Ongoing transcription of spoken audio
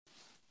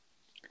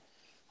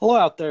Hello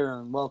out there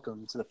and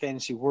welcome to the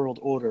Fantasy World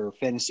Order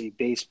Fantasy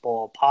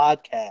Baseball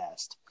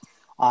Podcast.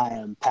 I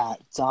am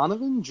Pat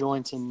Donovan,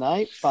 joined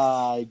tonight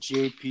by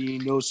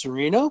JP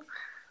Nocerino.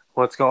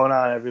 What's going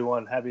on,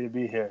 everyone? Happy to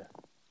be here.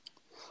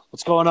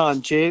 What's going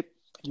on, Jape?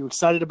 You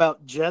excited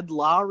about Jed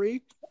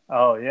Lowry?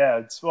 Oh,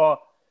 yeah.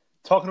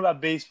 Talking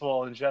about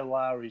baseball and Jed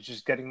Lowry,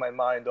 just getting my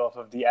mind off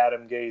of the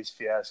Adam Gase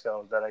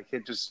fiasco that I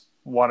could just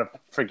want to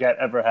forget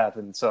ever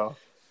happened. So,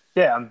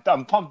 yeah,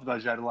 I'm pumped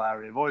about Jed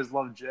Lowry. I've always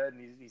loved Jed,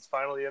 and he's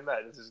finally a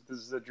Met. This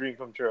is a dream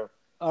come true.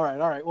 All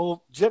right.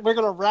 Well, Jed, we're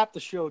going to wrap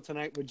the show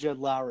tonight with Jed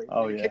Lowry.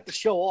 We're going to kick the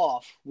show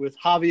off with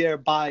Javier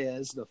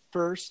Baez, the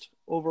first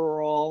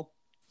overall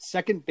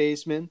second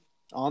baseman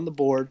on the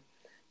board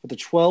with a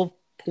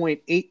 12.82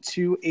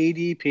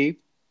 ADP.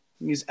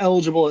 He's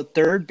eligible at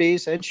third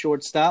base and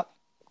shortstop.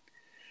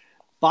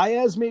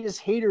 Baez made his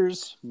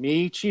haters,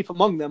 me chief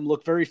among them,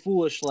 look very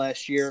foolish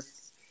last year.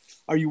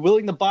 Are you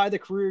willing to buy the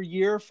career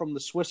year from the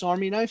Swiss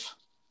Army knife?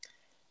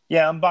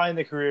 Yeah, I'm buying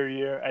the career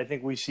year. I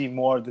think we see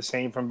more of the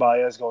same from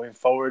Baez going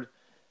forward.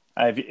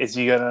 Is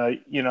he gonna,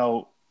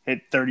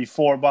 hit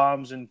 34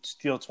 bombs and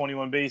steal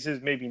 21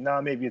 bases? Maybe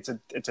not. Maybe it's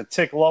a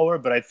tick lower,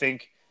 but I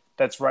think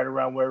that's right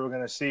around where we're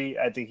gonna see.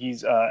 I think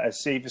he's as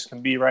safe as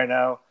can be right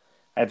now.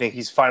 I think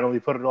he's finally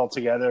put it all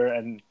together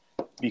and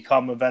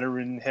become a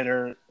veteran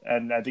hitter,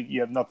 and I think you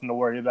have nothing to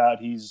worry about.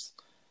 He's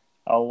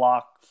a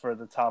lock for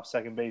the top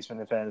second baseman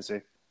in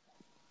fantasy.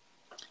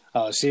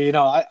 I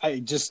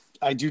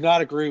do not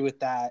agree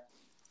with that.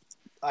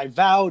 I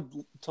vowed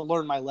to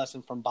learn my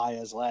lesson from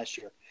Baez last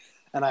year,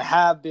 and I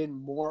have been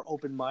more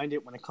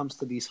open-minded when it comes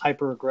to these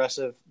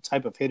hyper-aggressive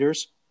type of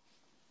hitters.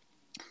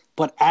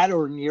 But at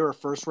or near a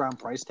first-round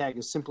price tag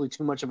is simply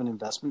too much of an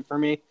investment for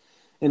me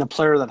in a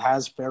player that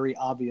has very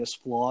obvious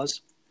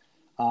flaws.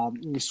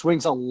 He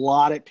swings a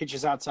lot at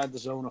pitches outside the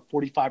zone, a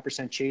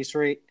 45% chase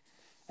rate,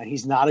 and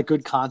he's not a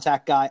good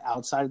contact guy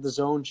outside of the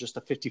zone, just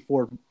a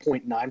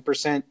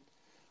 54.9%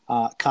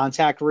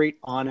 contact rate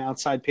on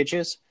outside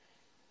pitches.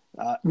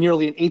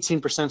 Nearly an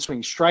 18%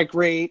 swing strike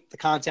rate. The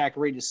contact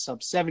rate is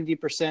sub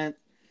 70%,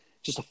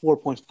 just a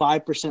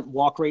 4.5%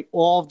 walk rate.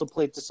 All of the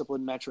plate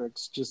discipline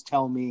metrics just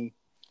tell me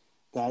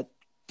that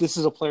this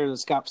is a player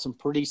that's got some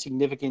pretty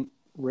significant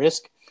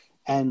risk,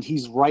 and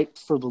he's ripe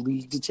for the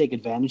league to take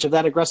advantage of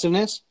that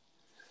aggressiveness.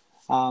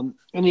 And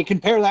you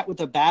compare that with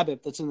the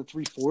BABIP that's in the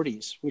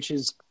 340s, which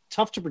is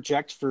tough to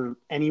project for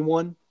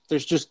anyone.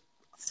 There's just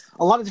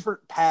a lot of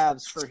different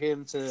paths for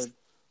him to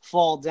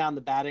fall down the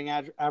batting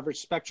average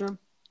spectrum.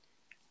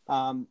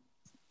 In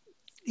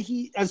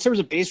terms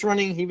of base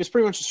running, he was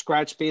pretty much a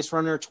scratch base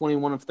runner,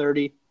 21 of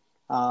 30.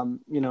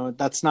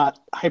 That's not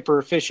hyper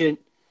efficient.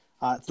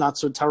 It's not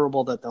so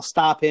terrible that they'll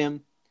stop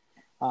him.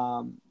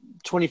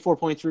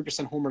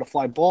 24.3% homer to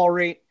fly ball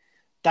rate.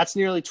 That's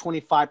nearly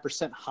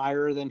 25%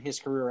 higher than his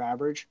career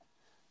average.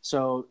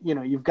 So,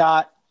 you've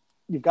got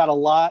a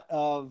lot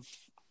of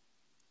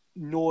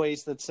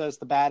noise that says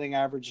the batting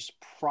average is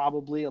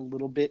probably a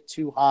little bit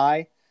too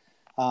high.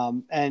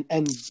 And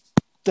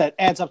that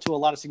adds up to a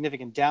lot of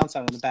significant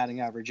downside on the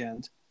batting average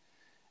end.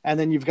 And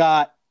then you've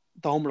got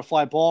the homer to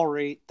fly ball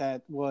rate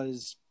that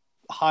was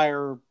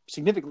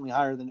significantly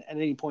higher than at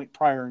any point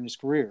prior in his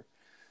career.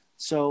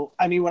 So,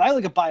 when I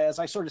look at Baez,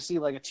 I sort of see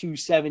like a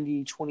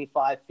 270,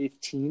 25,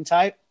 15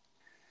 type,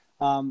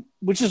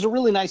 which is a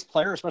really nice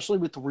player, especially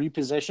with the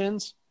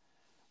repositions.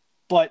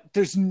 But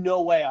there's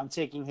no way I'm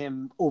taking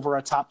him over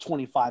a top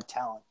 25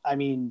 talent.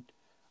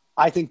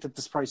 I think that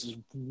this price is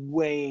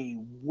way,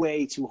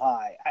 way too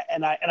high.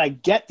 And I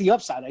get the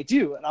upside. I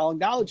do, and I'll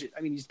acknowledge it.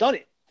 He's done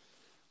it.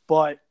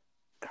 But,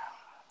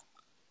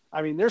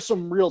 there's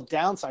some real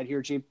downside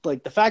here, Chief.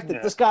 Like the fact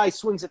that this guy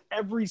swings at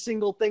every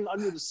single thing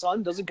under the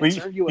sun doesn't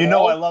concern you at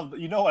all. I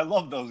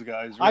love those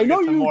guys. I know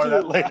you do. More of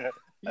that later.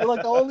 You're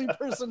like the only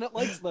person that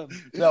likes them.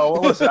 No,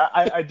 well, listen,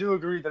 I do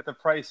agree that the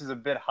price is a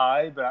bit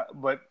high,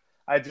 but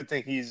I do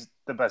think he's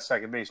the best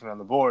second baseman on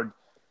the board.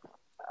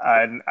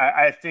 And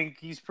I think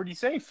he's pretty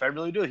safe. I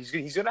really do. He's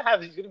gonna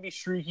be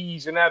streaky.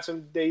 He's gonna have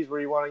some days where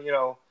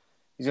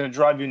he's gonna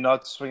drive you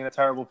nuts, swinging at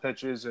terrible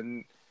pitches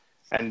and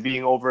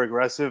being over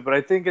aggressive. But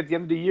I think at the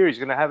end of the year, he's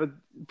gonna have a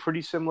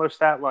pretty similar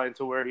stat line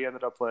to where he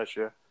ended up last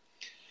year.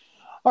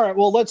 All right.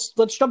 Well, let's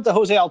jump to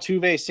Jose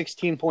Altuve,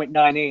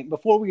 16.98.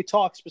 Before we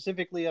talk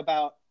specifically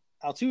about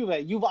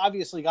Altuve, you've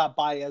obviously got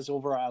Baez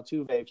over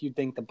Altuve if you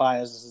think that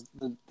Baez is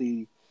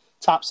the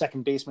top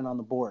second baseman on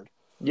the board.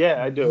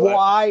 Yeah, I do.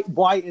 Why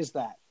is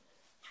that?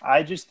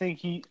 I just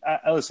think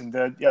listen,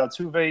 the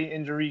Altuve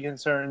injury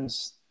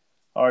concerns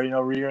are,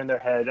 rearing their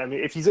head.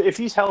 If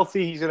he's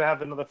healthy, he's going to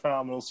have another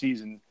phenomenal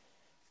season.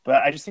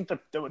 But I just think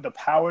the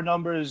power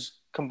numbers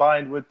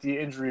combined with the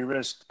injury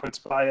risk puts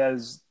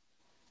Baez,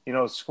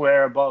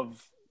 square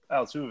above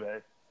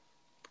Altuve.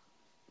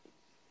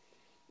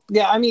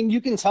 Yeah,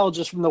 you can tell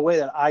just from the way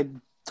that I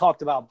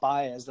talked about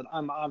Baez that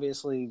I'm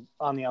obviously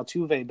on the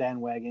Altuve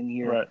bandwagon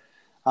here.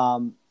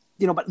 Right.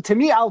 But to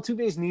me,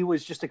 Altuve's knee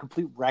was just a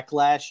complete wreck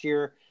last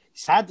year.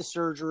 He's had the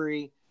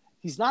surgery.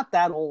 He's not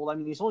that old.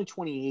 He's only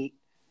 28.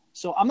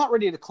 So I'm not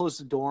ready to close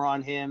the door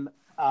on him.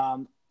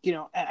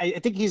 I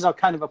think he's a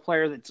kind of a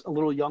player that's a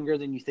little younger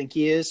than you think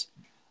he is.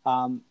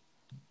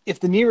 If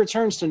the knee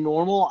returns to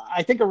normal,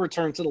 I think a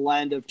return to the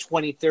land of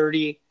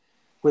 2030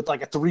 with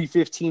like a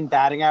 315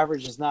 batting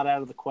average is not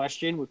out of the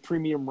question with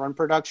premium run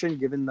production,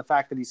 given the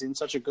fact that he's in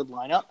such a good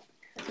lineup.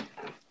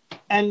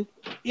 And,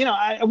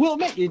 I will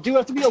admit, you do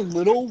have to be a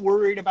little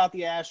worried about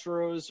the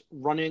Astros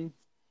running.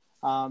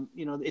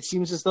 It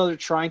seems as though they're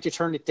trying to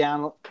turn it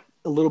down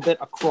a little bit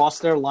across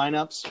their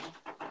lineups.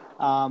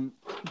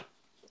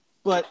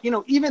 But,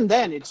 even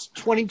then, it's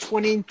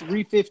 2020,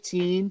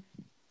 315.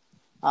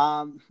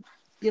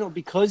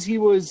 Because he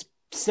was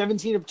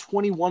 17 of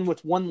 21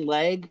 with one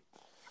leg,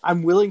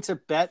 I'm willing to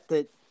bet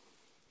that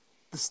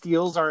the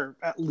steals are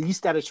at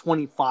least at a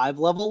 25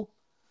 level.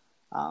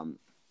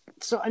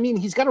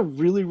 He's got a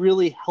really,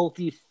 really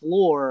healthy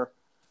floor,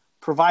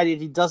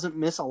 provided he doesn't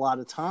miss a lot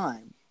of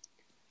time.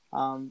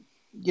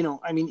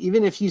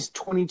 Even if he's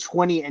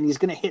 2020 and he's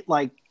going to hit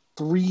like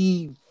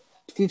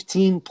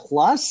 315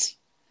 plus,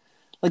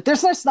 like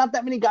there's just not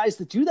that many guys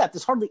that do that.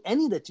 There's hardly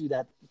any that do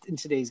that in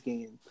today's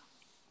game.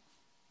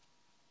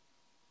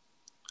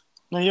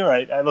 No, you're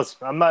right.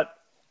 Listen, I'm not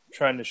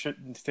trying to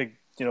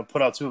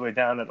put Altuve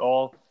down at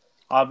all.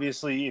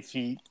 Obviously, if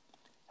he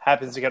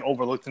happens to get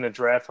overlooked in the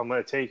draft, I'm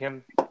going to take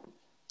him.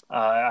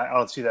 I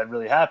don't see that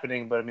really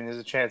happening, but there's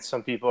a chance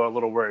some people are a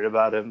little worried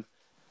about him.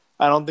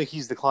 I don't think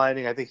he's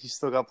declining. I think he's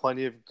still got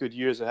plenty of good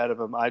years ahead of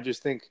him. I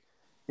just think,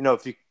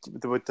 if you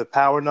with the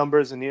power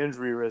numbers and the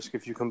injury risk,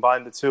 if you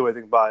combine the two, I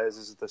think Baez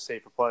is the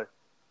safer play.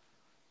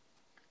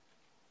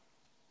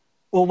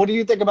 Well, what do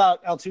you think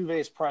about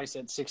Altuve's price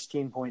at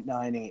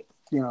 16.98?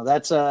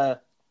 That's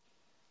a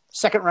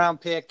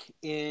second-round pick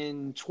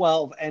in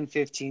 12 and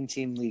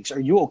 15-team leagues. Are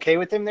you okay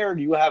with him there, or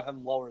do you have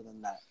him lower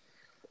than that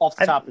off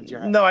the top of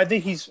your head? No, I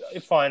think he's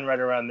fine right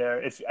around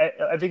there.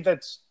 I think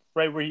that's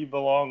right where he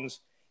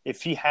belongs.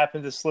 If he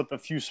happened to slip a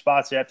few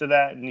spots after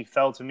that and he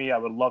fell to me, I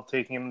would love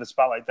taking him in the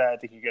spot like that. I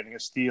think you're getting a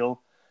steal.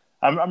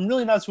 I'm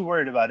really not too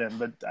worried about him,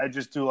 but I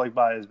just do like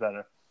Baez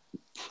better.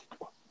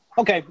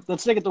 Okay,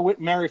 let's take it to Whit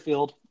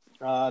Merrifield,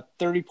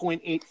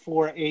 30.84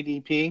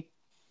 ADP.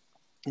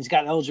 He's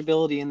got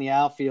eligibility in the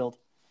outfield.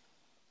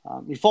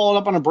 He followed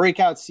up on a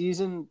breakout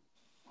season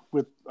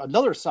with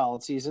another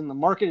solid season. The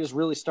market is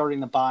really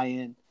starting to buy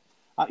in.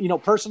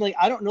 Personally,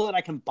 I don't know that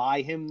I can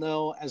buy him,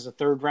 though, as a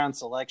third-round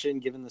selection,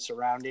 given the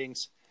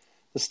surroundings.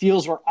 The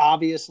steals were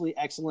obviously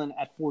excellent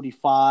at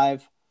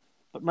 45,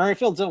 but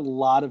Merrifield did a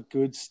lot of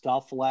good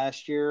stuff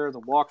last year. The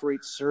walk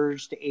rate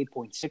surged to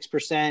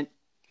 8.6%.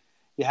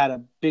 You had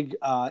a big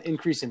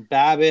increase in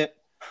BABIP,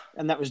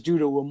 and that was due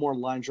to a more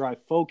line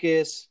drive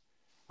focus.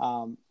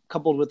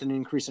 Coupled with an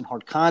increase in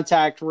hard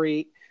contact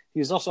rate. He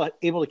was also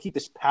able to keep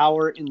his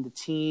power in the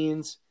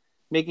teens,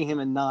 making him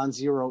a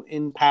non-zero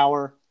in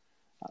power.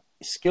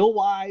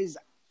 Skill-wise,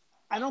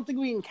 I don't think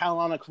we can count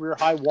on a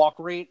career-high walk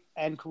rate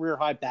and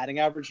career-high batting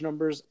average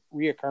numbers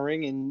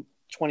reoccurring in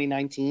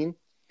 2019.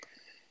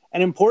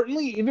 And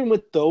importantly, even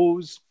with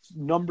those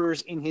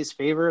numbers in his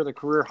favor, the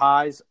career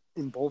highs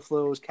in both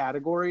those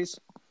categories,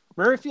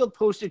 Merrifield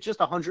posted just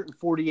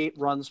 148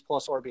 runs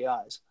plus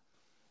RBIs.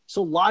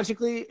 So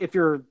logically, if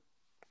you're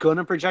going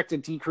to project a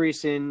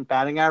decrease in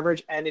batting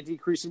average and a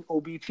decrease in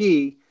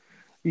OBP,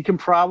 you can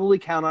probably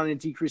count on a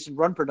decrease in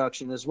run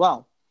production as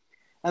well.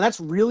 And that's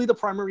really the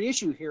primary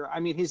issue here.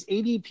 His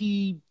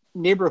ADP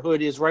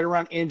neighborhood is right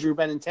around Andrew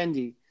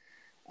Benintendi.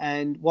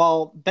 And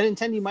while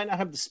Benintendi might not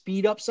have the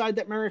speed upside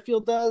that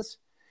Merrifield does,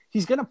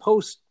 he's going to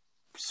post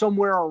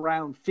somewhere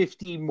around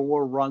 50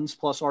 more runs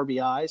plus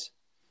RBIs.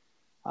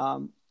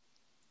 And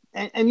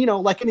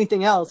like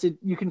anything else,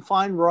 you can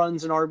find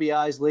runs and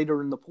RBIs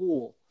later in the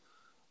pool.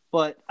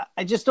 But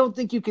I just don't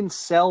think you can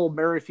sell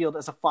Merrifield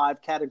as a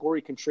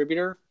 5-category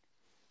contributor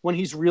when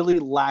he's really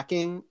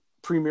lacking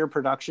premier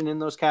production in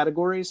those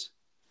categories.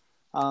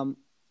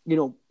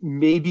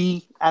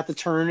 Maybe at the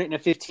turn in a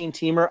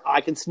 15-teamer,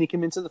 I can sneak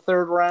him into the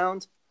third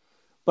round,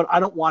 but I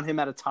don't want him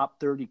at a top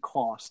 30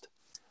 cost.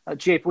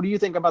 Jake, what do you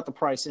think about the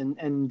price,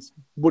 and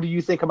what do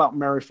you think about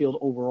Merrifield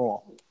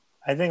overall?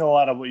 I think a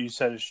lot of what you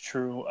said is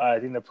true. I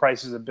think the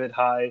price is a bit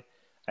high.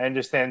 I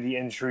understand the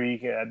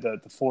intrigue. The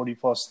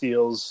 40-plus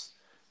steals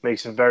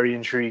makes him very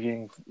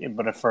intriguing.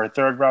 But for a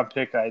third-round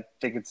pick, I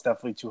think it's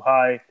definitely too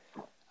high.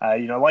 I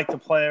like the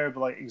player,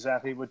 but like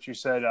exactly what you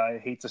said, I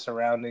hate the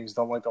surroundings,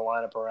 don't like the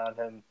lineup around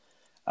him.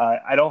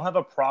 I don't have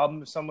a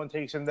problem if someone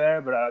takes him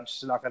there, but it's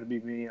just not going to be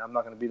me. I'm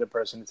not going to be the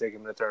person to take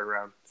him in the third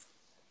round.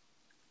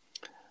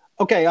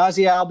 Okay,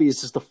 Ozzie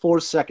Albies is the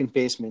fourth second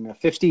baseman, a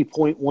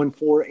 50.14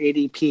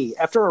 ADP.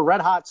 After a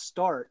red-hot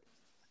start,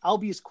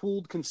 Albies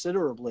cooled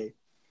considerably,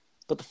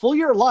 but the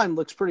full-year line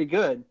looks pretty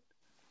good.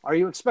 Are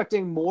you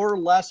expecting more,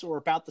 less, or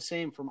about the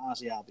same from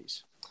Ozzie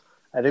Albies?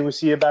 I think we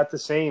see about the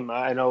same.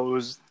 I know it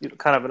was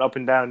kind of an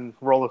up-and-down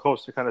roller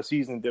coaster kind of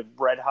season, the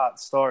red-hot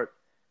start,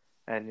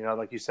 and,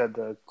 like you said,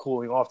 the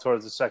cooling off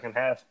towards the second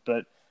half.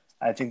 But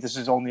I think this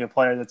is only a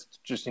player that's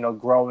just,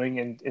 growing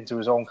into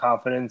his own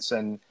confidence,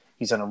 and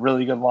he's on a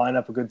really good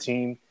lineup, a good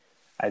team.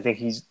 I think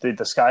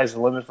the sky's the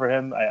limit for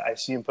him. I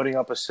see him putting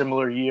up a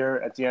similar year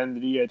at the end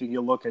of the year. I think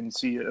you'll look and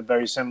see a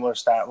very similar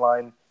stat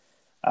line.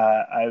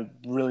 I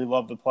really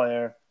love the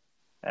player,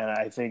 and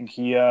I think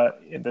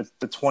the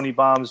 20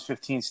 bombs,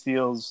 15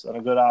 steals, and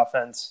a good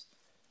offense,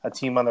 a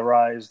team on the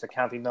rise. The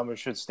counting numbers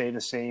should stay the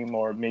same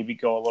or maybe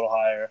go a little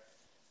higher.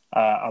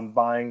 I'm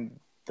buying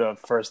the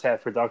first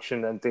half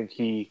production and think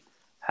he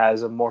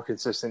has a more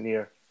consistent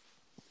year.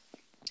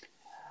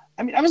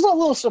 I mean, I was a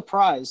little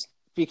surprised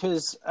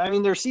because, I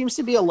mean, there seems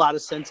to be a lot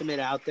of sentiment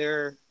out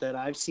there that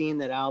I've seen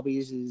that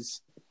Albies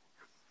is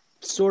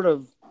sort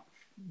of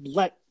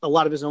let a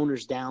lot of his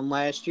owners down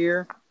last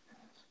year,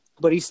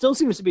 but he still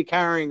seems to be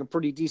carrying a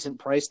pretty decent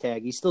price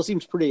tag. He still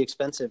seems pretty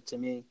expensive to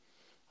me.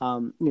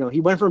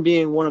 He went from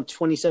being one of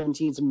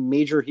 2017's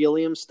major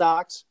helium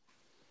stocks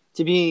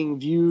to being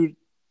viewed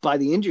by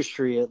the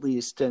industry, at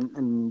least,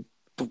 and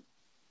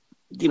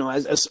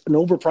as an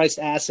overpriced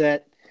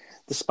asset,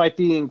 despite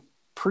being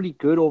pretty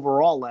good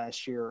overall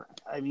last year.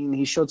 I mean,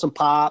 he showed some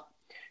pop.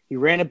 He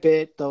ran a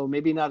bit, though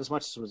maybe not as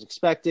much as was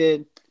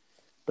expected.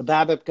 The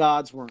BABIP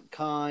gods weren't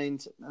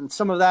kind, and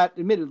some of that,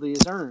 admittedly,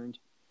 is earned.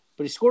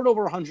 But he scored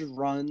over 100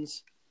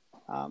 runs.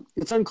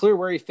 It's unclear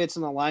where he fits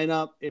in the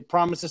lineup. It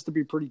promises to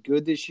be pretty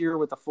good this year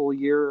with a full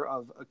year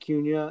of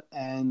Acuna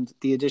and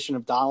the addition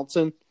of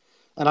Donaldson.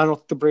 And I don't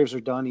think the Braves are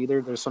done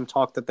either. There's some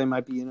talk that they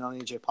might be in on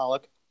A.J.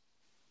 Pollock.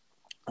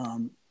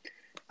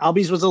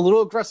 Albies was a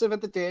little aggressive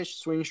at the dish,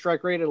 swinging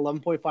strike rate at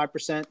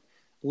 11.5%, a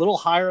little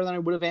higher than I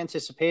would have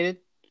anticipated.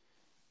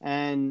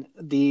 And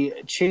the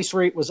chase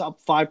rate was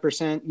up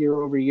 5% year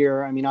over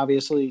year. I mean,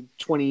 obviously,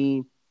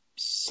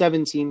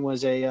 2017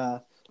 was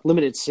a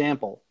limited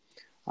sample.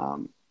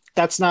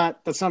 That's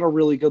not a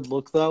really good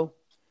look, though.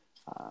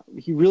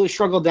 He really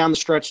struggled down the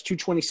stretch,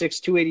 226,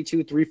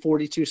 282,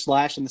 342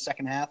 slash in the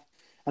second half.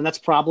 And that's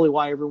probably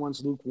why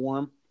everyone's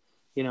lukewarm.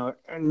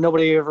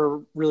 Nobody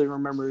ever really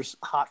remembers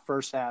hot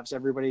first halves.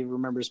 Everybody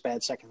remembers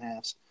bad second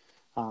halves.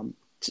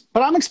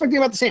 But I'm expecting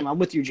about the same. I'm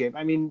with you, Jabe.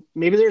 I mean,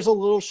 maybe there's a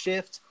little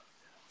shift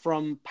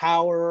from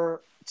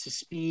power to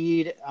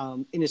speed.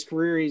 In his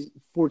career, he's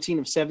 14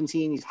 of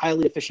 17. He's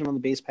highly efficient on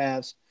the base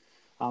paths.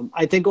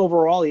 I think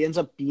overall he ends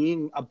up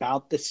being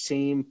about the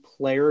same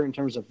player in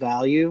terms of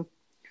value.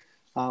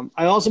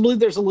 I also believe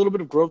there's a little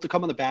bit of growth to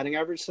come on the batting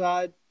average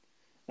side.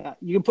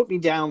 You can put me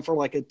down for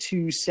like a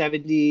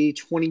 270,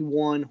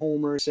 21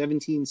 homer,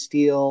 17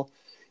 steal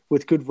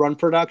with good run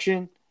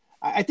production.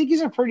 I think he's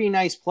a pretty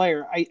nice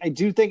player. I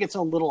do think it's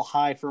a little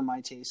high for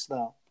my taste,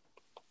 though.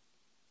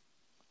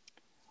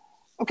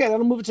 Okay,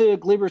 that'll move it to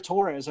Gleyber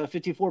Torres, a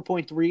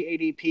 54.3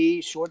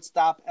 ADP,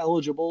 shortstop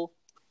eligible.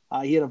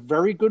 He had a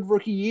very good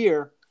rookie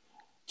year.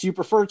 Do you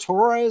prefer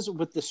Torres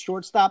with the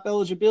shortstop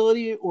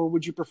eligibility, or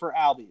would you prefer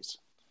Albies?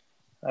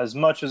 As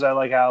much as I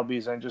like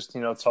Albies, I just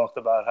talked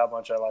about how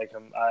much I like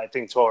him. I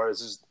think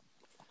Torres is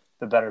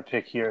the better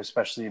pick here,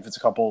 especially if it's a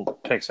couple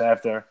picks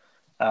after.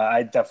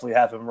 I definitely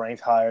have him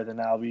ranked higher than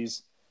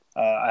Albies.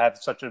 I have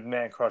such a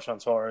man crush on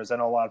Torres. I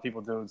know a lot of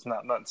people do. It's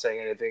not saying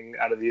anything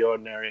out of the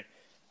ordinary.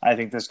 I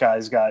think this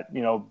guy's got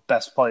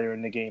best player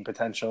in the game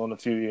potential in a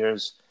few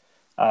years.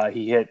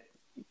 He hit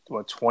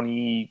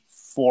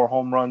 24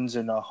 home runs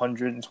in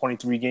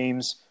 123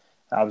 games.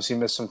 Obviously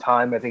missed some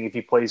time. I think if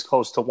he plays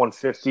close to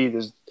 150,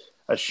 there's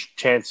a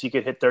chance he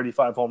could hit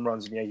 35 home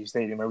runs in Yankee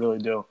Stadium. I really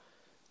do.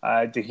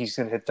 I think he's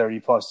going to hit 30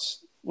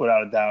 plus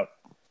without a doubt.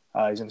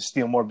 He's going to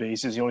steal more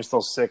bases. He only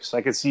stole 6.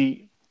 I could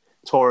see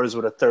Torres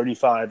with a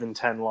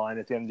 35-10 line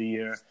at the end of the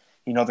year.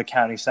 The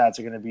counting stats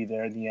are going to be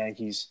there. The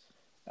Yankees,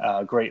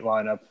 great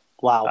lineup.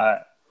 Wow.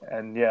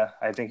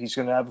 I think he's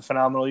going to have a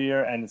phenomenal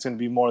year, and it's going to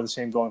be more of the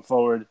same going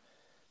forward.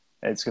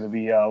 It's going to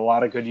be a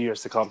lot of good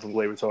years to come from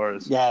Gleyber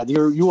Torres. Yeah,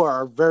 you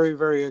are very,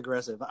 very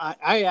aggressive.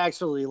 I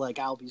actually like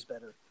Albies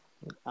better.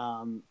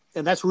 And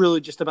that's really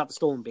just about the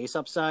stolen base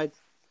upside.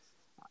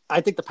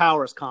 I think the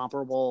power is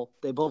comparable.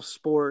 They both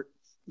sport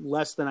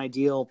less than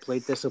ideal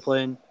plate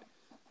discipline.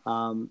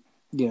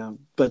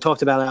 But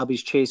talked about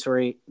Albies' chase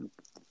rate.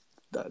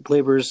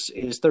 Gleyber's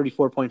is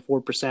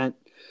 34.4%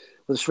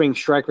 with a swing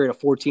strike rate of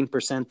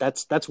 14%.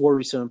 That's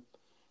worrisome.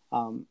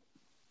 And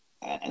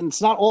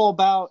it's not all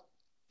about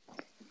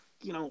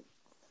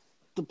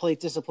the plate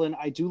discipline.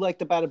 I do like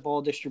the batted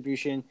ball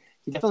distribution.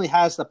 He definitely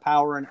has the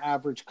power and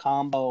average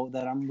combo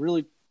that I'm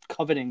really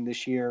coveting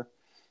this year.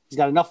 He's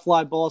got enough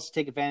fly balls to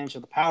take advantage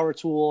of the power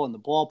tool and the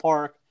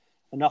ballpark,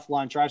 enough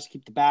line drives to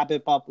keep the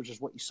BABIP up, which is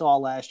what you saw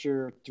last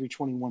year,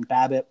 321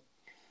 BABIP.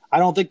 I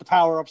don't think the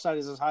power upside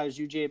is as high as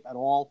you, Jabe, at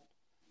all.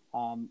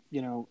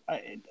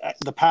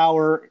 The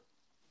power,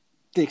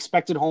 the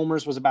expected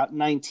homers was about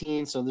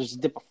 19, so there's a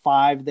dip of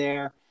 5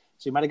 there.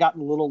 So he might have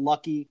gotten a little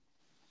lucky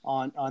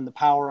on the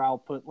power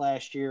output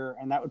last year,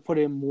 and that would put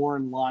him more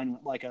in line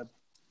with like a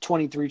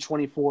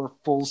 23-24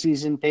 full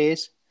season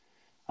pace.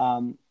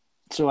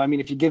 So, I mean,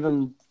 if you give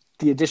him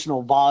the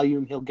additional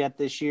volume he'll get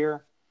this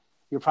year,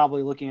 you're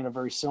probably looking at a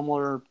very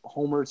similar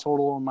homer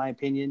total, in my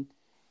opinion.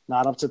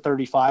 Not up to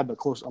 35, but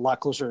a lot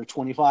closer to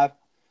 25.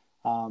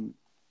 And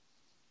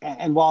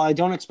while I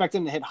don't expect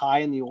him to hit high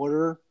in the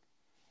order,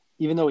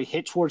 even though he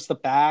hit towards the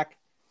back,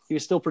 he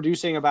was still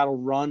producing about a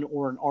run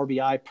or an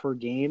RBI per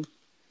game.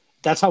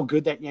 That's how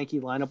good that Yankee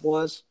lineup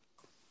was.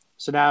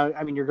 So now,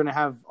 I mean, you're going to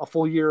have a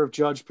full year of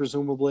Judge,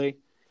 presumably,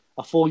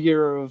 a full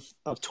year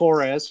of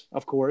Torres,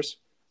 of course,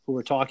 who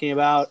we're talking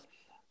about,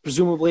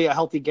 presumably a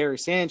healthy Gary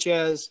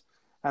Sanchez,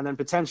 and then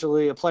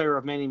potentially a player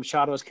of Manny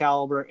Machado's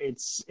caliber.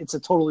 It's a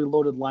totally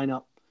loaded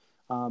lineup.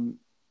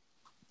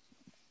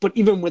 But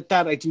even with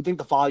that, I do think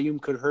the volume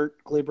could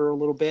hurt Gleyber a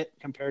little bit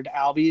compared to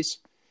Albies.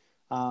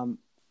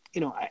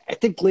 I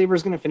think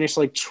Gleyber's going to finish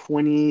like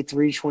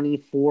 23,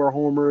 24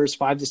 homers,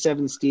 5 to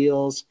 7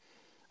 steals,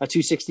 a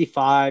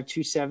 265,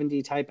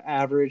 270 type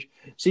average.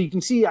 So you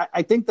can see,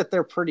 I think that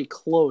they're pretty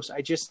close.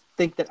 I just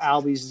think that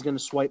Albies is going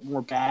to swipe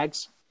more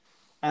bags,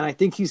 and I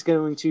think he's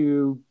going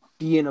to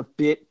be in a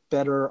bit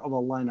better of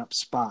a lineup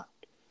spot.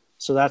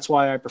 So that's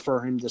why I prefer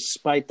him,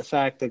 despite the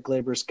fact that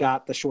Gleyber's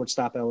got the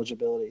shortstop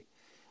eligibility.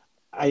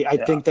 I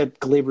think that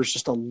Gleyber's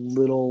just a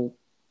little.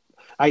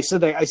 I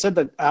said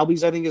that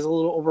Albies I think is a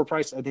little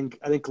overpriced. I think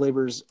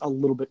Gleyber's a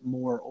little bit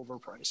more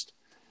overpriced.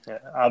 Yeah,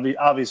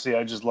 obviously,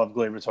 I just love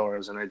Gleyber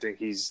Torres, and I think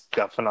he's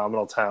got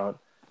phenomenal talent,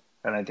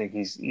 and I think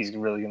he's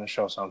really going to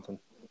show something.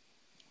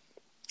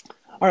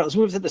 All right, let's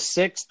move to the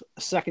sixth,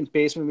 second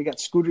baseman. We got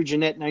Scooter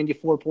Gennett,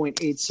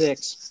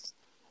 94.86.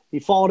 He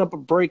followed up a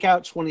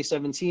breakout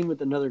 2017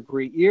 with another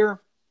great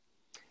year.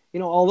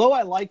 Although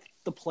I like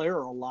the player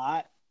a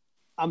lot,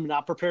 I'm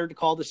not prepared to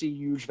call this a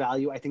huge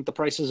value. I think the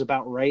price is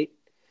about right.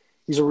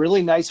 He's a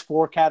really nice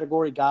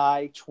 4-category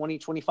guy,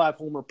 25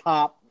 homer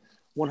pop,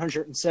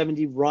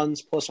 170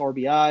 runs plus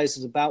RBIs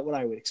is about what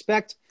I would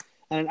expect,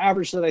 and an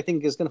average that I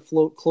think is going to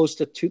float close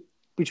to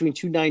between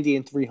 290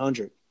 and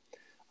 300.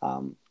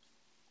 The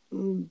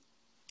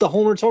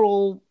homer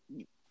total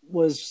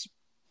was,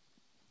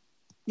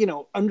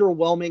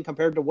 underwhelming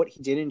compared to what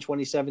he did in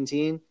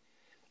 2017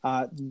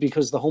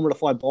 because the homer to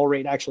fly ball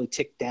rate actually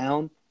ticked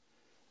down.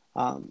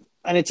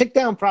 And it ticked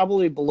down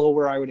probably below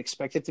where I would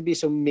expect it to be.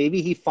 So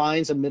maybe he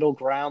finds a middle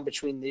ground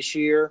between this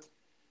year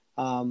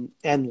and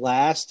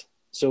last.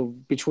 So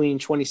between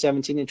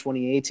 2017 and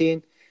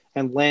 2018,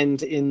 and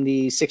land in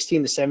the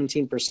 16 to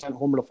 17%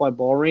 homer to fly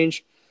ball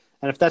range.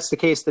 And if that's the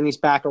case, then he's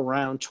back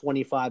around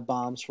 25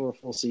 bombs for a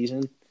full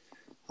season.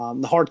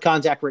 The hard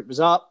contact rate was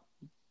up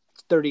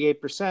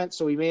 38%,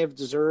 so he may have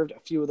deserved a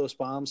few of those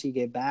bombs he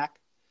gave back.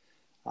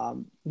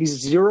 He's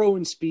 0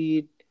 in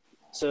speed,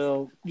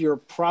 so you're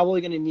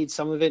probably going to need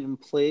some of it in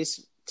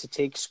place to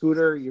take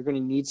Scooter. You're going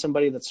to need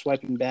somebody that's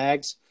swiping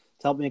bags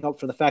to help make up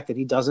for the fact that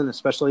he doesn't,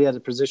 especially at a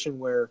position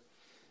where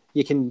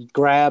you can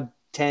grab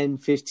 10,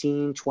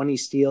 15, 20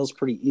 steals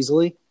pretty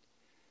easily.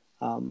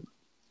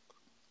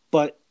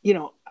 But,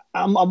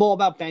 I'm all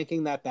about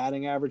banking that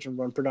batting average and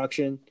run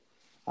production.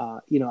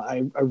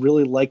 I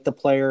really like the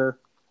player.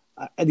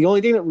 The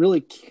only thing that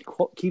really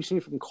keeps me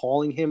from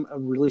calling him a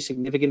really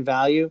significant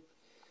value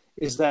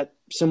is that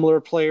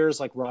similar players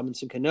like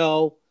Robinson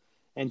Cano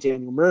and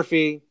Daniel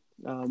Murphy,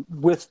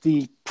 with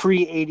the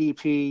pre-signing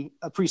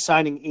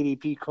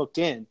ADP cooked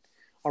in,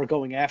 are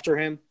going after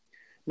him.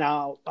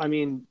 Now, I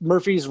mean,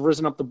 Murphy's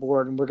risen up the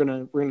board, and we're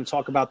gonna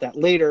talk about that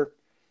later.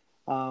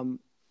 And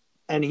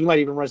he might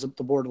even rise up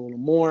the board a little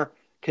more.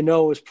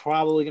 Cano is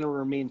probably going to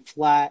remain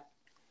flat.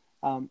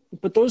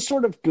 But those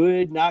sort of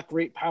good, not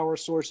great power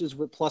sources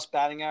with plus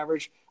batting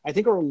average, I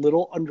think are a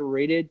little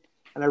underrated.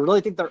 And I really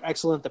think they're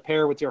excellent to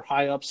pair with your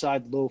high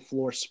upside, low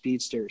floor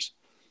speedsters.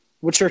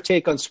 What's your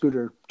take on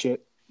Scooter,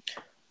 Jit?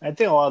 I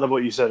think a lot of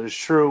what you said is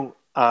true.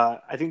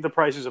 I think the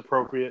price is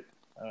appropriate.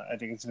 I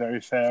think it's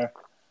very fair.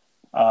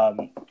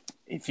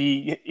 If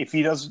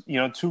he does,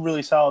 2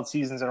 really solid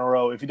seasons in a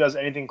row, if he does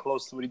anything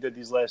close to what he did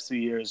these last 2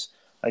 years,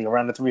 like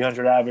around the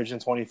 300 average and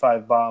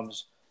 25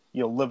 bombs,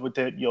 you'll live with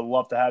it. You'll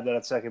love to have that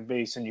at second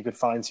base, and you could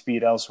find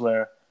speed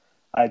elsewhere.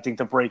 I think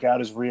the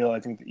breakout is real.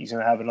 I think that he's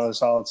going to have another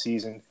solid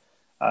season.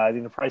 I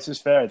think the price is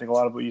fair. I think a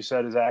lot of what you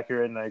said is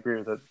accurate, and I agree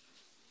with it.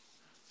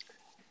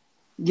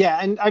 Yeah,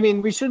 and I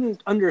mean, we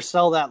shouldn't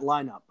undersell that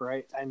lineup,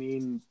 right? I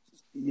mean,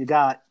 you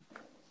got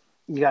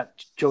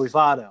Joey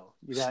Votto,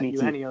 you got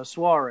Eugenio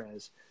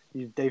Suarez,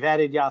 they've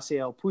added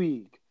Yasiel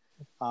Puig.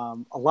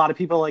 A lot of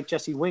people like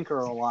Jesse Winker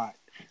a lot,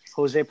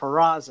 Jose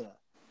Peraza.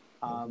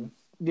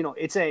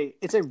 It's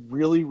a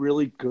really,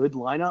 really good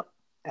lineup,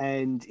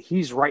 and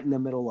he's right in the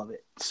middle of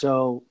it.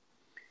 So,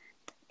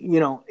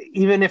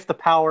 even if the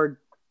power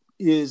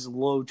is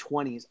low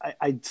 20s,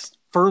 I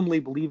firmly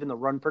believe in the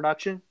run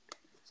production.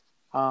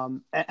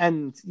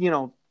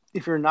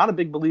 If you're not a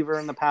big believer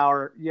in the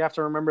power, you have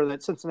to remember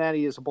that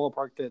Cincinnati is a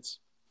ballpark that's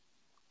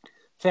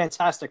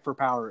fantastic for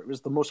power. It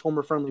was the most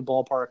homer-friendly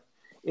ballpark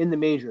in the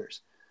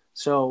majors.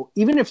 So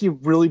even if you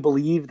really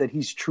believe that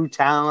he's true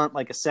talent,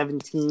 like a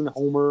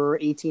 17-homer,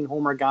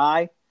 18-homer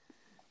guy,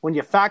 when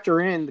you factor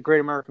in the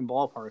Great American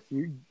Ballpark,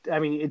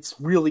 it's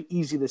really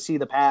easy to see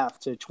the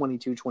path to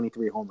 22,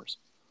 23 homers.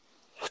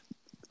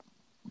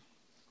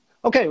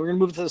 Okay, we're going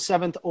to move to the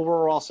 7th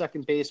overall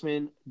second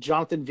baseman,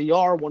 Jonathan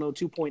Villar,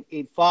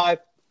 102.85.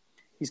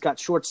 He's got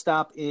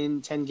shortstop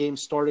in 10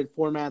 games started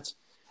formats,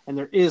 and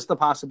there is the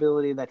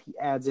possibility that he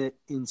adds it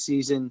in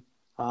season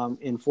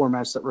in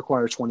formats that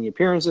require 20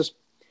 appearances.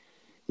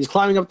 He's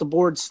climbing up the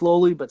board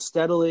slowly but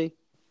steadily.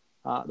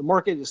 The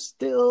market is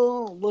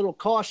still a little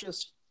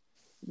cautious.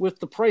 With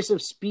the price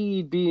of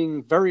speed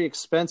being very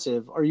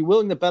expensive, are you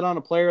willing to bet on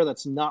a player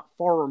that's not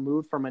far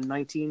removed from a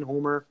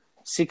 19-homer,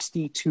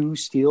 62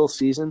 steal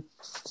season?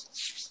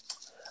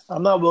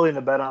 I'm not willing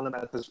to bet on him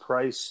at this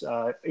price.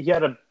 He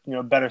had a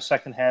better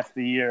second half of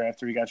the year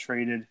after he got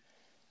traded,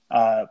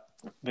 but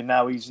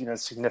now he's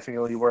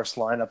significantly worse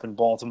lineup in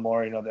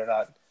Baltimore. They're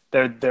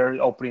not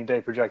their opening day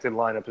projected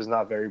lineup is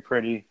not very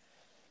pretty.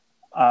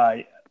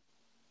 I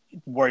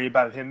worry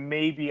about him.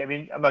 Maybe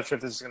I'm not sure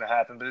if this is going to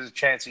happen, but there's a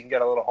chance he can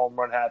get a little home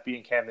run happy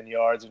in Camden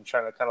Yards and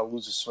trying to kind of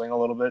lose his swing a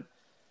little bit.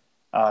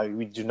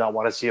 We do not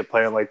want to see a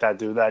player like that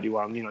do that. You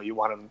want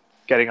him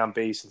getting on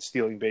base and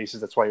stealing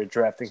bases. That's why you're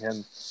drafting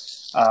him.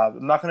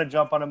 I'm not going to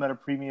jump on him at a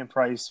premium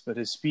price, but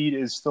his speed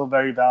is still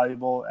very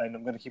valuable, and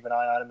I'm going to keep an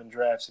eye on him in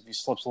drafts. If he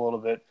slips a little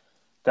bit,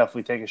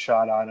 definitely take a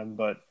shot on him,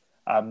 but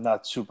I'm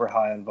not super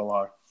high on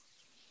Villar.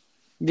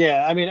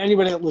 Yeah,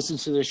 anybody that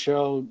listens to this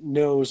show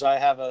knows I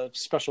have a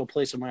special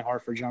place in my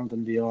heart for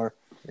Jonathan Villar.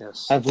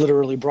 Yes. I've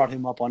literally brought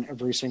him up on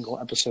every single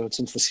episode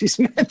since the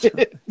season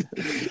ended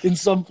in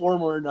some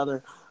form or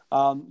another.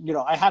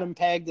 I had him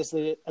pegged as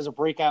a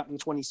breakout in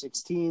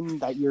 2016.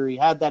 That year he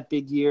had that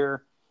big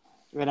year.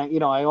 And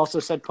I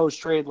also said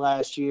post-trade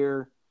last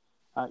year,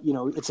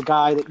 it's a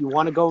guy that you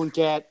want to go and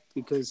get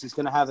because he's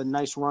going to have a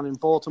nice run in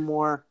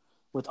Baltimore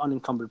with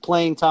unencumbered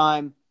playing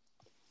time.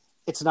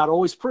 It's not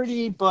always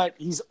pretty, but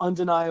he's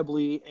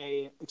undeniably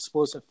a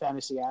explosive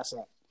fantasy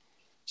asset.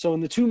 So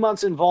in the 2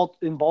 months in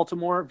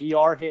Baltimore,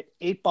 Villar hit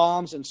 8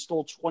 bombs and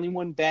stole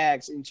 21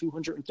 bags in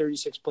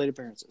 236 plate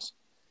appearances.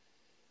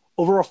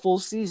 Over a full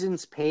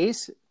season's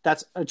pace,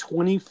 that's a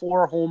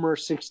 24-homer,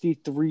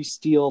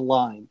 63-steal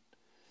line,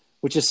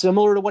 which is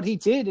similar to what he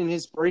did in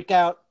his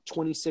breakout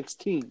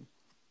 2016.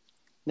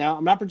 Now,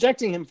 I'm not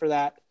projecting him for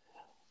that,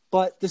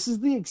 but this is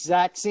the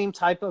exact same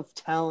type of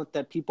talent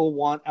that people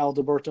want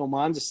Alberto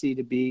Mondesi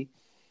to be,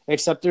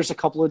 except there's a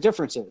couple of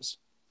differences.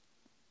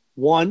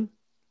 One,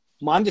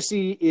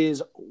 Mondesi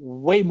is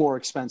way more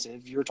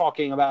expensive. You're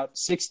talking about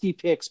 60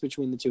 picks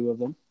between the two of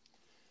them.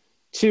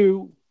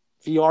 Two,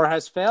 Villar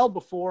has failed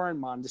before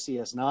and Mondesi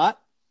has not.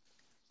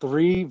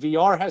 Three,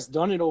 Villar has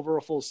done it over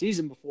a full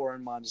season before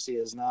and Mondesi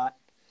has not.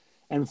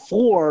 And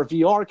 4,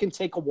 Villar can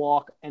take a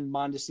walk and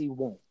Mondesi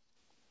won't.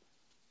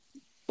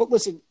 But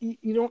listen,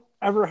 you don't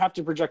ever have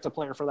to project a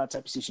player for that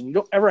type of season. You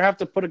don't ever have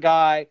to put a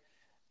guy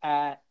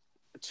at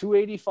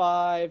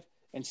 285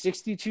 and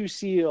 62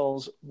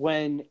 seals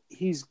when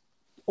he's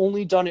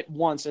only done it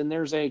once and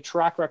there's a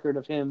track record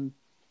of him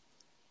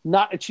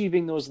not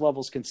achieving those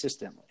levels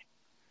consistently.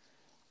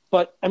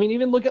 But,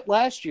 even look at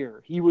last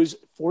year. He was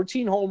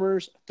 14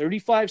 homers,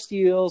 35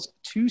 steals,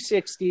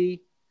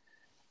 260,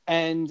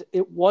 and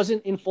it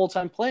wasn't in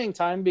full-time playing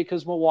time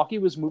because Milwaukee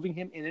was moving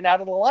him in and out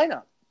of the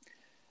lineup.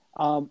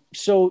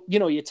 So,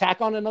 you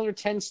tack on another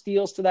 10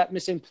 steals to that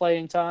missing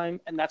playing time,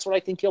 and that's what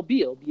I think he'll be.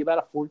 He'll be about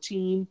a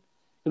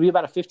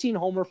 15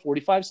 homer,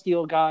 45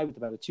 steal guy with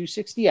about a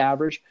 260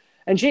 average.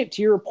 And James,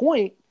 to your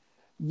point,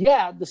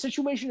 yeah, the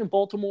situation in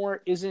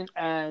Baltimore isn't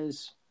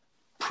as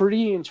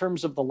pretty in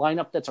terms of the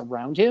lineup that's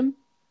around him,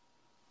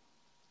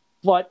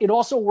 but it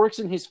also works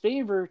in his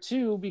favor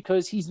too,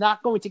 because he's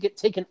not going to get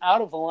taken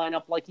out of the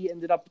lineup like he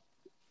ended up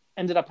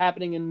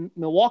happening in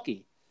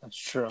Milwaukee. That's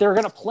true. They're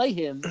going to play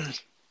him,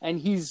 and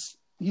he's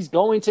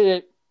going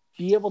to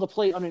be able to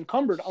play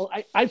unencumbered.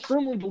 I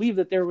firmly believe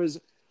that there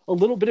was a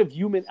little bit of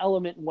human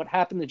element in what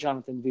happened to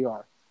Jonathan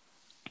Villar.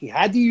 He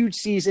had the huge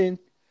season.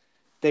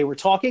 They were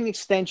talking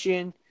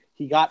extension.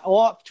 He got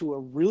off to a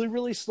really,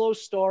 really slow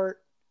start.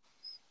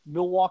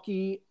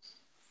 Milwaukee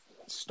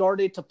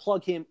started to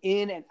plug him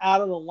in and out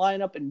of the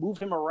lineup and move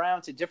him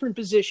around to different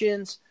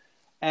positions,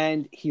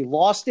 and he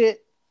lost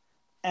it,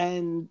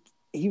 and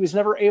he was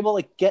never able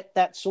to get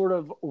that sort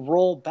of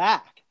role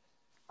back.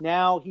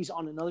 Now he's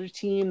on another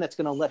team that's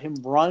going to let him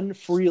run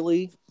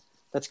freely,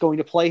 that's going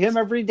to play him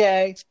every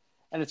day,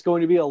 and it's going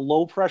to be a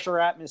low-pressure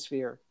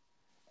atmosphere.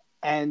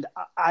 And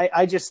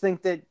I just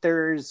think that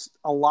there's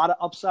a lot of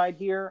upside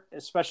here,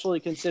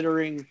 especially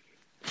considering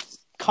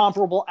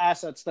comparable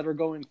assets that are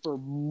going for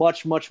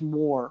much, much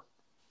more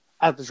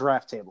at the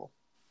draft table.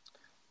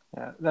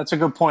 Yeah, that's a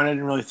good point. I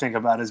didn't really think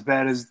about. As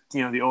bad as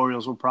the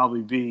Orioles will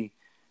probably be,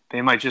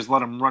 they might just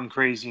let him run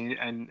crazy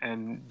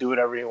and do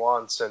whatever he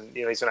wants, and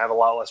he's going to have a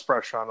lot less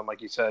pressure on him,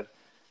 like you said.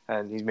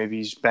 And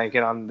he's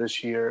banking on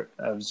this year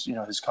as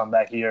his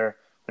comeback year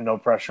with no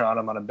pressure on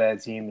him on a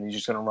bad team, and he's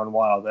just going to run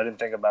wild. I didn't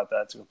think about that.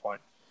 That's a good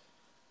point.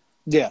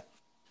 Yeah.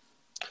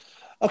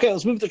 Okay,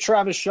 let's move to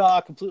Travis Shaw,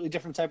 completely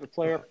different type of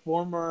player,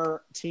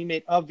 former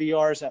teammate of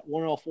Villar's at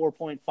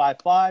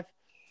 104.55.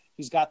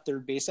 He's got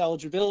third base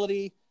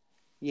eligibility.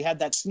 He had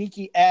that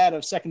sneaky ad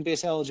of second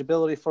base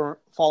eligibility for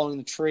following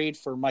the trade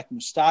for Mike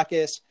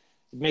Moustakas.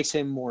 It makes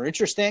him more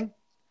interesting.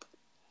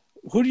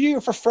 Who do you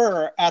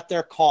prefer at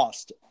their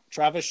cost,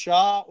 Travis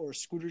Shaw or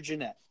Scooter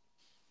Gennett?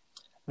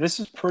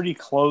 This is pretty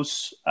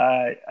close.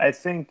 I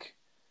think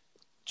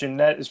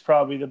Gennett is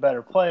probably the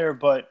better player,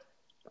 but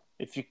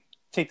if you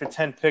take the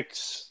 10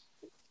 picks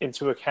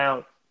into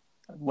account,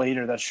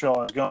 later that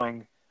Shaw is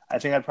going, I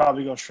think I'd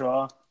probably go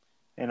Shaw.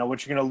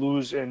 What you're going to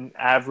lose in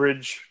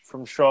average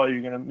from Shaw,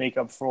 you're going to make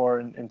up for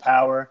in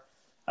power.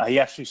 He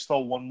actually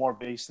stole one more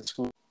base than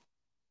Scooter,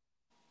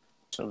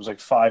 so it was like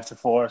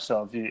 5-4.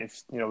 So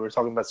if we were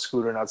talking about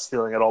Scooter not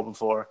stealing at all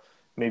before,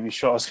 maybe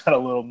Shaw's got a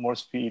little more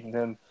speed in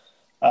him.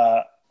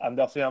 I'm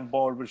definitely on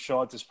board with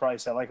Shaw at this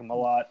price. I like him a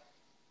lot,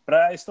 but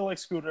I still like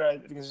Scooter. I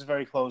think this is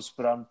very close,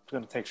 but I'm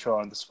going to take Shaw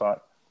on the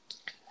spot.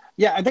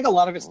 Yeah, I think a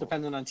lot of it's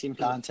dependent on team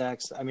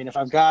context. I mean, if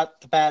I've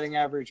got the batting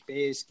average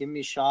base, give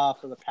me Shaw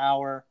for the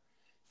power.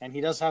 And he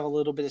does have a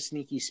little bit of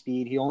sneaky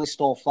speed. He only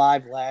stole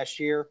 5 last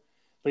year,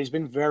 but he's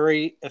been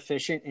very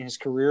efficient in his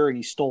career, and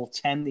he stole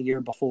 10 the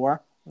year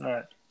before. All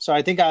right. So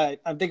I think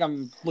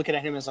I'm looking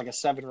at him as like a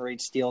 7 or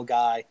 8 steal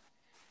guy.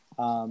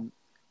 And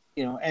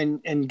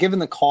given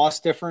the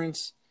cost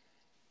difference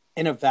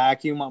in a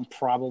vacuum, I'm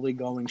probably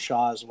going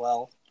Shaw as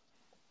well.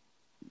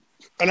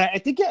 And I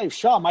think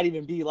Shaw might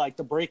even be like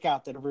the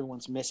breakout that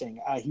everyone's missing.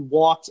 He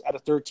walked at a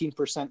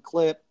 13%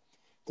 clip.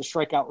 The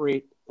strikeout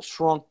rate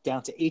shrunk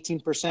down to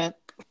 18%.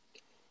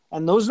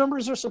 And those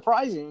numbers are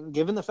surprising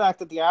given the fact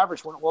that the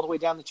average went all the way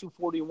down to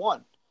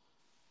 241.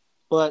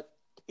 But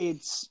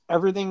it's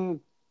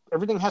everything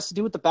has to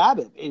do with the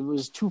BABIP. It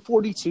was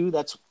 242.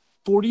 That's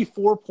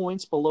 44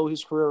 points below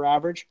his career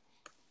average,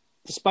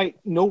 despite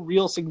no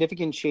real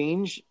significant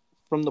change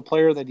from the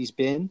player that he's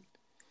been.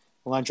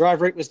 The line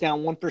drive rate was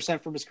down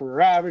 1% from his career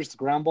average. The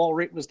ground ball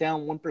rate was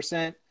down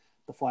 1%.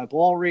 The fly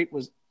ball rate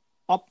was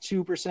up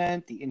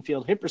 2%. The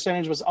infield hit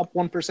percentage was up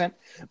 1%.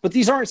 But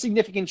these aren't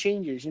significant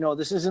changes.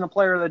 This isn't a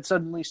player that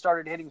suddenly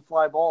started hitting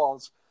fly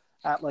balls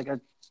at like a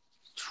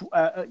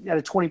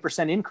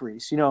 20%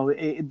 increase.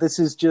 This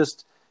is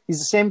just he's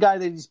the same guy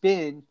that he's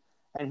been,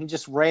 and he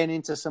just ran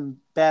into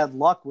some bad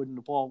luck when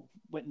the ball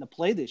went into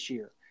play this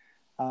year.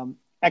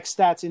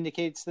 X-Stats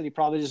indicates that he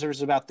probably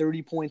deserves about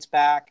 30 points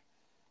back.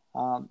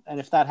 And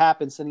if that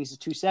happens, then he's a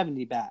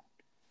 270 bat.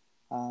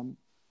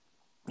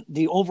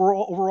 The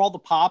overall, the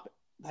pop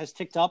has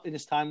ticked up in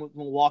his time with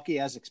Milwaukee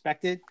as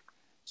expected.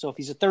 So if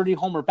he's a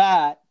 30-homer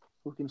bat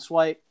who can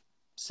swipe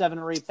 7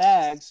 or 8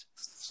 bags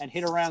and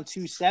hit around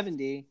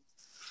 270,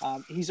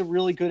 he's a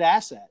really good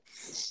asset.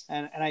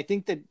 And I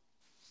think that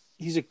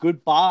he's a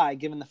good buy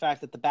given the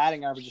fact that the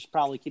batting average is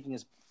probably keeping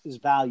his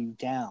value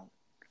down.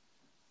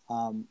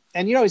 And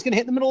he's going to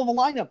hit in the middle of a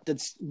lineup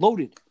that's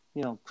loaded.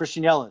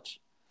 Christian Yelich,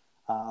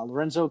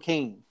 Lorenzo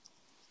Cain,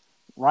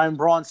 Ryan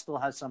Braun still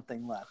has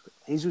something left.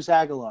 Jesus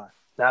Aguilar.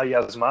 Now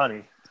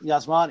Yasmani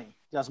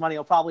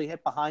will probably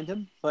hit behind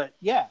him, but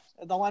yeah,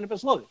 the lineup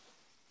is loaded.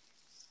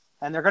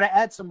 And they're going to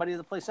add somebody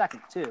to play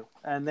second too.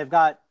 And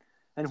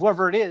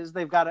whoever it is,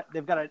 they've got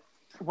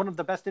one of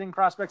the best hitting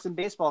prospects in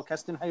baseball,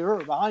 Keston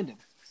Hiura, behind him.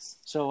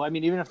 So, I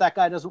mean, even if that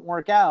guy doesn't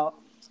work out,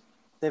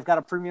 they've got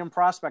a premium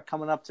prospect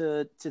coming up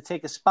to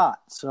take a spot.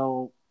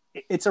 So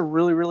it's a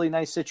really, really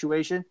nice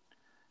situation.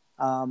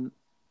 And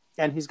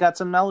he's got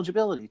some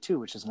eligibility too,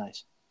 which is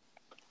nice.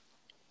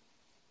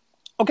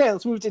 Okay,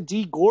 let's move to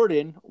D.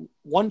 Gordon,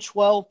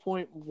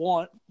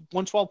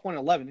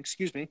 112.11,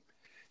 excuse me.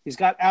 He's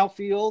got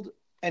outfield,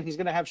 and he's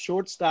going to have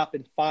shortstop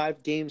in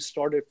 5 games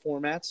started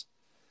formats.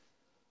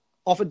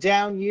 Off a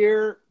down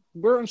year,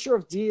 we're unsure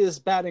if D is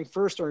batting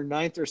first or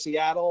ninth or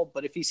Seattle,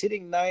 but if he's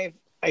hitting ninth,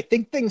 I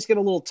think things get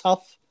a little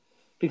tough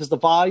because the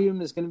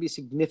volume is going to be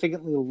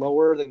significantly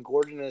lower than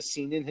Gordon has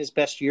seen in his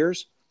best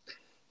years.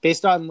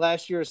 Based on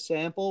last year's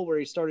sample where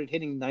he started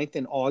hitting ninth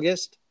in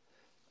August,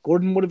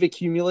 Gordon would have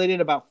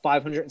accumulated about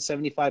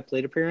 575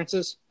 plate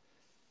appearances.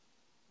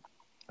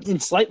 In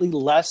slightly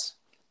less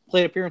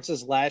plate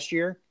appearances last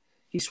year,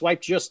 he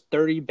swiped just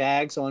 30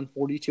 bags on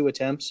 42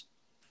 attempts.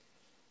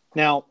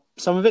 Now,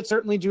 some of it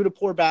certainly due to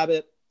poor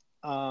BABIP,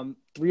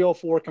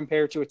 304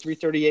 compared to a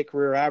 338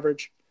 career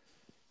average.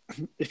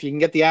 If you can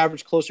get the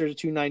average closer to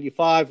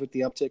 295 with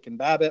the uptick in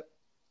BABIP,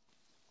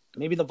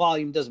 maybe the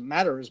volume doesn't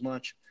matter as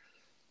much.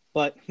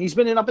 But he's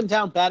been an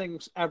up-and-down batting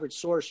average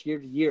source year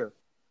to year.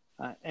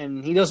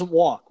 And he doesn't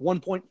walk,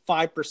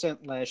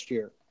 1.5% last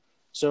year.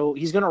 So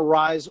he's going to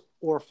rise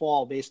or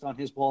fall based on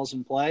his balls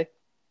in play.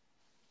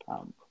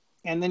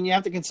 And then you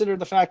have to consider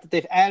the fact that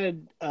they've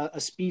added a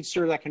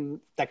speedster that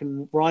can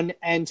run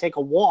and take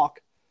a walk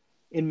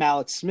in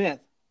Mallex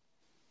Smith.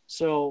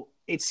 So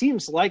it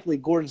seems likely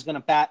Gordon's going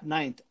to bat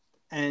ninth.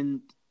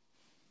 And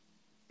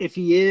if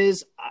he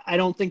is, I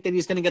don't think that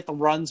he's going to get the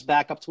runs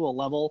back up to a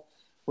level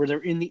where they're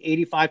in the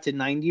 85 to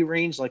 90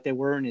 range like they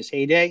were in his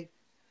heyday.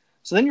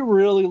 So then you're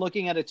really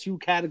looking at a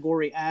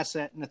 2-category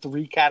asset and a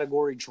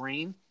 3-category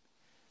drain.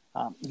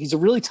 He's a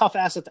really tough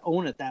asset to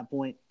own at that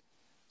point.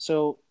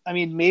 So, I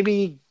mean,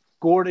 maybe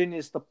Gordon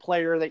is the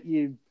player that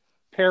you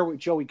pair with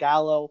Joey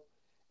Gallo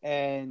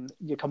and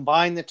you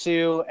combine the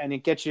two and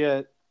it gets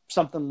you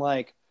something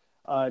like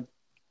a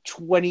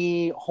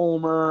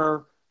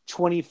 20-homer,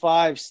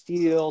 25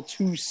 steal,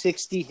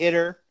 260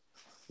 hitter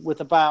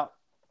with about,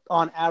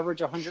 on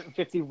average,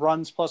 150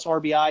 runs plus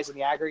RBIs in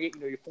the aggregate.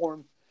 You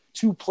form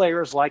 2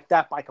 players like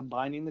that by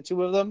combining the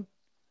 2 of them.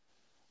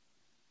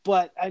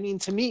 But, I mean,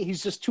 to me,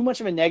 he's just too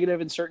much of a negative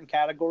in certain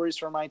categories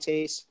for my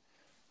taste.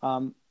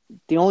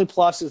 The only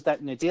plus is that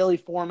in a daily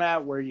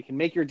format where you can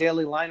make your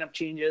daily lineup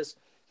changes,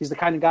 he's the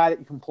kind of guy that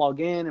you can plug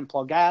in and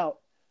plug out.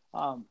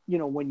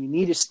 When you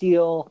need a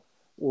steal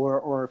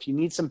or if you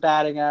need some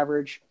batting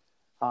average,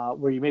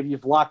 where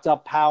you've locked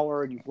up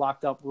power and you've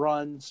locked up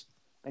runs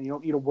and you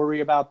don't need to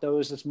worry about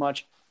those as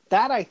much.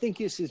 That I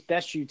think is his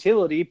best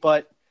utility,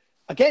 but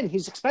again,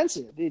 he's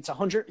expensive. It's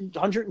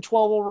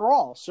 112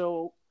 overall.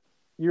 So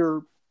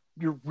you're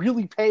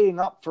really paying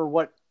up for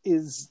what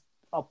is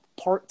a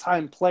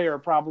part-time player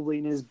probably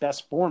in his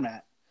best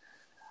format.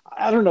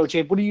 I don't know,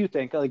 Jake, what do you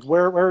think? Like,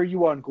 where are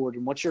you on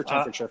Gordon? What's your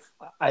temperature?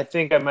 I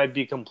think I might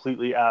be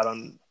completely out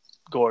on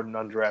Gordon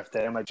on draft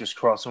day. I might just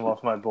cross him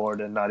off my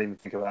board and not even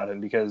think about him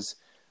because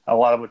a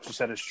lot of what you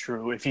said is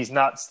true. If he's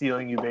not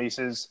stealing you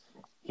bases,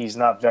 he's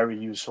not very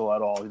useful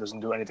at all. He doesn't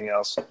do anything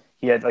else.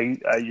 He had,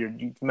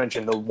 you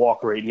mentioned the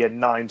walk rate. He had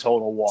 9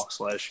 total walks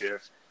last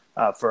year.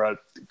 For a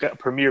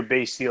premier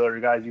base stealer,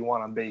 the guys you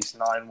want on base,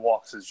 9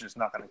 walks is just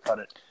not going to cut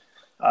it.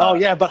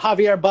 But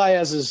Javier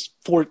Baez is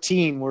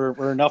 14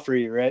 were enough for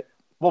you, right?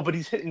 Well, but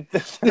he's hitting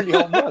 30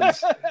 home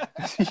runs.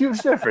 It's a huge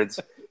difference.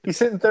 He's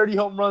hitting 30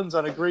 home runs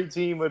on a great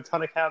team with a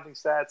ton of counting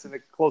stats and a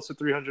close to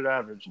 300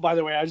 average. By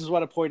the way, I just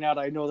want to point out,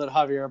 I know that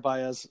Javier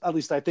Baez, at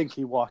least I think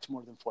he walked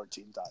more than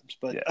 14 times.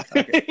 But, yeah,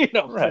 okay.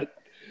 Right.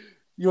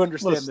 You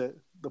understand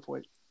the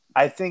point.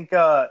 I think,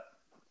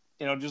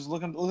 just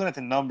looking at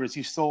the numbers,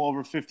 he stole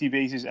over 50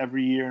 bases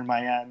every year in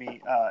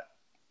Miami,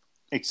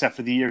 except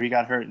for the year he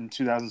got hurt in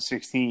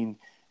 2016.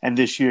 And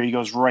this year he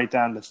goes right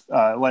down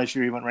to last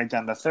year he went right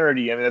down to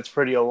 30. I mean, that's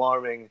pretty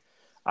alarming.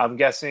 I'm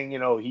guessing,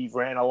 he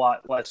ran a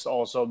lot less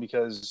also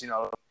because,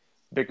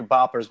 bigger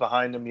boppers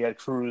behind him. He had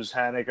Cruz,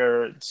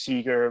 Haniger,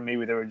 Seager.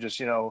 Maybe they were just,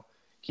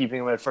 keeping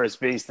him at first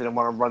base. They didn't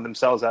want to run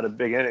themselves out of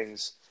big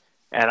innings.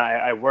 And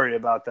I worry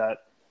about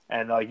that.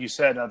 And like you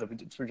said,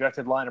 the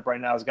projected lineup right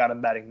now has got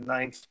him batting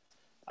 9th.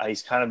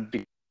 He's kind of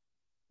big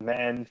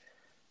man.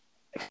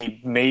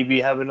 He maybe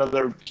have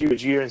another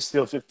huge year and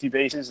steal 50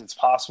 bases. It's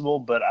possible,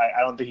 but I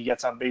don't think he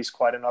gets on base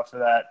quite enough for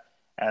that.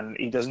 And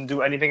he doesn't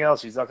do anything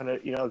else. He's not going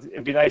to,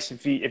 it'd be nice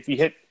if he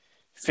hit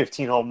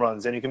 15 home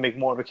runs, then you can make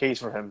more of a case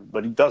for him.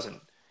 But he doesn't.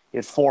 He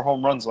had 4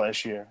 home runs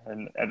last year,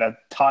 and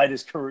that tied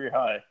his career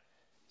high.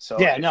 So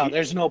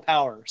there's no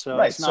power, so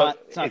right, it's not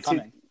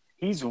coming.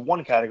 He's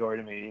one category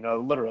to me.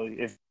 Literally,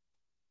 if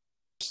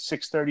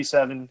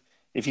 637,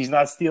 if he's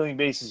not stealing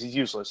bases, he's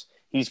useless.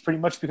 He's pretty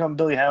much become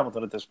Billy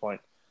Hamilton at this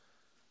point.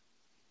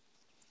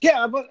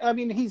 Yeah, but I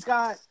mean, he's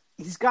got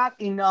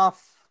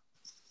enough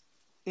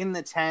in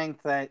the tank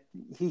that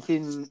he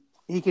can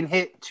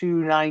hit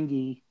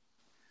 290,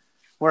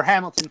 where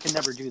Hamilton can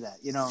never do that.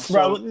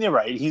 So, right, you're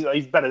right.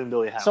 He's better than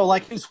Billy Hamilton. So,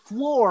 like, his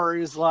floor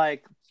is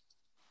like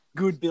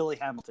good Billy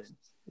Hamilton.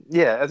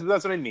 Yeah,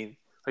 that's what I mean.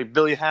 Like,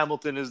 Billy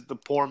Hamilton is the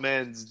poor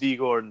man's D.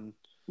 Gordon.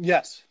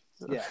 Yes.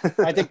 Yeah,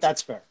 I think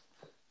that's fair.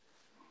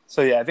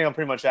 So, yeah, I think I'm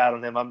pretty much out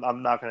on him.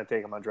 I'm not going to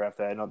take him on draft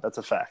day. I know that's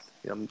a fact.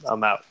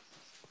 I'm out.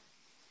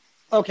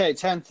 Okay,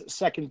 10th,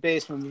 second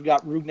baseman. We've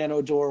got Rougned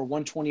Odor,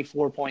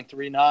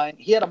 124.39.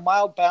 He had a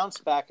mild bounce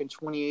back in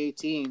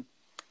 2018, and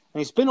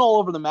he's been all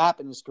over the map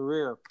in his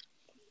career.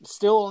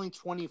 Still only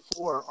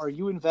 24. Are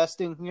you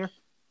investing here?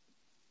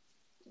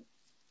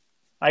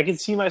 I can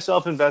see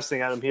myself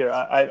investing on him here.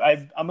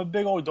 I'm a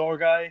big Odor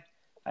guy.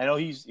 I know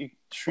he's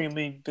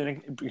extremely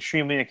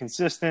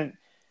inconsistent.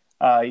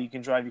 He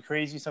can drive you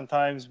crazy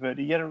sometimes, but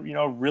he had a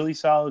really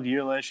solid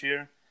year last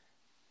year.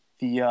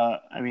 He's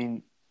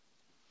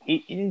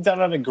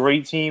not on a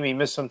great team. He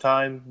missed some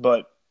time,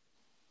 but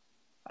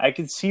I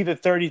could see the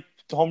 30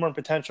 home run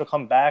potential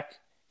come back.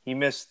 He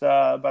missed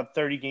about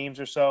 30 games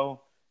or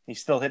so. He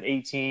still hit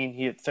 18.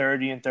 He hit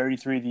 30 and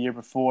 33 the year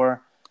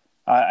before.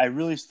 I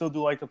really still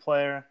do like the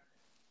player.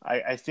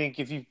 I think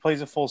if he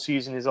plays a full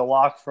season, he's a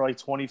lock for like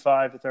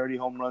 25 to 30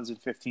 home runs and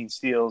 15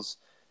 steals.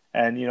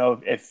 And,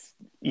 if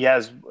he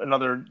has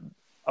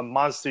a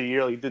monster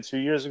year like he did 2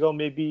 years ago,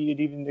 maybe it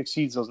even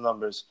exceeds those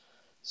numbers.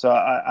 So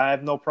I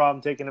have no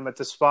problem taking him at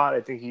this spot.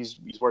 I think he's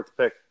worth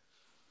the pick.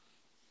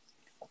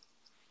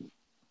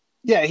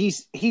 Yeah,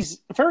 he's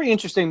very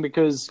interesting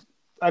because,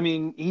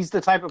 he's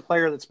the type of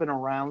player that's been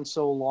around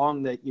so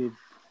long that you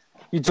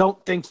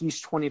don't think he's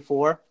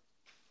 24.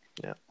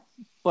 Yeah.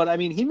 But,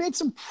 he made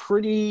some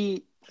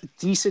pretty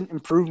decent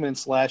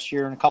improvements last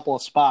year in a couple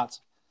of spots.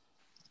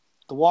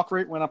 The walk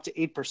rate went up to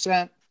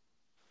 8%.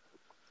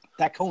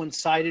 That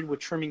coincided with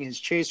trimming his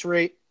chase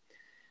rate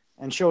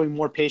and showing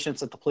more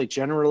patience at the plate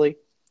generally.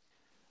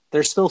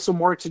 There's still some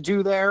work to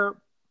do there,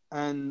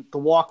 and the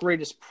walk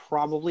rate is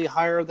probably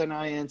higher than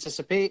I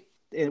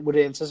would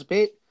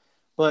anticipate,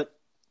 but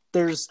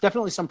there's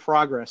definitely some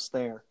progress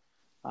there.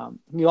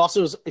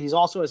 He's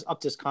also has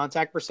upped his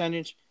contact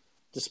percentage,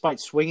 despite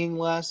swinging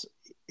less.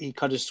 He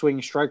cut his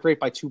swinging strike rate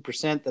by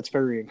 2%. That's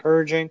very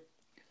encouraging.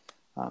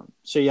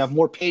 So you have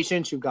more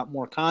patience, you've got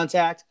more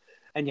contact,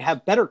 and you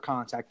have better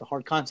contact. The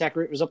hard contact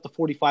rate was up to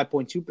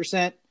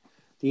 45.2%.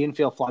 The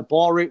infield fly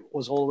ball rate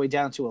was all the way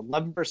down to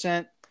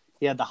 11%.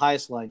 He had the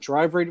highest line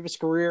drive rate of his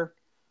career.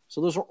 So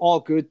those are all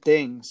good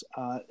things,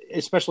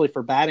 especially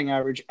for batting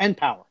average and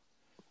power.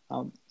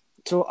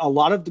 So a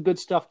lot of the good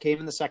stuff came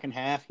in the second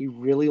half. He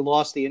really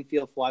lost the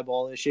infield fly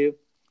ball issue.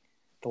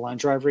 The line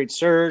drive rate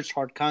surged.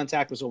 Hard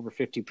contact was over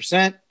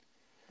 50%.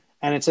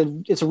 And it's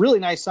a really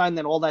nice sign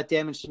that all that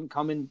damage didn't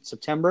come in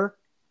September.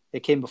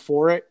 It came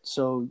before it.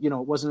 So, it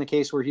wasn't a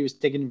case where he was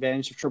taking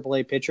advantage of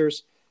AAA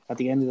pitchers at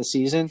the end of the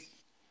season.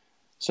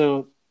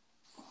 So,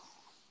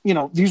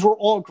 these were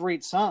all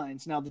great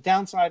signs. Now, the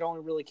downside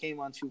only really came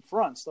on two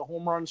fronts. The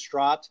home runs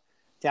dropped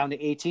down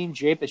to 18.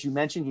 Jape, as you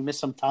mentioned, he missed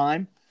some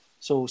time.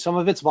 So some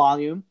of it's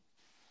volume,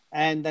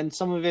 and then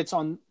some of it's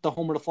on the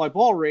homer to fly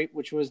ball rate,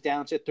 which was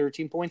down to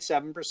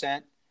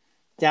 13.7%,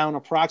 down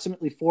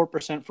approximately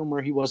 4% from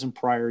where he was in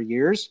prior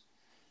years,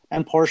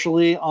 and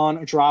partially on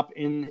a drop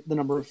in the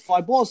number of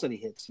fly balls that he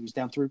hits. He was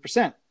down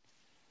 3%.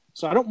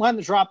 So I don't mind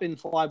the drop in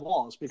fly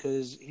balls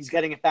because he's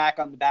getting it back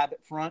on the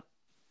BABIP front.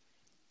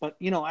 But,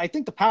 I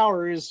think the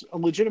power is a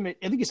legitimate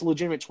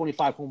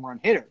 25 home run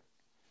hitter.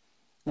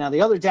 Now,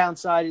 the other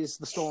downside is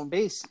the stolen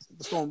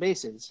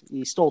bases.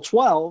 He stole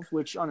 12,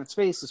 which on its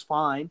face is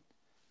fine,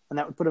 and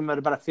that would put him at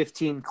about a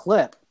 15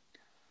 clip.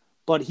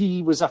 But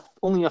he was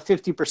only a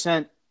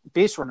 50%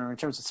 base runner in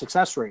terms of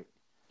success rate.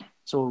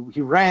 So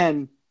he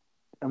ran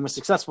and was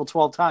successful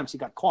 12 times. He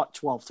got caught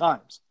 12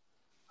 times.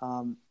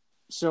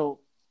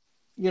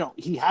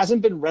 He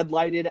hasn't been red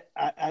lighted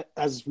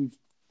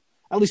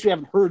at least we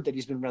haven't heard that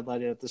he's been red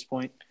lighted at this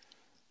point.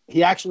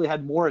 He actually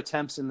had more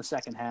attempts in the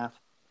second half.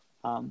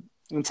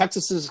 And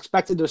Texas is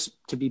expected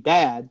to be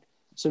bad,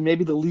 so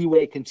maybe the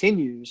leeway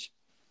continues,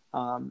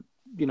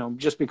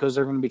 just because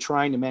they're going to be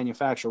trying to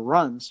manufacture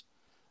runs.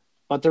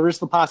 But there is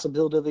the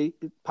possibility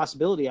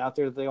out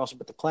there that they also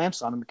put the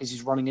clamps on him because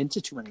he's running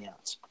into too many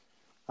outs.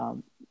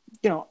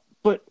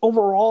 But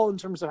overall, in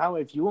terms of how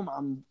I view him,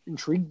 I'm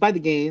intrigued by the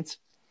gains.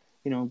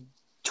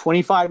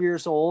 25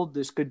 years old,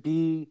 this could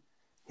be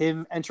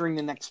him entering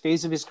the next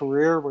phase of his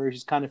career where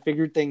he's kind of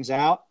figured things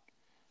out.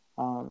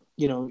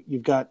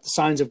 You've got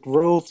signs of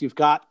growth. You've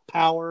got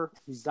power.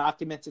 He's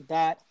documented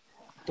that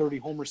 30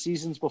 homer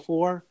seasons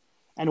before,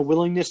 and a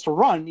willingness to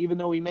run, even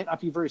though he may not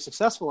be very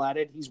successful at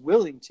it. He's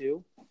willing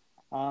to.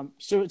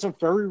 So it's a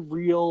very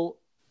real,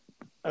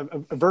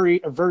 a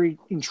very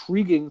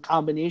intriguing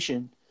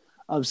combination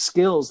of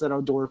skills that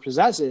Odor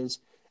possesses,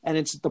 and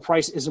the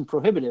price isn't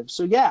prohibitive.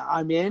 So yeah,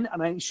 I'm in,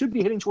 and I should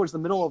be hitting towards the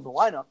middle of the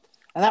lineup,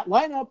 and that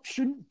lineup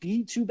shouldn't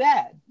be too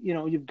bad.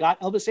 You've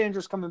got Elvis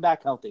Andrus coming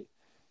back healthy.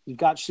 You've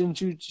got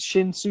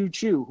Shin-Soo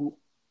Choo, who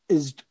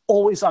is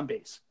always on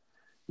base.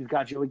 You've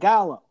got Joey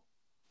Gallo.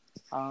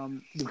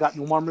 You've got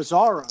Nomar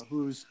Mazara,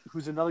 who's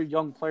another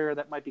young player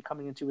that might be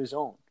coming into his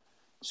own.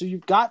 So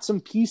you've got some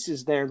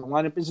pieces there. The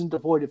lineup isn't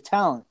devoid of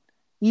talent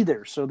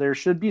either, so there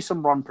should be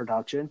some run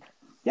production.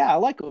 Yeah, I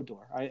like Odor.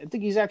 I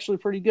think he's actually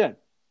pretty good.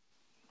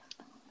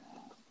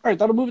 All right,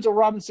 that'll move it to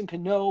Robinson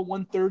Cano,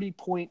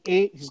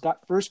 130.8. He's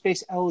got first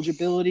base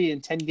eligibility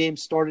in 10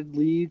 games started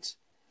leagues.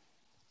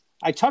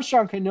 I touched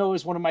on Cano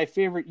as one of my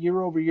favorite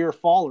year-over-year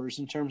fallers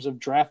in terms of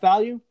draft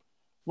value.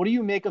 What do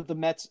you make of the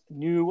Mets'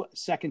 new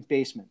second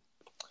baseman?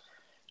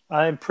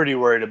 I'm pretty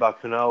worried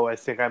about Cano. I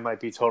think I might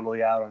be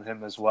totally out on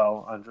him as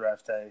well on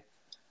draft day.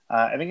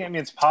 I think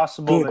it's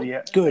possible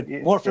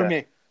that More for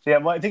me. Yeah,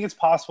 well, I think it's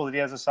possible that he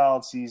has a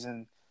solid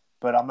season,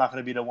 but I'm not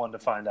going to be the one to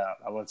find out.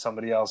 I let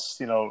somebody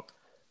else,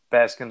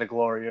 bask in the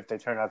glory if they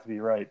turn out to be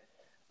right.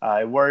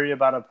 I worry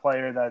about a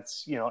player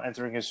that's,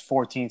 entering his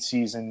 14th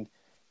season,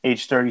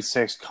 age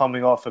 36,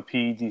 coming off a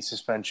PED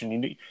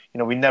suspension.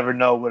 We never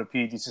know what a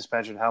PED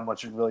suspension, how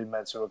much it really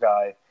meant to a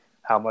guy,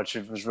 how much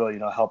it was really,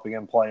 helping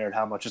him play, or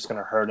how much it's going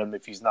to hurt him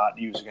if he's not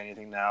using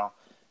anything now.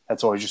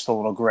 That's always just a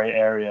little gray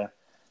area.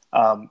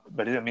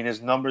 But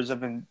his numbers have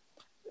been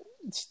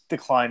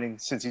declining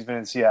since he's been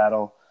in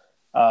Seattle.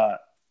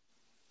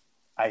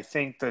 I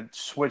think the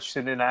switch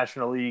to the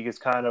National League is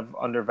kind of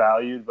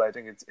undervalued, but I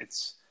think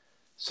it's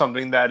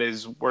something that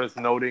is worth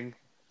noting.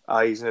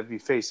 He's going to be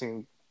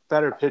facing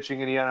better pitching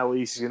in the NL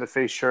East. He's going to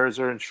face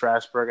Scherzer and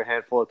Strasburg a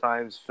handful of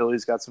times.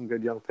 Philly's got some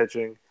good young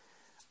pitching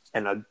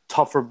and a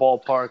tougher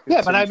ballpark.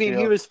 Yeah, but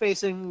he was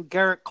facing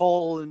Garrett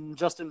Cole and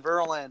Justin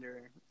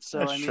Verlander. So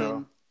That's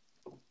true.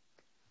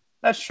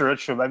 That's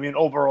true.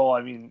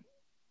 Overall, the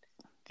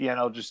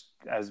NL just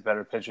has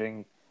better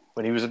pitching.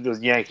 When he was in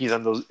those Yankees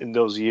in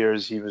those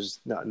years, he was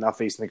not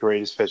facing the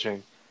greatest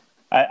pitching.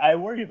 I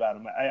worry about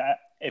him.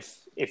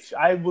 If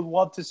I would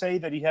love to say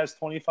that he has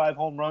 25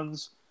 home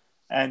runs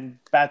and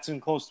bats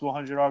in close to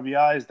 100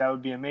 RBIs, that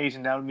would be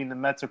amazing. That would mean the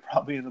Mets are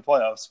probably in the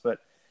playoffs. But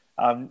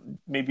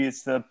maybe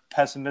it's the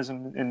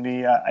pessimism in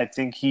me. I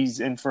think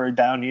he's in for a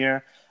down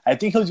year. I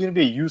think he's going to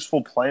be a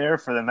useful player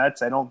for the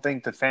Mets. I don't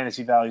think the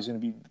fantasy value is going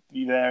to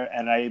be there,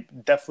 and I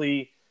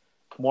definitely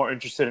more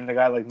interested in a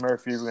guy like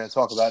Murphy we're going to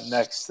talk about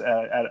next at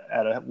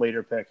a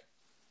later pick.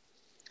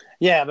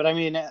 Yeah, but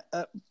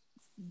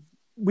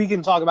we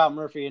can talk about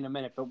Murphy in a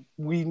minute, but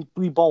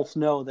we both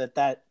know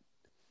that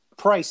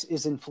price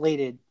is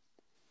inflated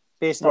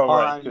based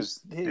upon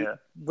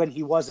when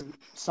he wasn't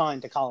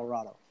signed to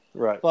Colorado.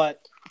 Right.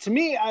 But to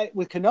me,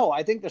 with Cano,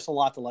 I think there's a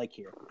lot to like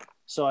here.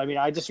 So,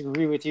 I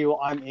disagree with you.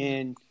 I'm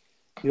in.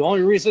 The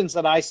only reasons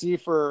that I see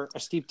for a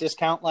steep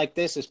discount like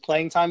this is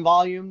playing time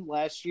volume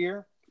last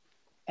year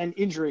and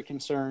injury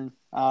concern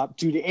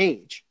due to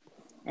age.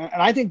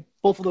 And I think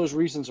both of those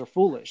reasons are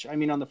foolish. I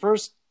mean, on the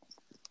first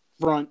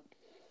front,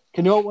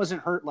 Cano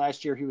wasn't hurt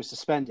last year. He was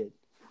suspended.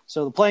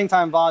 So the playing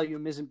time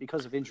volume isn't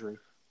because of injury.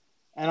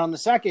 And on the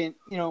second,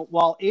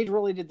 while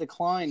age-related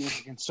decline is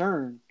a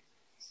concern,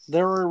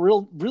 there are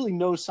really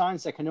no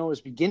signs that Cano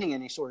is beginning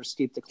any sort of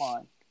steep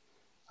decline.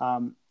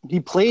 He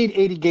played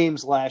 80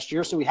 games last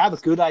year, so we have a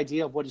good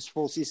idea of what his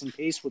full season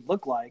pace would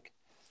look like.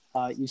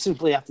 You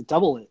simply have to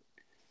double it.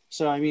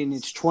 So, I mean,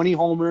 it's 20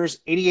 homers,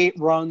 88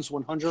 runs,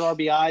 100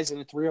 RBIs,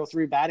 and a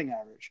 303 batting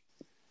average.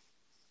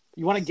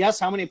 You want to guess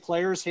how many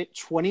players hit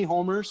 20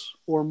 homers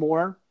or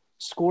more,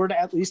 scored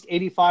at least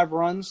 85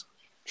 runs,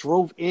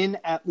 drove in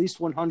at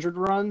least 100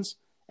 runs,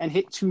 and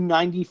hit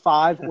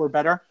 295 or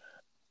better?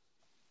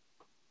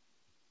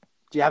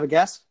 Do you have a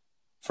guess?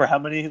 For how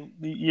many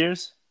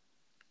years?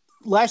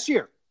 Last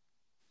year.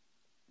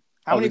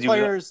 How many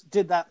players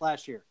did that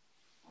last year?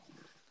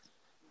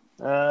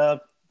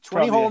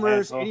 20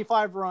 homers,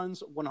 85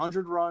 runs,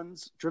 100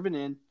 runs, driven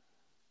in,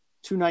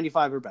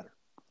 295 or better.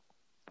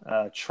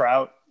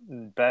 Trout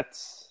and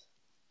Betts,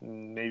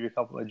 maybe a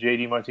couple of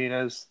JD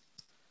Martinez.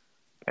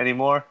 Any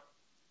more?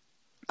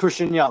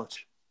 Christian Yelich.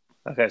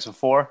 Okay, so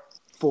 4?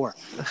 4.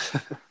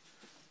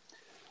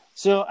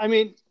 So, I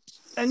mean,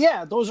 and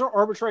yeah, those are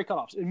arbitrary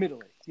cutoffs,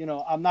 admittedly.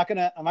 I'm not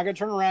gonna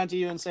turn around to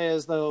you and say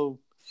as though,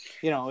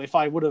 if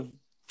I would have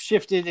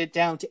shifted it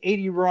down to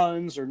 80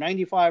 runs or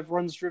 95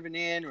 runs driven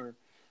in or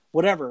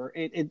whatever,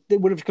 it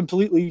would have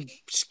completely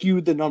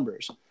skewed the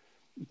numbers.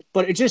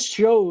 But it just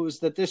shows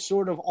that this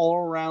sort of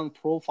all-around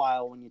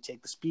profile, when you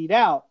take the speed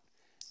out,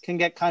 can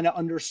get kind of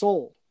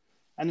undersold.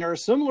 And there are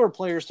similar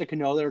players to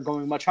Cano that are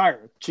going much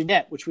higher.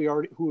 Jeanette,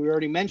 who we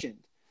already mentioned.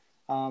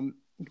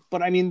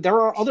 But, I mean,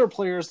 there are other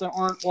players that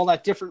aren't all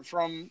that different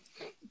from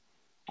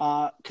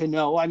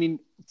Cano. I mean,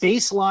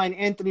 baseline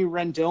Anthony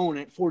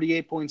Rendon at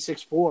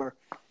 48.64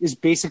 is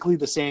basically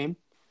the same.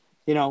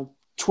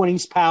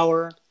 20s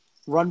power,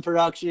 run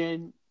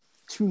production,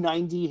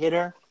 290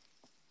 hitter.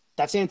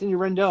 That's Anthony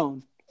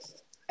Rendon.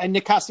 And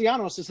Nick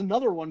Castellanos is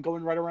another one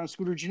going right around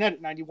Scooter Gennett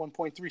at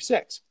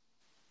 91.36.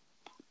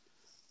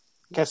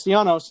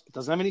 Castellanos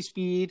doesn't have any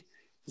speed.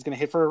 He's going to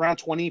hit for around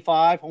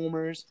 25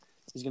 homers.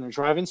 He's going to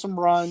drive in some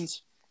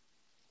runs.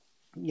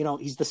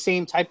 He's the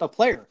same type of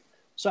player.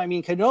 So, I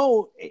mean,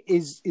 Cano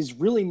is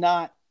really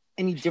not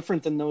any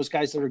different than those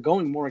guys that are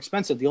going more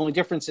expensive. The only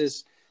difference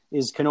is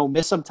Cano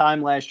missed some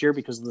time last year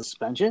because of the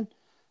suspension,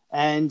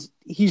 and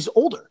he's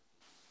older.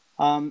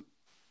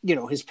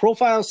 His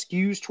profile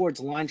skews towards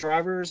line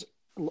drives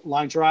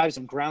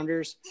and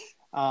grounders.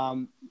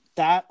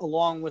 That,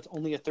 along with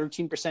only a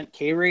 13%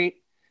 K rate,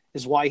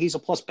 is why he's a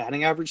plus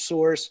batting average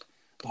source.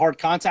 The hard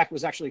contact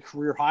was actually a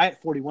career high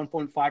at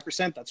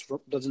 41.5%.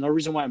 That's no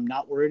reason why I'm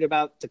not worried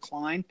about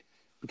decline,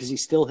 because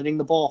he's still hitting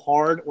the ball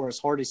hard, or as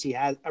hard as he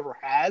ever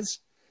has.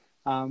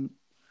 And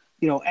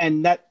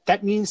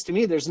that means to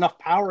me there's enough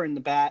power in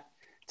the bat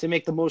to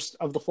make the most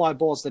of the fly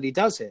balls that he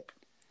does hit.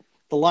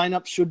 The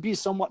lineup should be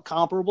somewhat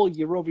comparable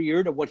year over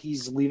year to what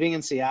he's leaving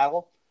in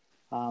Seattle.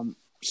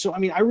 So, I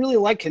mean, I really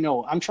like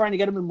Cano. I'm trying to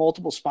get him in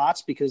multiple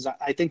spots because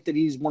I think that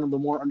he's one of the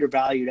more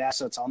undervalued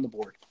assets on the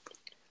board.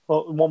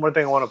 Well, one more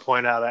thing I want to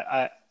point out.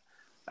 I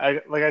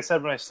like I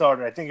said when I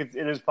started, I think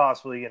it is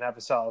possible he can have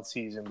a solid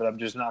season, but I'm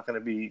just not going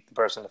to be the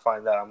person to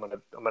find that. I'm going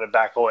to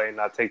back away and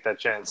not take that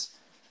chance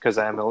because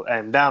I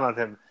am down on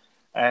him.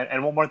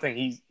 And one more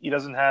thing, he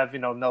doesn't have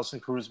Nelson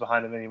Cruz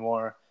behind him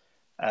anymore.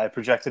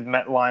 Projected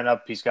Met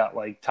lineup, he's got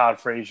like Todd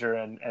Frazier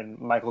and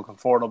Michael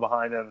Conforto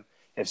behind him.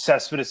 If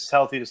Cespedes is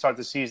healthy to start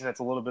the season,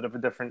 that's a little bit of a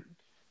different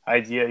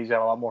idea. He's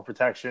got a lot more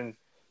protection.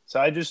 So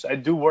I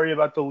do worry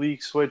about the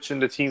league switch and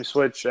the team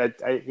switch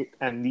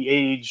and the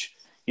age.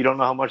 You don't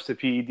know how much the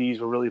PEDs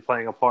were really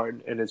playing a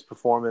part in his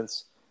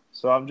performance.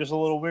 So I'm just a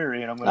little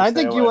weary, and I'm going to I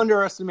think you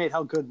underestimate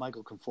how good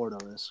Michael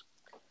Conforto is.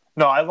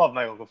 No, I love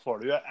Michael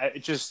Conforto.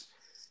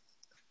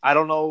 I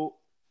don't know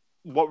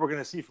what we're going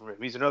to see from him.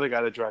 He's another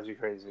guy that drives you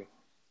crazy.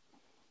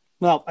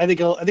 Well, I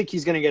think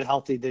he's going to get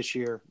healthy this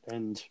year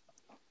and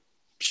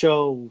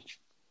show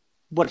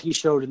what he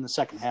showed in the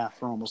second half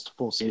for almost a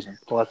full season.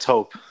 Well, let's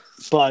hope.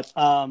 But,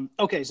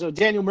 okay, so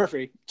Daniel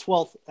Murphy,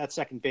 12th at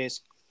second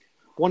base,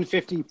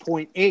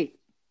 150.8.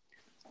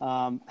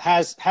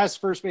 Has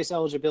first base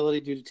eligibility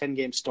due to 10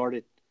 games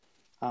started.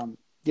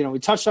 We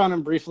touched on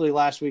him briefly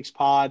last week's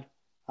pod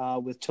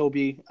with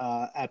Toby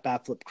at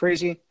Batflip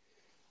Crazy.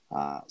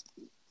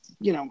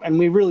 And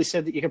we really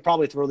said that you could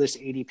probably throw this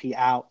ADP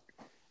out.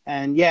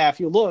 And, yeah,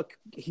 if you look,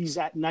 he's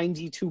at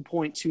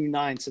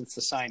 92.29 since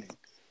the signing.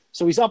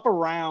 So he's up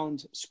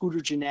around Scooter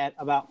Gennett,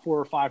 about 4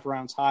 or 5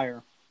 rounds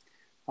higher.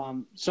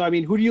 So, I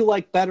mean, who do you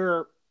like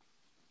better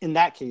in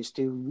that case?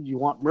 Do you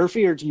want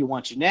Murphy or do you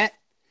want Gennett?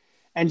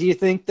 And do you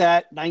think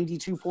that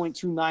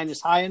 92.29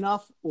 is high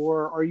enough,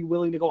 or are you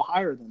willing to go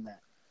higher than that?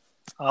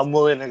 I'm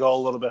willing to go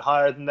a little bit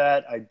higher than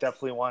that. I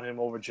definitely want him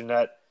over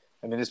Gennett.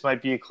 I mean, this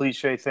might be a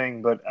cliche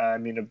thing, but I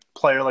mean, a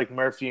player like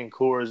Murphy and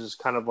Coors is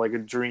kind of like a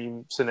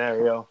dream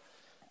scenario.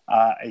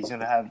 He's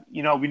going to have,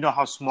 we know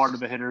how smart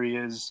of a hitter he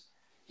is.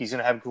 He's going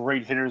to have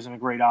great hitters and a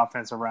great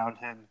offense around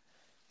him.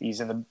 He's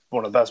in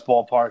one of the best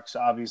ballparks,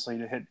 obviously,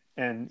 to hit.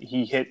 And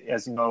he hit,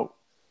 as you know,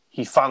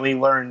 he finally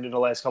learned in the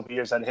last couple of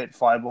years how to hit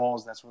fly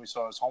balls. That's when we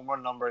saw his home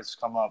run numbers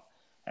come up.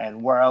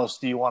 And where else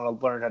do you want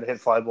to learn how to hit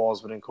fly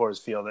balls but in Coors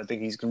Field? I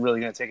think he's really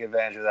going to take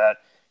advantage of that.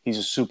 He's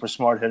a super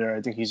smart hitter.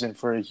 I think he's in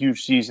for a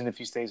huge season if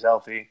he stays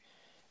healthy.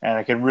 And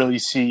I can really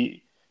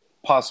see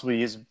possibly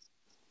his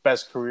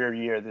best career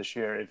year this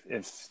year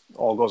if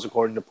all goes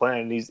according to plan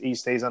and he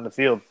stays on the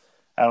field.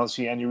 I don't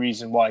see any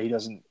reason why he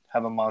doesn't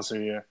have a monster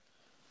year.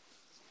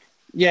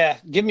 Yeah,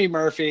 give me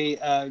Murphy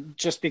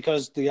just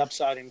because the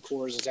upside in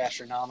Coors is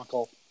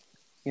astronomical.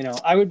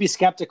 I would be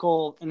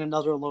skeptical in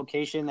another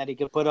location that he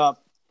could put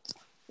up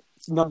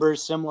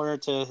numbers similar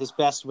to his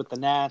best with the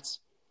Nats.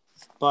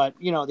 But,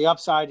 the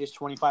upside is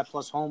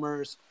 25-plus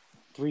homers,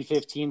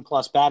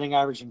 315-plus batting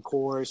average in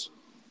Coors.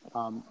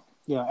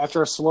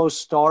 After a slow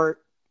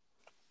start,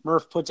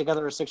 Murph put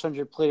together a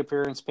 600 plate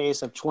appearance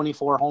pace of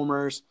 24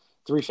 homers,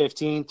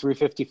 315,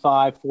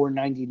 355,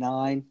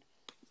 499 in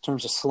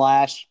terms of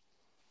slash.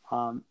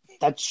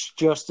 That's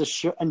just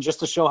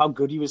to show how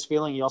good he was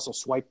feeling. He also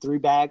swiped 3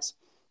 bags,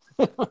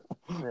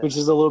 which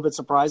is a little bit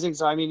surprising.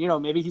 So, I mean,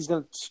 maybe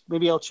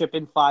he'll chip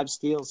in 5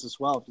 steals as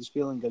well if he's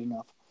feeling good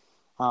enough.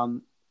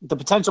 The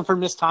potential for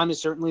missed time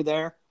is certainly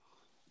there,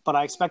 but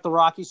I expect the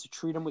Rockies to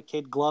treat him with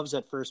kid gloves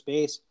at first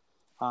base.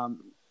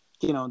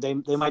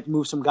 They might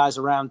move some guys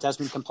around.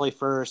 Desmond can play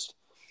first.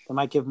 They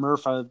might give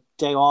Murph a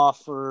day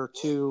off or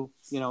two,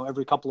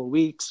 every couple of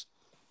weeks.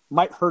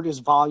 Might hurt his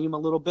volume a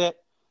little bit.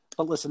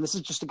 But listen, this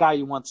is just a guy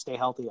you want to stay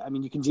healthy. I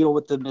mean, you can deal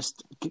with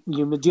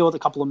a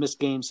couple of missed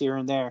games here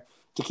and there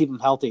to keep him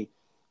healthy,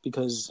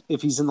 because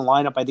if he's in the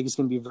lineup, I think he's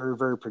going to be very,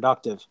 very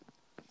productive.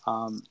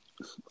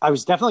 I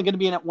was definitely going to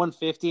be in at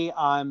 150.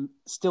 I'm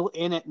still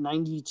in at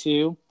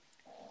 92.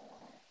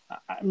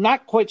 I'm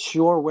not quite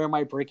sure where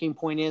my breaking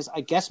point is.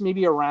 I guess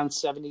maybe around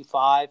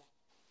 75.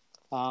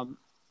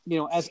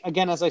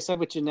 As I said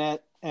with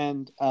Jeanette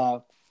and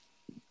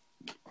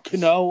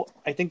Cano,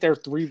 I think they're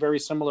 3 very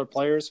similar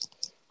players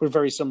with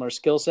very similar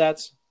skill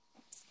sets.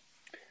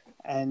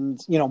 And,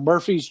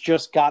 Murphy's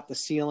just got the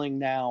ceiling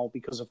now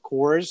because of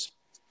Coors.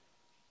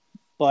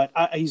 But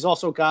he's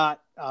also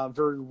got a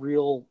very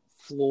real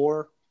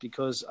floor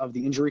because of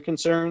the injury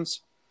concerns.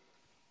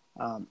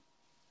 I'm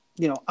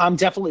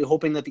definitely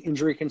hoping that the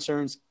injury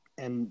concerns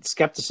and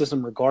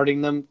skepticism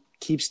regarding them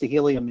keeps the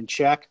helium in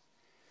check,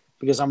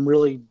 because I'm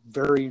really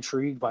very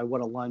intrigued by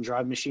what a line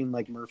drive machine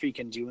like Murphy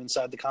can do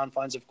inside the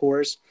confines of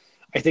Coors.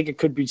 I think it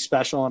could be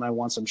special, and I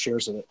want some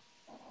shares of it.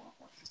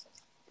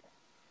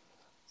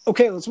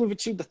 Okay, let's move it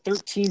to the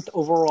 13th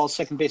overall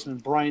second baseman,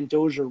 Brian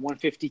Dozier,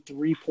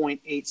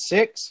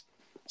 153.86,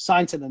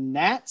 signed to the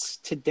Nats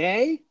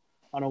today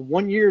on a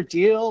 1-year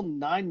deal,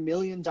 $9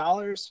 million.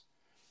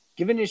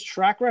 Given his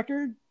track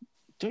record,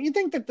 don't you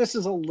think that this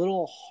is a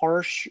little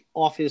harsh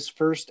off his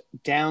first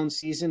down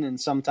season in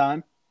some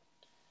time?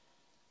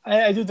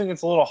 I do think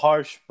it's a little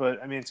harsh,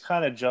 but I mean, it's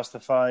kind of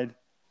justified.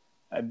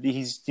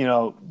 He's,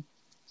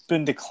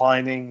 been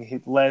declining. He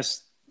had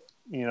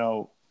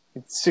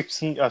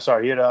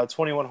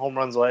 21 home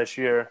runs last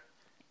year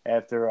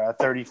after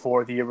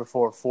 34 the year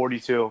before,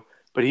 42.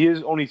 But he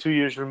is only 2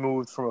 years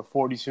removed from a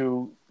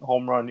 42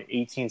 home run,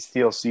 18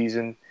 steal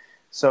season.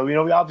 So, we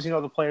obviously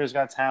know the player's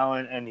got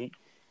talent, and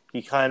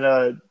he kind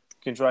of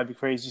can drive you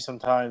crazy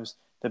sometimes.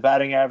 The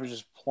batting average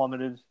has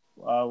plummeted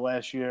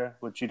last year,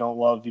 which you don't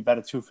love. He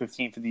batted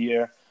 .215 for the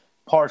year.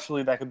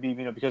 Partially that could be,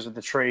 because of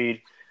the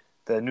trade,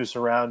 the new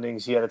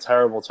surroundings. He had a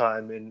terrible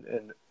time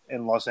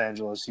in Los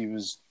Angeles. He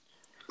was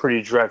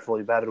pretty dreadful.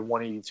 He batted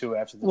 .182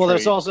 after the trade.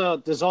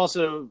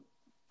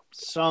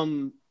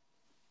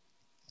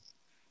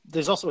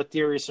 There's also a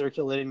theory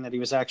circulating that he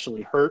was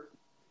actually hurt.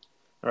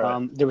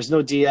 Right. There was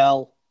no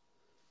DL,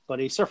 but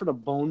he suffered a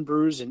bone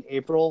bruise in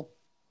April,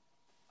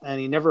 and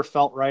he never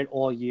felt right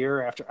all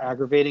year after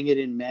aggravating it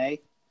in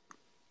May.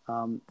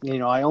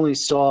 I only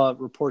saw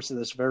reports of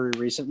this very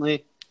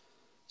recently.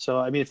 So,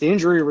 I mean, if the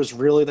injury was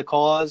really the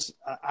cause,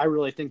 I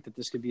really think that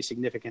this could be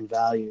significant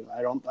value.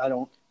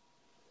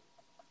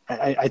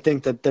 I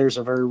think that there's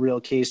a very real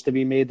case to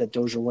be made that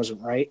Dozier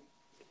wasn't right,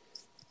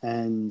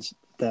 and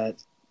that,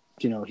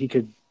 he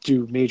could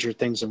do major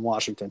things in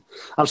Washington.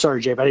 I'm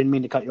sorry, Jabe, I didn't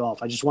mean to cut you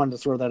off. I just wanted to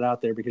throw that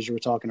out there because you were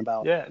talking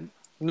about. Yeah,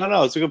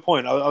 no, it's a good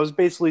point. I was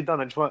basically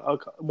done. I just want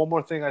one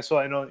more thing I saw.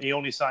 I know he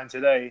only signed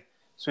today,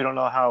 so we don't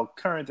know how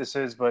current this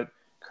is, but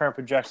current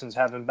projections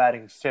have him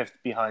batting 5th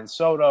behind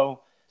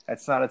Soto.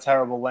 That's not a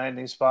terrible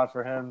landing spot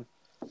for him.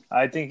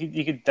 I think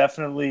he could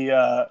definitely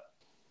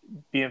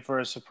be in for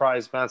a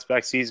surprise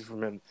bounce-back season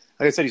from him.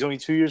 Like I said, he's only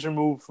 2 years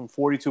removed from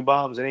 42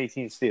 bombs and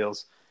 18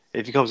 steals.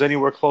 If he comes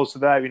anywhere close to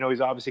that,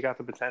 he's obviously got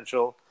the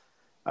potential.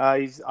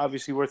 He's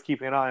obviously worth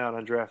keeping an eye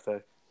on draft day.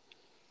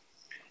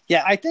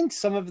 Yeah, I think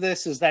some of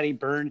this is that he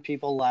burned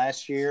people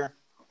last year.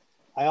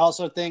 I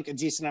also think a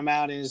decent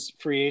amount is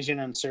free agent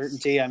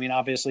uncertainty. I mean,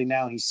 obviously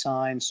now he's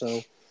signed,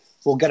 so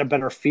we'll get a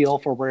better feel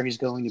for where he's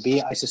going to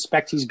be. I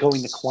suspect he's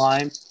going to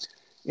climb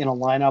in a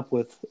lineup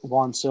with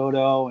Juan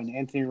Soto and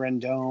Anthony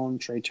Rendon,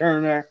 Trey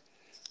Turner,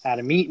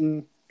 Adam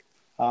Eaton.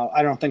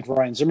 I don't think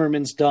Ryan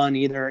Zimmerman's done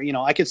either. You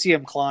know, I could see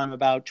him climb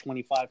about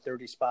 25,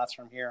 30 spots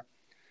from here.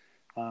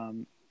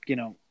 You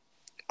know,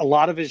 a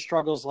lot of his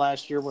struggles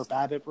last year were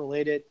BABIP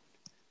related.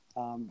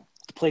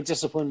 The plate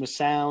discipline was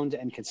sound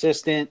and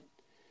consistent.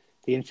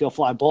 The infield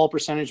fly ball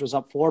percentage was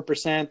up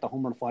 4%. The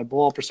home run fly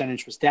ball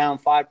percentage was down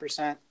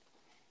 5%.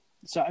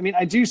 So, I mean,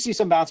 I do see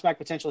some bounce back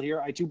potential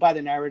here. I do buy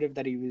the narrative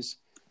that he was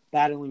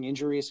battling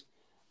injuries.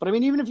 But, I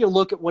mean, even if you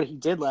look at what he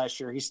did last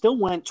year, he still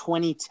went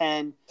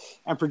 20-10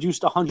 and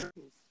produced 100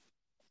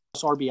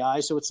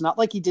 RBI. So it's not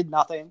like he did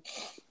nothing.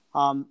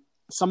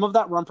 Some of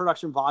that run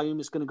production volume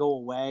is going to go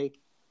away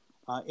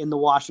in the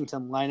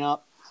Washington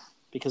lineup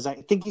because I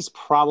think he's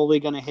probably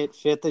going to hit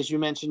fifth, as you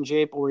mentioned,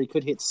 Jape, or he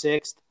could hit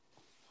sixth.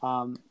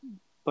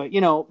 But,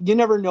 you know, you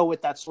never know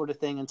with that sort of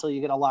thing until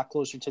you get a lot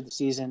closer to the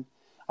season.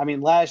 I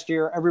mean, last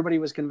year, everybody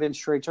was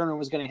convinced Trey Turner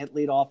was going to hit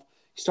leadoff.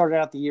 He started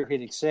out the year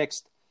hitting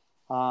sixth.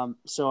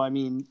 So, I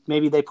mean,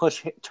 maybe they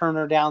push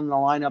Turner down the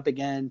lineup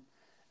again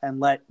and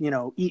let, you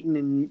know, Eaton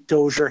and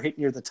Dozier hit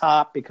near the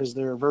top because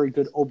they're very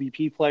good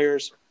OBP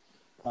players.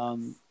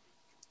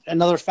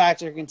 Another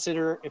factor to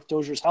consider, if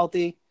Dozier's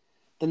healthy,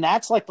 the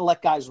Nats like to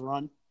let guys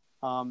run.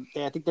 I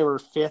think they were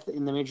fifth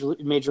in the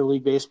Major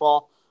League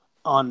Baseball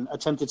on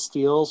attempted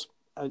steals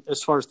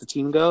as far as the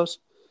team goes.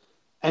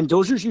 And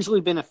Dozier's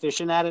usually been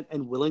efficient at it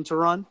and willing to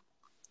run.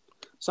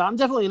 So I'm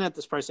definitely in at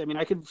this price. I mean,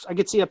 I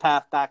could see a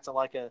path back to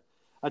like a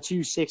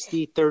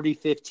 260,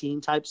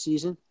 30-15 type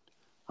season.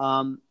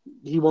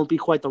 He won't be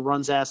quite the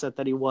runs asset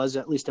that he was,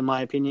 at least in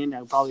my opinion.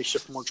 I'll probably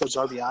shift more towards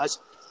RBIs.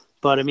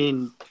 But, I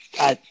mean,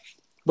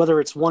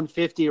 whether it's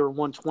 150 or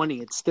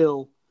 120, it's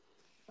still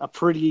a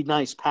pretty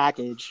nice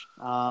package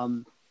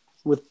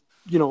with,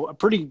 you know, a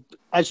pretty,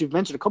 as you've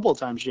mentioned a couple of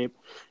times, Jape,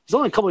 he's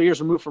only a couple of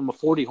years removed from a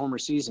 40-homer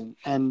season.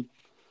 And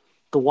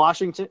the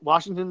Washington,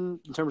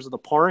 in terms of the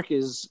park,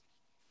 is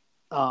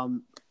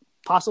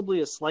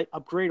possibly a slight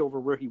upgrade over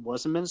where he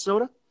was in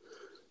Minnesota.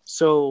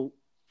 So,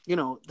 you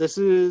know, there's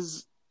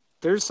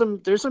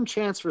some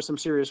chance for some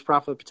serious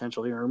profit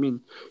potential here. I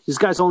mean, this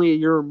guy's only a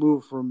year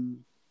removed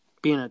from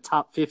being a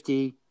top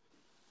 50,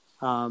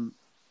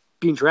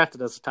 being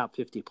drafted as a top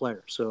 50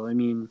 player. So, I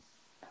mean,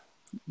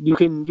 you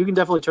can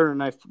definitely turn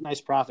a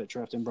nice profit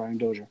drafting Brian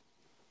Dozier.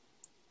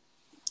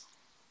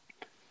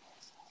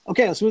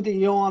 Okay, let's move to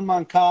Yoan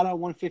Moncada,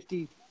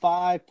 155.23,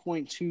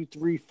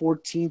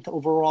 14th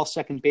overall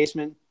second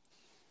baseman.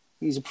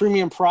 He's a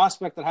premium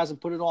prospect that hasn't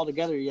put it all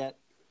together yet.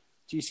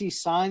 Do you see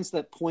signs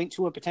that point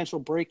to a potential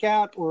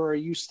breakout, or are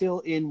you still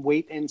in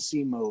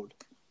wait-and-see mode?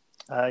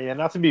 Yeah,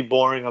 not to be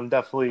boring, I'm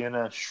definitely in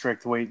a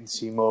strict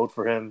wait-and-see mode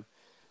for him.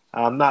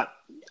 I'm not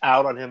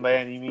out on him by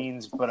any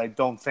means, but I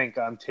don't think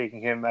I'm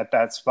taking him at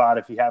that spot.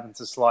 If he happens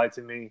to slide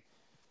to me a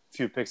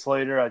few picks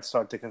later, I'd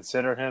start to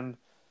consider him.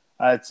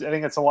 I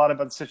think it's a lot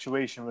about the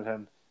situation with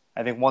him.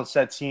 I think once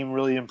that team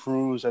really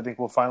improves, I think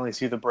we'll finally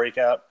see the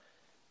breakout.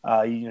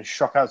 He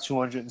struck out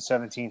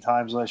 217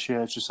 times last year.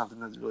 It's just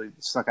something that really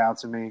stuck out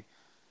to me.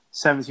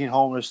 17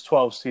 homers,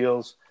 12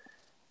 steals.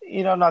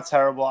 You know, not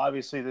terrible.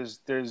 Obviously,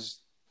 there's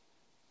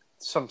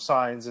some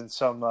signs and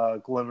some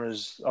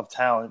glimmers of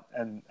talent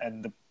and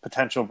the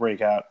potential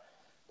breakout.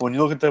 When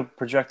you look at the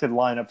projected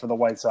lineup for the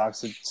White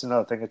Sox, it's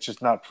another thing. It's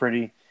just not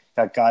pretty.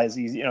 Got guys,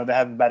 you know, they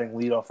have him batting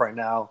leadoff right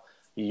now.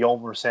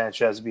 Yomer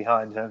Sanchez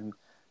behind him.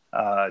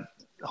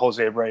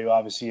 Jose Abreu,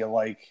 obviously,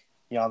 like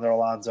Yonder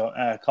Alonso,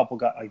 and a couple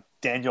guys like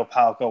Daniel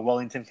Palco,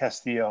 Wellington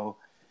Castillo,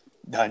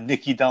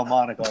 Nicky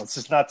Delmonico. It's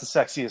just not the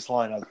sexiest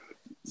lineup.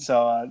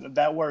 So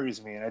that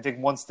worries me. And I think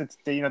once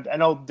I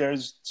know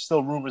there's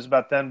still rumors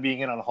about them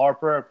being in on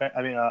Harper.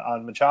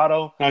 On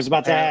Machado. I was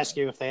about to ask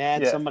you if they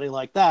had somebody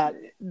like that.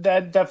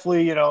 That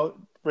definitely, you know,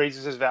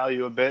 raises his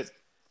value a bit.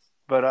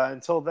 But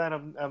until then,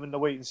 I'm in the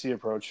wait and see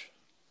approach.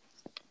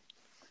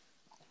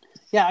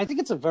 Yeah, I think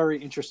it's a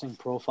very interesting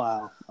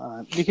profile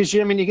because,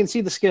 you can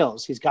see the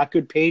skills. He's got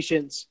good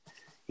patience.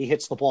 He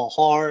hits the ball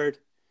hard.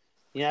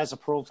 He has a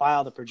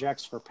profile that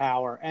projects for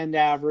power and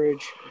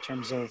average in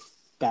terms of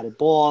batted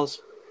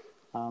balls.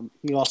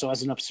 He also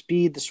has enough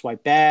speed to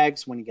swipe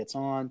bags when he gets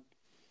on.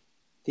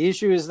 The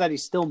issue is that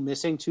he's still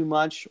missing too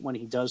much when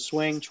he does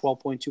swing,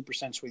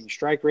 12.2% swing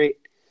strike rate,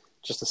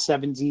 just a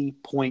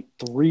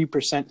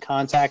 70.3%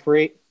 contact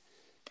rate,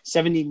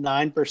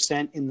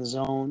 79% in the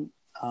zone.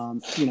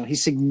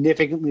 He's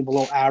significantly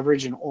below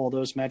average in all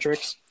those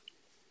metrics.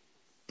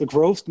 The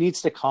growth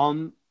needs to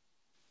come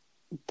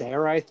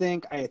there, I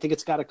think. I think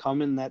it's got to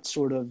come in that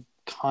sort of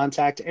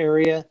contact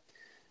area.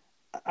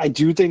 I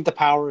do think the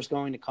power is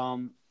going to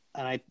come,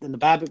 and the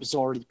BABIP is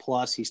already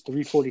plus. He's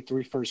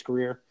 343 for his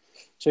career.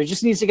 So he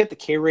just needs to get the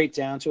K rate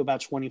down to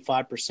about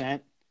 25%.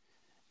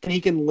 And he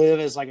can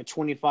live as like a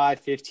 25,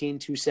 15,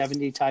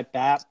 270 type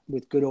bat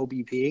with good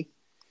OBP.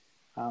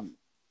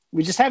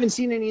 We just haven't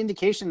seen any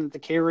indication that the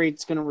K rate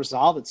is going to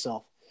resolve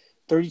itself.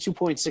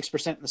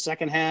 32.6% in the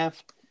second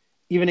half.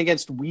 Even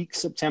against weak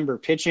September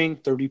pitching,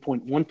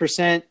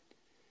 30.1%.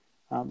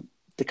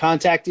 The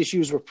contact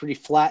issues were pretty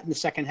flat in the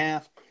second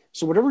half.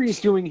 So whatever he's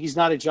doing, he's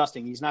not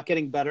adjusting. He's not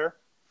getting better,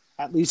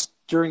 at least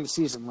during the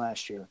season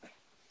last year.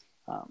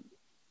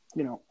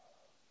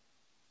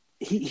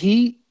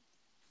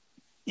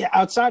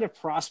 Outside of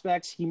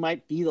prospects, he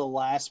might be the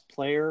last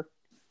player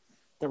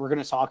that we're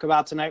going to talk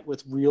about tonight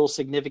with real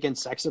significant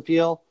sex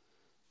appeal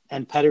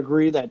and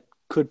pedigree that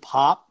could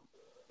pop.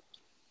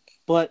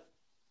 But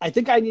I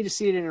think I need to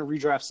see it in a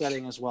redraft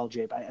setting as well,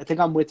 Jape. I think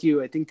I'm with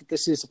you. I think that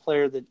this is a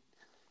player that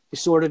you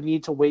sort of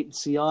need to wait and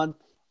see on.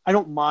 I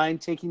don't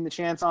mind taking the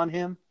chance on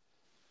him,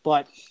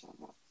 but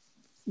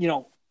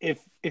if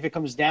it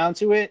comes down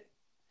to it,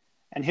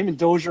 and him and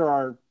Dozier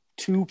are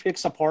 2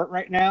 picks apart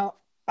right now,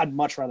 I'd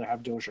much rather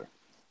have Dozier.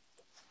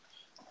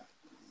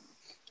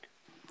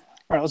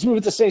 All right, let's move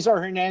it to Cesar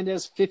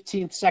Hernandez,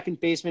 15th second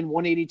baseman,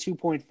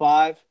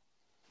 182.5.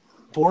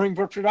 Boring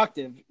but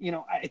productive.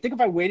 I think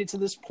if I waited to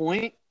this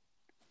point,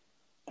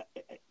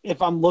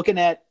 if I'm looking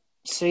at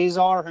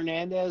Cesar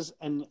Hernandez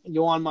and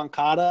Yoan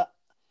Moncada,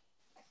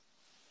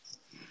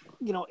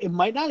 it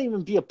might not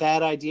even be a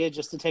bad idea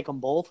just to take them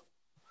both.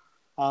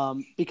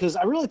 Because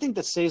I really think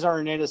that Cesar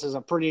Hernandez has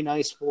a pretty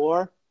nice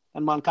floor,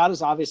 and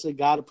Moncada's obviously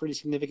got a pretty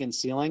significant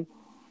ceiling.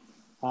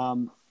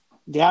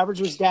 The average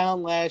was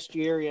down last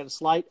year. He had a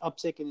slight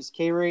uptick in his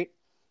K rate,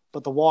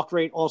 but the walk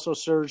rate also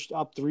surged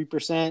up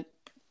 3%.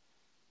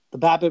 The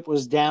BABIP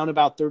was down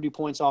about 30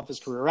 points off his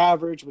career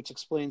average, which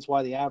explains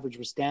why the average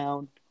was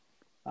down.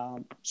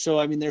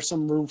 There's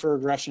some room for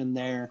regression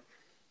there.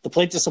 The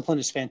plate discipline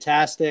is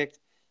fantastic.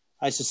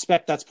 I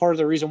suspect that's part of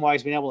the reason why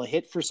he's been able to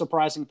hit for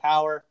surprising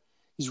power.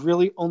 He's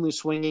really only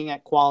swinging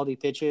at quality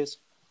pitches.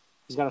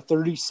 He's got a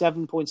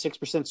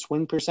 37.6%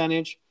 swing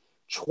percentage,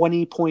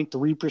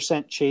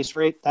 20.3% chase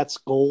rate. That's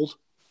gold.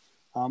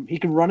 He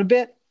can run a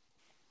bit.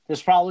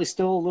 There's probably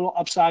still a little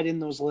upside in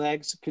those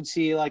legs. Could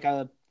see like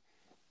a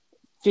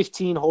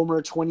 15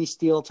 homer, 20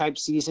 steal type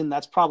season.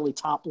 That's probably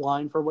top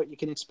line for what you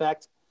can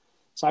expect.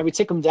 So I would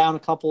take him down a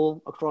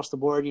couple across the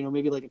board,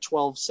 maybe like a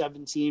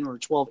 12-17 or a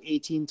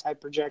 12-18 type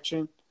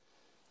projection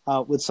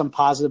with some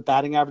positive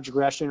batting average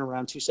regression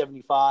around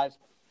 275.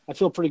 I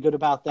feel pretty good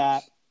about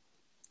that.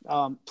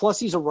 Plus,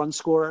 he's a run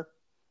scorer.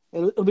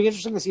 It'll be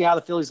interesting to see how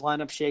the Phillies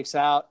lineup shakes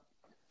out.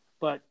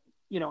 But,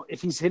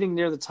 if he's hitting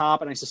near the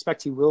top, and I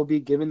suspect he will be,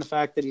 given the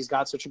fact that he's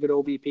got such a good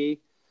OBP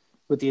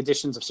with the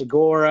additions of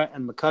Segura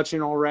and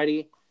McCutchen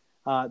already,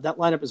 that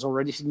lineup is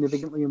already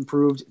significantly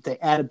improved. If they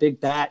add a big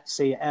bat,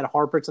 say you add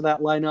Harper to that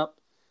lineup,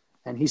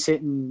 and he's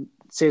hitting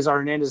 – Cesar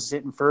Hernandez is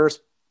hitting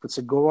first with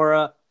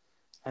Segura,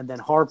 and then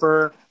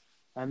Harper,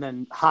 and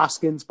then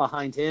Hoskins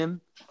behind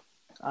him.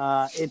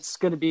 It's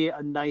going to be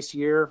a nice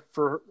year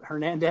for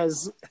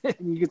Hernandez.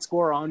 You could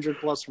score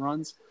 100-plus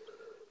runs.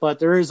 But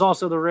there is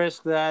also the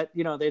risk that,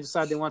 they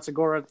decide they want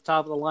Segura at the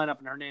top of the lineup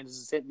and Hernandez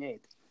is hitting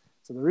 8th.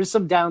 So there is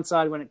some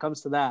downside when it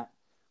comes to that.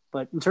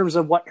 But in terms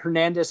of what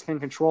Hernandez can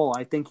control,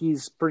 I think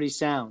he's pretty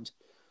sound.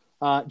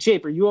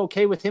 Jape, are you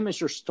okay with him as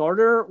your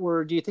starter,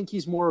 or do you think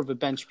he's more of a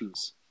bench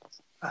piece?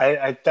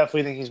 I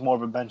definitely think he's more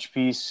of a bench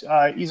piece.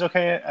 He's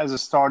okay as a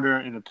starter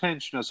in a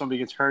pinch. Somebody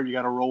gets hurt, you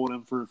got to roll with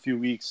him for a few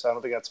weeks. I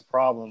don't think that's a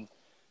problem.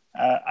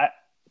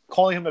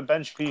 Calling him a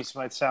bench piece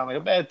might sound like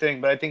a bad thing,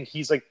 but I think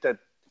he's like the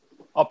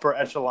upper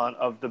echelon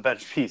of the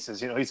bench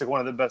pieces. He's like one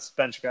of the best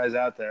bench guys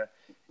out there.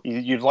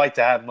 You'd like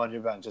to have him on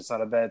your bench. It's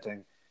not a bad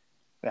thing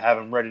to have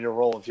him ready to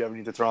roll if you ever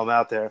need to throw him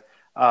out there.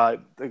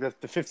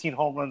 The 15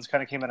 home runs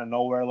kind of came out of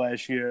nowhere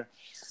last year.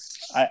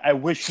 I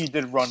wish he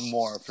did run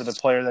more for the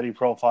player that he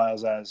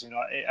profiles as.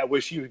 I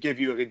wish he would give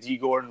you like a D.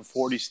 Gordon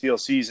 40 steal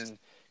season,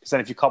 because then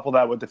if you couple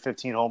that with the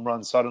 15 home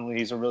runs, suddenly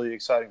he's a really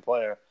exciting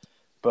player.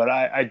 But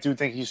I do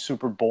think he's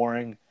super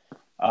boring.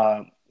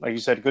 Like you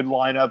said, good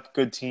lineup,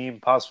 good team.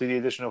 Possibly the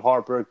addition of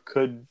Harper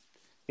could,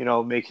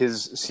 make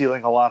his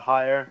ceiling a lot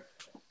higher.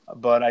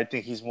 But I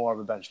think he's more of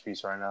a bench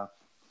piece right now.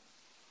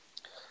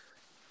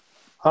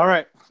 All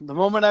right. The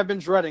moment I've been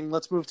dreading.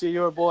 Let's move to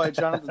your boy,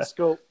 Jonathan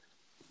Schoop.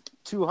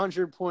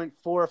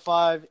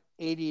 200.45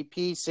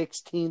 ADP,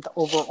 16th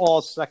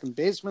overall second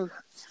baseman.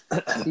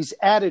 He's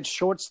added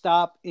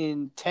shortstop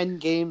in 10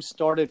 games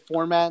started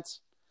formats.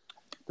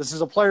 This is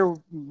a player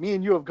me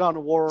and you have gone to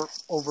war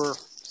over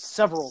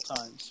several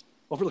times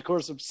over the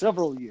course of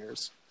several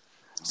years.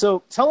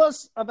 So tell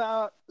us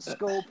about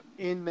Schoop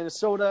in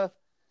Minnesota.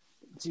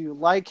 Do you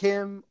like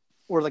him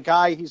or the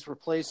guy he's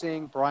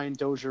replacing, Brian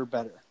Dozier,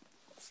 better?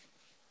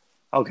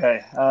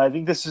 Okay. I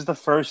think this is the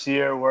first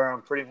year where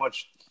I'm pretty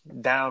much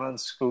down on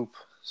Schoop,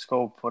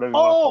 whatever you want to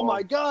call him. Oh,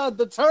 my God,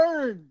 the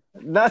turn.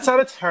 That's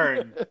not a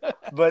turn,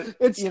 but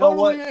it's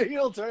totally a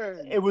heel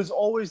turn. It was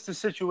always the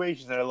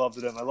situation that I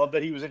loved him. I love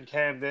that he was in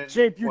Camden.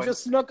 Jape, you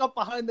just snuck up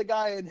behind the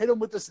guy and hit him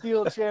with the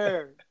steel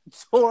chair.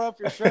 Tore up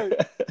your shirt.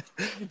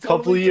 A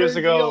couple of years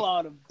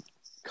ago,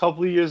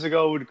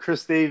 when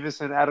Chris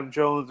Davis and Adam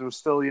Jones were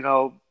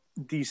still,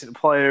 decent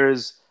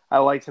players, I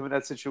liked him in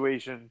that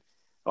situation.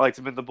 I liked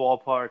him in the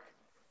ballpark.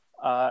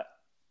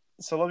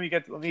 So let me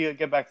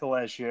get back to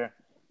last year.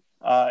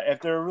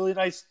 After a really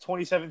nice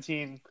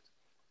 2017,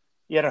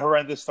 he had a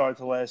horrendous start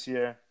to last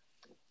year.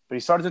 But he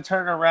started to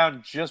turn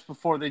around just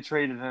before they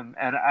traded him.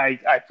 And I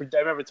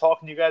remember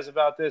talking to you guys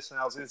about this, and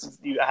I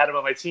had him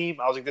on my team.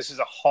 I was like, this is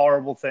a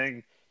horrible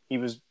thing. He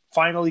was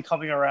finally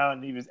coming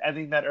around. He was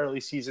ending that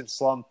early season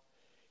slump.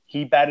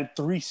 He batted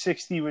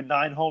 .360 with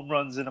 9 home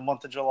runs in the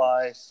month of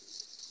July.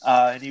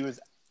 And he was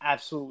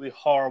absolutely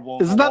horrible.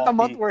 Isn't that the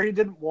month where he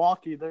didn't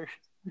walk either?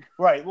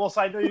 Right. Well,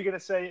 so I know you're going to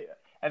say,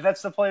 and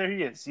that's the player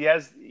he is.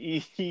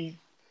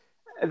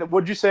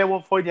 What'd you say at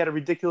one point? He had a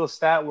ridiculous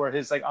stat where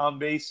his on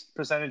base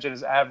percentage and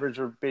his average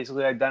were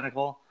basically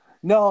identical.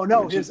 No,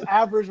 his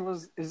average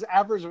was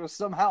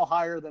somehow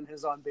higher than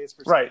his on base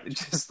percentage. Right.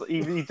 Just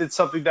he did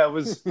something that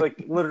was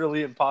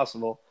literally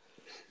impossible.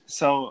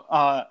 So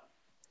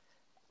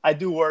I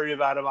do worry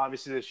about him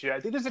obviously this year. I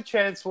think there's a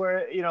chance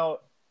where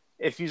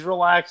if he's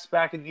relaxed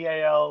back in the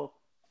AL,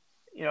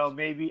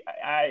 maybe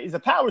the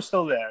power's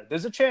still there.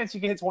 There's a chance he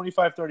can hit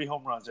 25, 30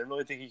 home runs. I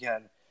really think he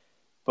can.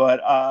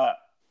 But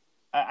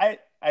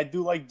I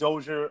do like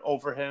Dozier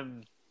over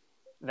him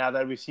now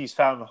that he's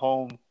found a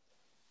home.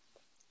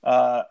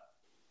 I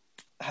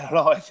don't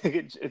know. I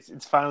think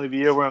it's finally the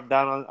year where I'm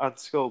down on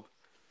Scope.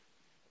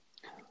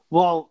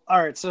 Well,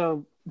 all right.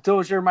 So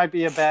Dozier might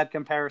be a bad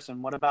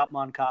comparison. What about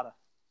Moncada?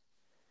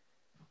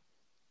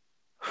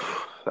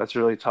 That's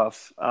really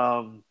tough.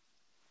 All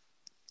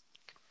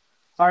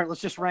right,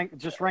 let's just rank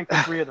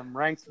the three of them.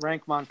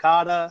 Rank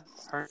Moncada.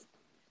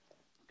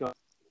 Go.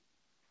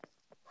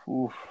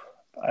 Oof.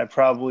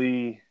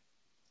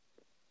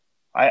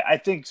 I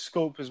think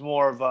Scope is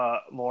more of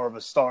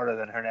a starter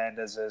than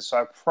Hernandez is, so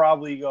I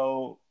probably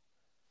go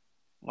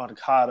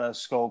Moncada,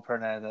 Scope,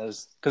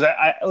 Hernandez. Because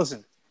I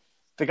listen,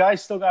 the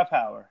guy's still got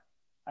power.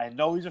 I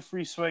know he's a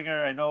free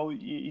swinger. I know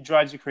he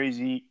drives you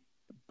crazy,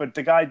 but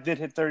the guy did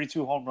hit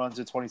 32 home runs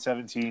in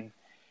 2017.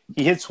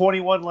 He hit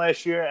 21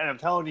 last year, and I'm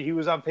telling you, he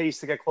was on pace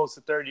to get close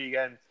to 30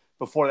 again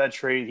before that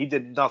trade. He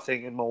did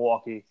nothing in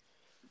Milwaukee.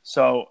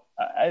 So,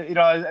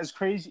 as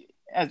crazy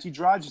as he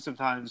drives you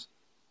sometimes,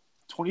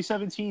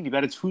 2017, he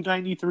batted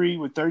 .293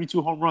 with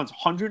 32 home runs,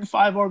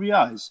 105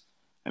 RBIs.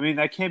 I mean,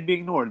 that can't be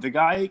ignored. The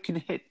guy can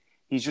hit.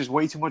 He's just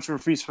way too much of a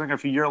free swinger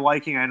for your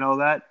liking. I know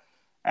that.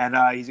 And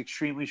he's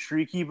extremely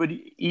streaky, but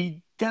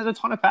he has a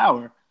ton of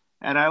power.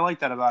 And I like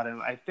that about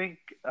him. I think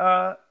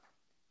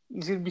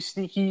he's going to be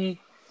sneaky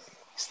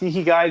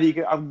guy.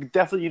 I'm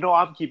definitely,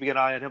 I'm keeping an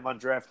eye on him on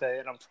draft day,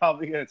 and I'm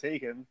probably going to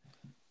take him.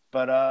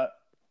 But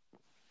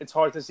it's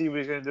hard to see what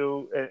he's going to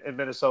do in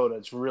Minnesota.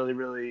 It's really,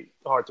 really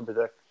hard to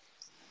predict.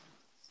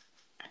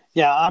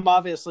 Yeah, I'm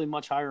obviously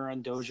much higher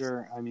on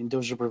Dozier. I mean,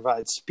 Dozier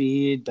provides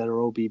speed, better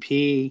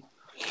OBP,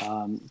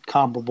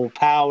 comparable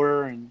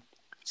power, and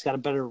he's got a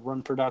better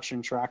run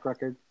production track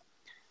record.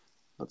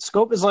 But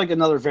Scope is like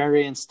another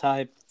variance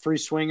type, free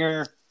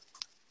swinger.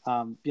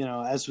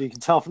 As we can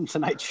tell from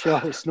tonight's show,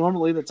 it's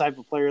normally the type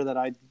of player that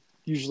I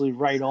usually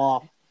write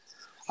off.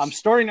 I'm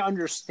starting to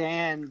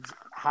understand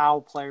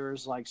how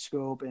players like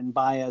Scope and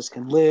Baez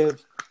can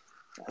live,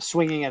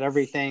 swinging at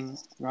everything.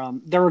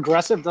 Their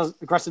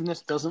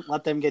aggressiveness doesn't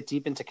let them get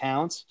deep into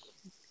counts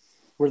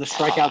where the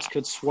strikeouts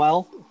could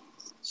swell.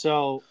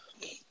 So,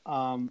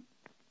 and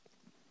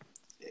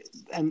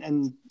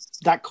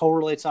that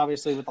correlates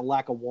obviously with the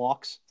lack of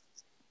walks.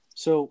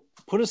 So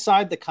put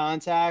aside the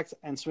contact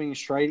and swinging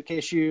strike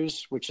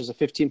issues, which is a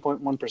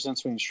 15.1%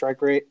 swinging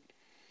strike rate.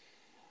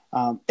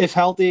 If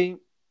healthy,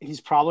 he's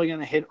probably going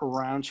to hit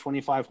around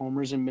 25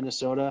 homers in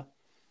Minnesota,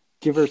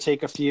 give or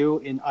take a few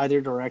in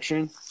either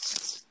direction.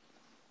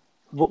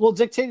 What will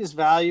dictate his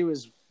value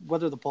is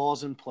whether the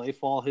balls in play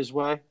fall his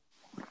way.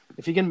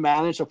 If he can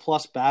manage a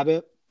plus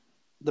BABIP,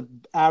 the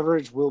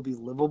average will be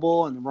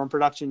livable and the run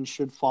production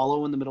should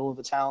follow in the middle of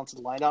a talented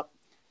lineup.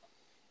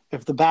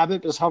 If the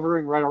BABIP is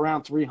hovering right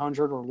around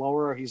 300 or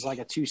lower, he's like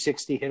a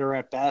 260 hitter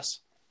at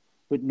best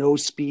with no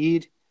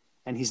speed,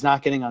 and he's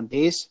not getting on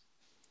base.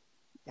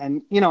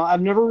 And,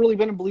 I've never really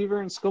been a believer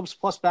in Scope's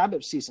plus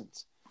BABIP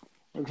seasons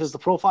because the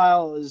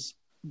profile is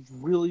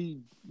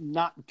really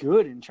not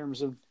good in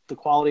terms of the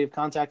quality of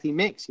contact he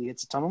makes. He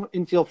hits a ton of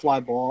infield fly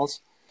balls.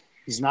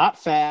 He's not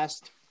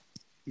fast.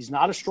 He's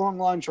not a strong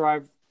line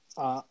drive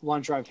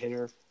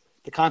hitter.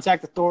 The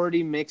contact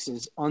authority mix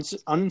is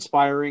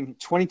uninspiring.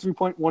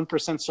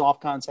 23.1%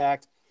 soft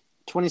contact,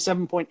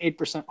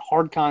 27.8%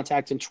 hard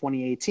contact in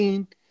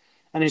 2018.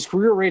 And his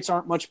career rates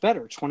aren't much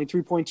better.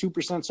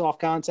 23.2%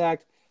 soft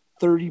contact,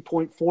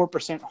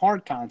 30.4%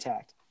 hard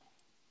contact.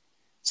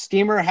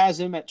 Steamer has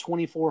him at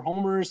 24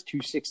 homers,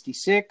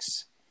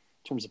 266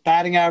 in terms of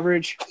batting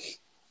average.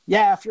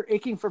 Yeah, if you're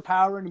aching for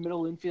power in the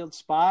middle infield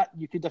spot,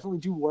 you could definitely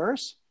do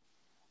worse.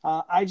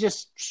 I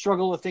just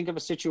struggle to think of a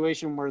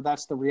situation where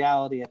that's the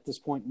reality at this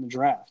point in the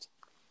draft.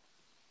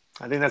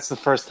 I think that's the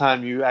first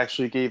time you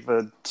actually gave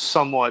a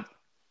somewhat,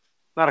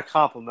 not a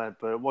compliment,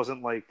 but it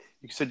wasn't like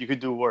you said you could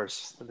do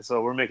worse.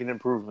 So we're making an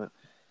improvement.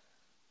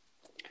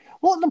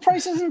 Well, the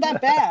price isn't that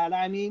bad.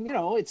 I mean,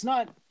 it's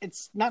not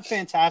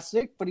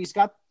fantastic, but he's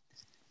got,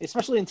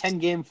 especially in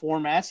 10-game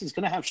formats, he's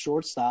going to have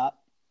shortstop.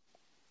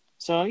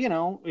 So,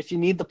 if you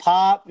need the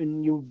pop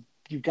and you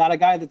you've got a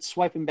guy that's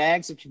swiping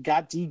bags, if you've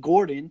got D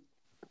Gordon,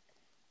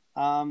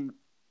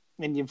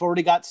 and you've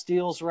already got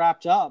steals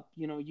wrapped up,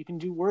 you can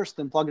do worse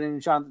than plugging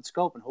in Jonathan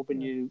Scope and hoping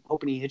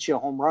he hits you a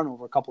home run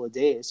over a couple of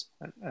days.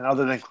 And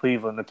other than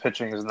Cleveland, the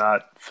pitching is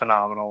not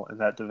phenomenal in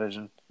that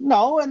division.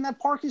 No, and that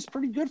park is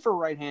pretty good for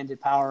right-handed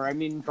power. I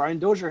mean, Brian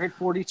Dozier hit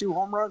 42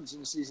 home runs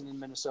in the season in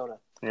Minnesota.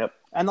 Yep.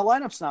 And the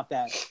lineup's not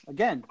bad.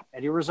 Again,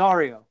 Eddie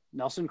Rosario,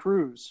 Nelson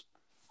Cruz.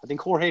 I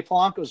think Jorge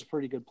Polanco is a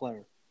pretty good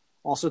player.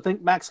 Also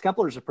think Max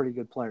Kepler is a pretty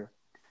good player.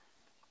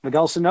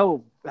 Miguel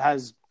Sano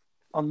has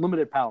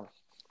unlimited power.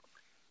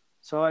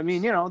 So I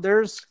mean,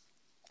 there's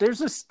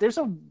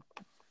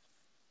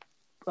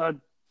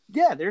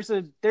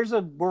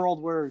a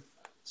world where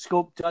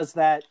Scope does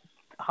that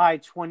high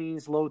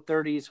 20s, low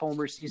 30s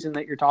homer season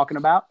that you're talking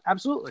about.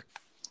 Absolutely.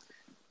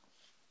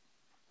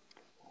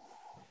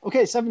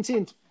 Okay,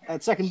 17th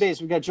at second base,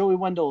 we got Joey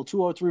Wendell,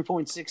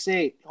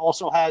 203.68.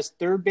 Also has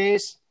third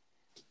base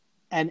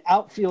and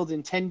outfield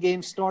in 10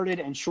 games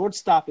started and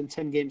shortstop in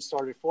 10 games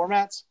started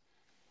formats.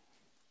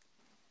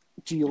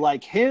 Do you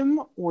like him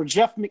or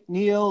Jeff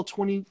McNeil,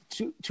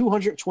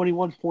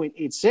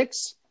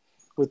 221.86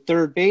 with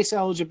third base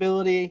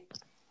eligibility?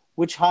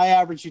 Which high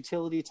average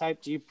utility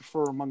type do you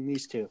prefer among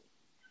these two?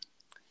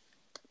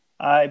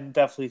 I'm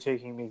definitely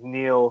taking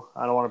McNeil.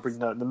 I don't want to bring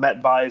the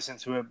Met bias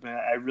into it, but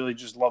I really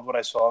just love what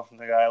I saw from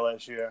the guy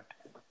last year.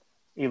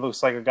 He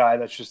looks like a guy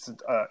that's just,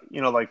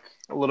 like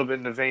a little bit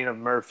in the vein of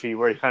Murphy,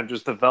 where he kind of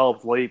just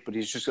developed late, but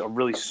he's just a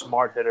really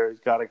smart hitter. He's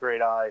got a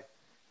great eye,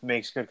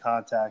 makes good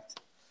contact.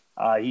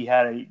 He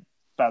had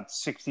about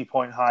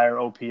 60-point higher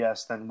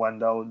OPS than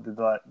Wendell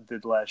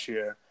did last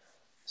year.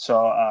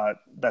 So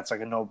that's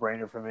like a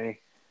no-brainer for me.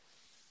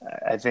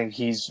 I think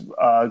he's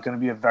going to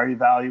be a very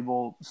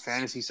valuable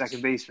fantasy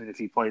second baseman if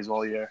he plays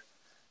all year.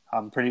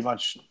 I'm pretty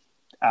much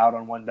out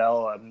on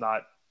Wendell. I'm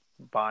not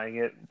buying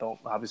it. Don't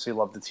obviously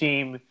love the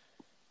team.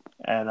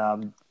 And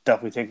I'm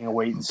definitely taking a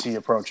wait-and-see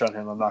approach on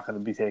him. I'm not going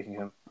to be taking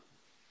him.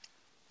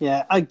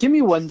 Yeah, give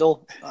me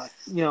Wendell.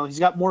 He's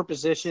got more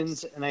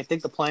positions, and I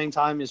think the playing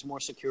time is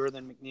more secure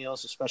than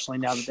McNeil's, especially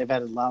now that they've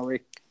added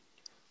Lowry.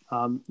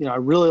 I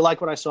really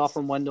like what I saw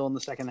from Wendell in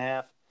the second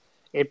half.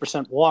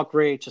 8% walk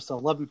rate, just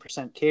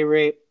 11% K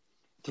rate,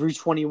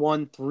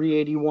 321,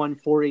 381,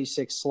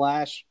 486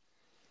 slash.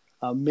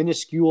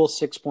 Minuscule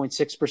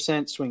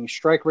 6.6% swinging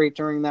strike rate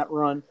during that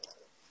run.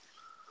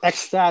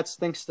 X-Stats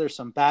thinks there's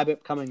some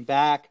BABIP coming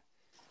back.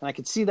 And I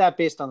could see that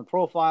based on the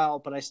profile,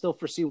 but I still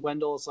foresee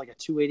Wendell as like a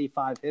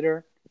 285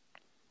 hitter.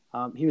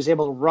 He was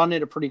able to run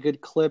at a pretty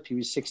good clip. He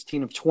was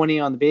 16 of 20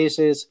 on the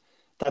bases.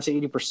 That's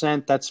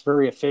 80%. That's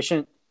very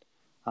efficient.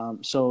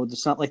 So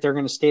it's not like they're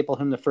going to staple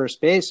him to first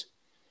base.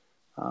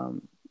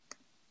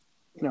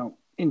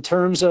 In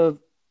terms of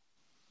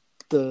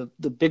the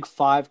big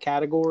five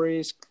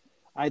categories,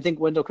 I think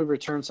Wendell could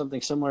return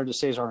something similar to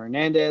Cesar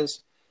Hernandez.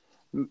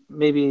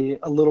 Maybe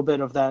a little bit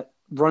of that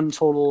run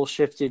total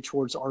shifted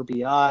towards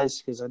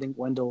RBIs because I think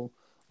Wendell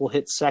will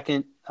hit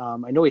second.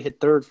 I know he hit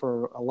third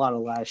for a lot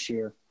of last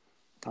year,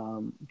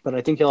 but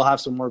I think he'll have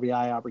some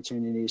RBI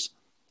opportunities.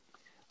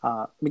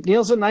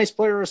 McNeil's a nice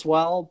player as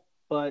well,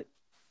 but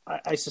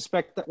I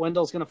suspect that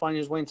Wendell's going to find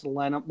his way into the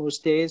lineup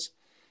most days.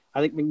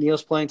 I think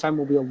McNeil's playing time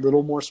will be a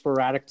little more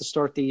sporadic to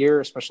start the year,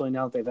 especially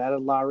now that they've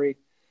added Lowry.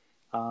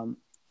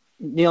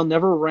 McNeil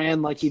never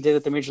ran like he did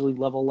at the major league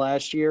level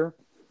last year,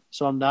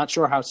 so I'm not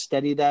sure how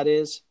steady that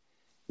is.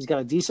 He's got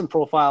a decent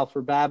profile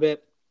for BABIP,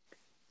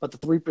 but the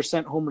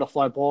 3% homer to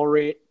fly ball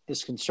rate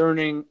is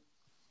concerning,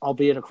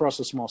 albeit across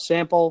a small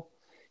sample.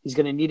 He's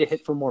going to need a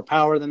hit for more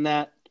power than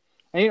that.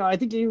 And I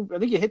think you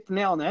hit the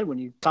nail on the head when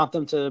you comp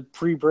them to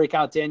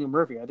pre-breakout Daniel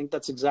Murphy. I think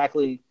that's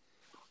exactly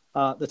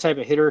the type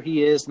of hitter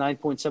he is.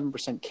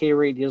 9.7% K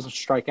rate. He doesn't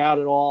strike out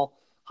at all.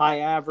 High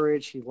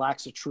average. He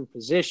lacks a true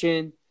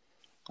position.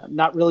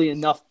 Not really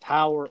enough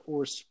power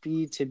or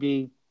speed to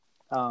be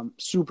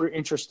super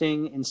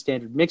interesting in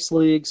standard mixed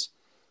leagues.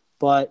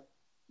 But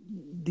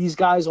these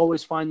guys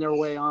always find their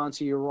way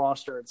onto your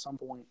roster at some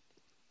point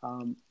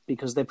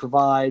because they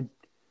provide,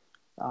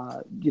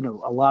 a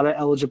lot of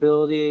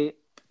eligibility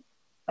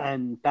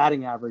and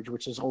batting average,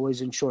 which is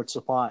always in short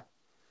supply.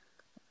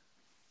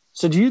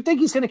 So do you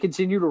think he's going to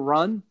continue to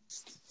run?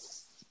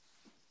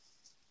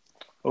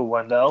 Oh,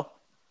 Wendell?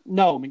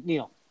 No,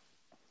 McNeil.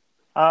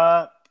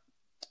 I'd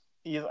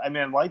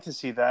like to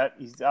see that.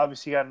 He's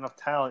obviously got enough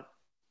talent.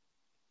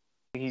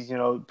 He's,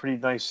 pretty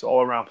nice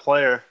all-around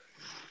player.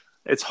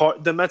 It's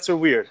hard. The Mets are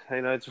weird.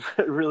 I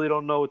really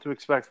don't know what to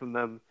expect from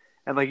them.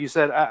 And like you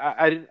said,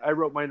 I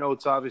wrote my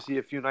notes obviously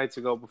a few nights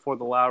ago before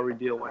the Lowry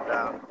deal went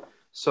down.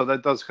 So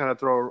that does kind of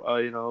throw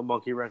a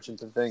monkey wrench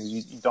into things.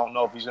 You don't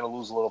know if he's going to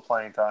lose a little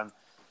playing time.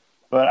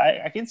 But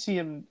I can see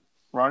him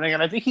running,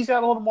 and I think he's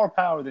got a little more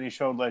power than he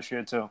showed last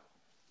year too.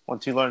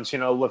 Once he learns,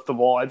 lift the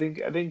ball, I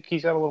think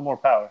he's got a little more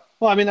power.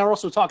 Well, they're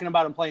also talking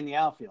about him playing the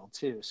outfield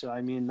too. So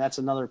that's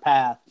another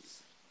path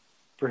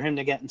for him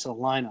to get into the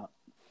lineup.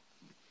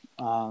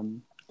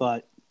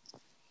 But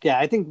yeah,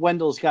 I think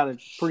Wendell's got a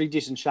pretty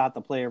decent shot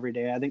to play every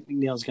day. I think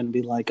McNeil's going to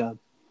be like a,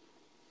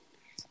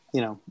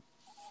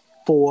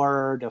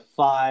 4 to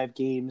 5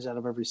 games out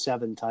of every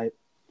 7 type.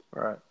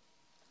 Right.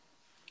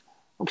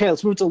 Okay,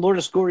 let's move to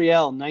Lourdes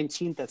Gurriel,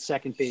 19th at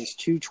second base,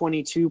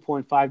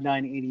 222.59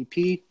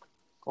 ADP.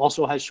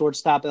 Also has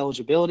shortstop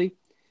eligibility.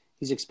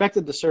 He's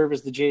expected to serve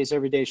as the Jays'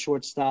 everyday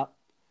shortstop.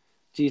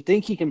 Do you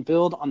think he can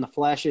build on the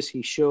flashes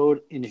he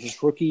showed in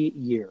his rookie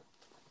year?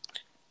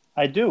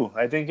 I do.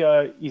 I think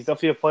he's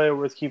definitely a player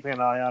worth keeping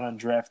an eye on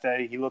draft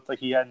day. He looked like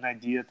he had an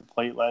idea at the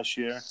plate last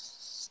year.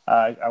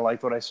 I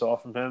liked what I saw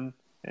from him.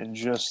 And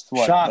just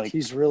what? Shocked,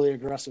 he's really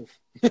aggressive.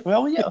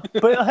 Well, yeah.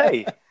 But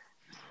hey,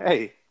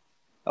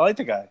 I like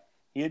the guy.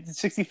 He had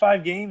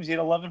 65 games. He had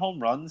 11 home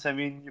runs. I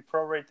mean, you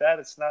prorate that,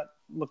 it's not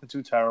looking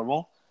too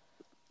terrible.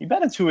 He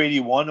batted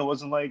 281. It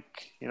wasn't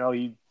like,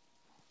 he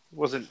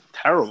wasn't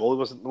terrible. It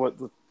wasn't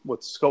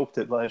what scoped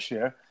it last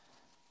year.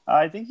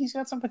 I think he's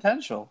got some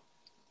potential.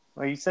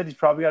 Like you said, he's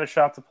probably got a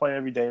shot to play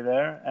every day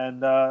there.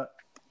 And I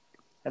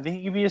think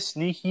he could be a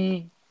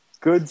sneaky,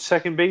 good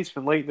second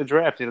baseman late in the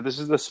draft. This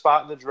is the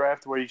spot in the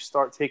draft where you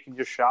start taking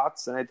your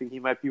shots, and I think he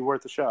might be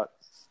worth a shot.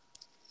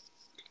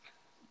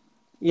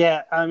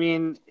 Yeah, I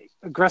mean,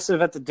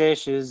 aggressive at the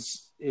dish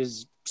is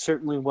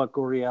certainly what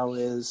Gurriel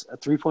is. A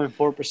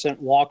 3.4%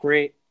 walk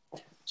rate.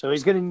 So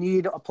he's going to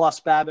need a plus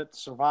BABIP to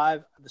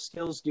survive. The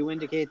skills do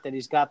indicate that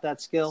he's got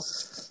that skill.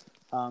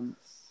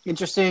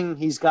 Interesting,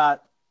 he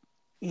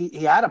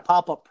had a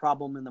pop-up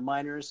problem in the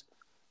minors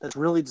that's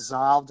really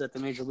dissolved at the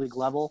major league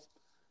level.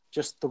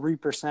 Just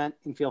 3%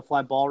 infield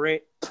fly ball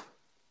rate.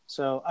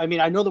 So, I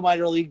mean, I know the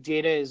minor league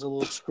data is a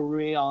little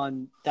screwy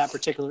on that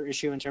particular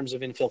issue in terms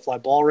of infield fly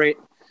ball rate.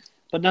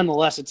 But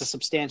nonetheless, it's a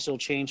substantial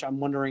change. I'm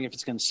wondering if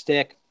it's going to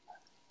stick.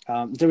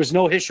 There was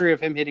no history of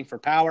him hitting for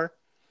power,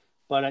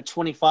 but at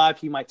 25,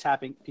 he might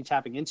be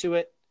tapping into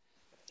it.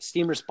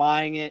 Steamer's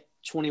buying it,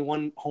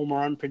 21 home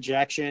run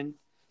projection.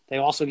 They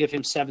also give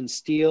him 7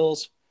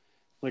 steals,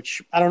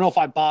 which I don't know if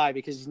I buy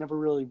because he's never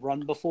really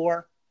run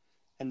before,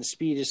 and the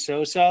speed is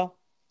so-so.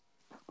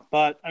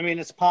 But, I mean,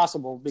 it's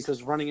possible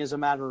because running is a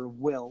matter of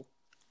will,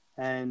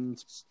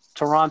 and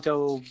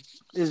Toronto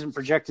isn't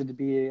projected to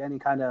be any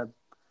kind of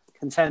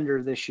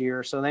contender this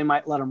year, so they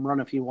might let him run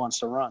if he wants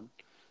to run.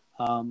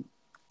 All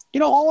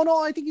in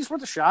all, I think he's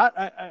worth a shot.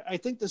 I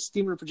think the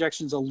Steamer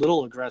projection's a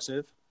little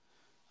aggressive.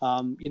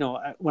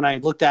 When I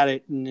looked at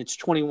it, and it's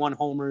 21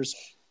 homers,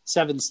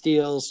 7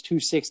 steals,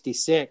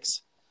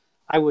 266,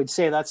 I would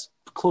say that's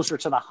closer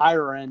to the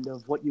higher end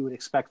of what you would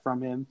expect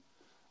from him,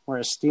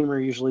 whereas Steamer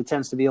usually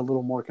tends to be a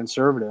little more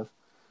conservative.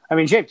 I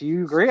mean, Jake, do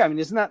you agree? I mean,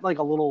 isn't that like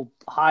a little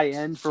high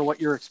end for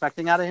what you're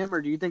expecting out of him,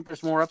 or do you think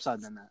there's more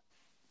upside than that?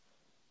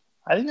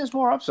 I think there's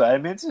more upside. I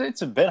mean,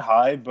 it's a bit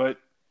high, but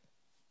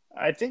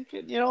I think,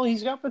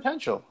 he's got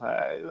potential.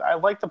 I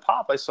like the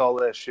pop I saw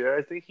last year.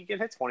 I think he can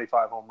hit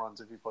 25 home runs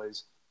if he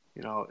plays,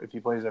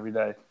 every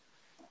day.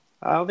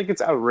 I don't think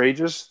it's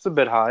outrageous. It's a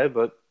bit high,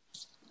 but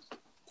I'm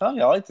telling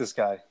you, I like this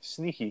guy.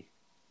 Sneaky.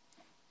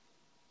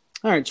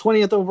 All right,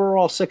 20th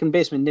overall second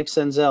baseman, Nick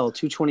Senzel,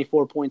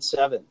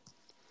 224.7.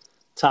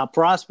 Top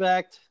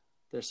prospect.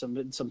 There's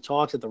some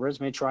talks that the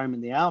Reds may try him in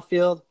the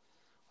outfield.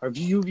 Are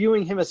you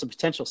viewing him as a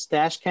potential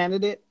stash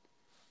candidate,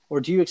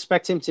 or do you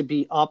expect him to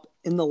be up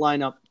in the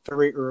lineup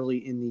very early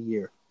in the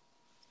year?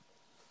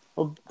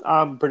 Well,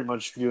 I'm pretty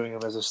much viewing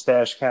him as a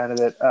stash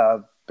candidate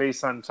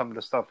based on some of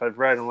the stuff I've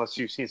read. Unless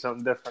you've seen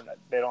something different,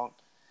 they don't,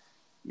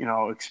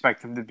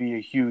 expect him to be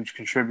a huge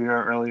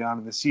contributor early on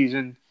in the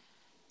season.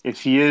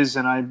 If he is,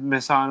 and I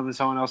miss on him and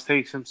someone else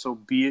takes him, so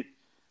be it.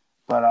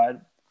 But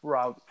I'd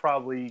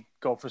probably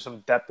go for some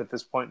depth at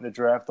this point in the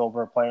draft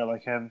over a player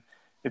like him.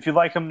 If you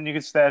like him and you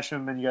can stash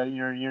him and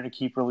you're in a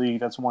keeper league,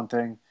 that's one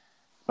thing.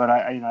 But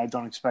I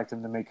don't expect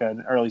him to make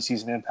an early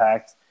season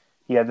impact.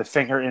 He had the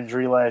finger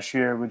injury last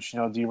year, which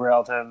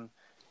derailed him.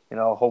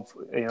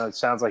 Hopefully, it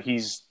sounds like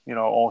he's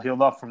all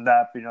healed up from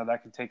that. But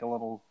that can take a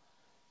little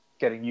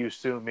getting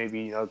used to.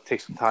 Maybe take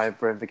some time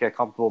for him to get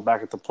comfortable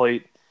back at the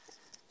plate.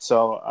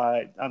 So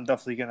I'm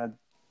definitely gonna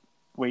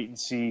wait and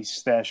see,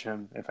 stash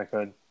him if I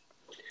could.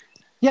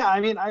 Yeah, I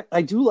mean,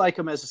 I do like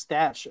him as a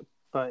stash,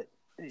 but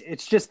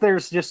it's just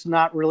there's just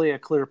not really a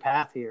clear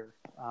path here.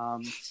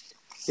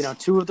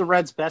 2 of the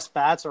Reds' best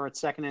bats are at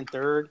second and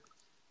third.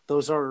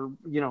 Those are,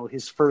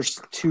 his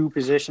first 2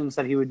 positions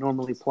that he would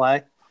normally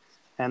play.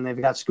 And they've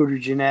got Scooter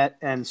Gennett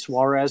and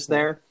Suarez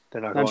there.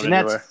 They're not going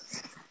anywhere.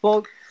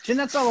 Well,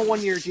 Gennett's on a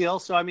 1-year deal,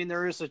 so, I mean,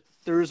 there is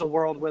a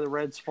world where the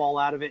Reds fall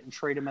out of it and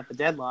trade him at the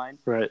deadline.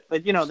 Right.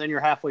 But, then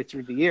you're halfway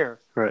through the year.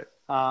 Right.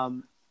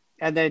 And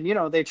then,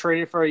 they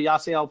traded for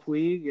Yasiel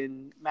Puig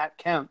and Matt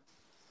Kemp.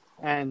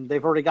 And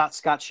they've already got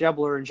Scott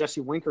Schebler and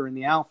Jesse Winker in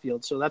the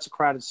outfield, so that's a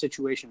crowded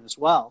situation as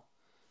well.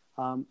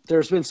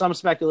 There's been some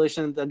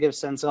speculation that they'll give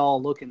Senzel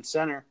a look in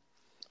center,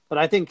 but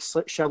I think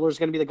Schebler is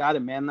going to be the guy to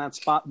man that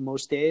spot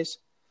most days.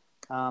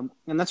 And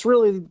that's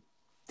really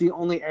the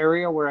only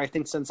area where I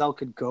think Senzel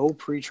could go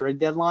pre-trade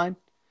deadline.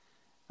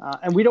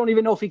 And we don't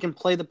even know if he can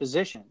play the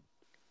position.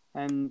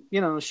 And,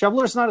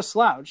 Schebler's not a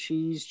slouch.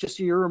 He's just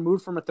a year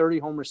removed from a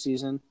 30-homer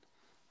season.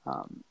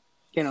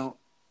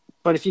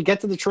 But if you get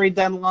to the trade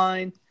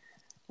deadline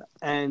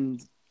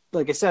and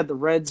like I said, the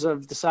Reds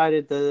have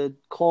decided to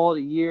call it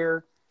a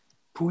year.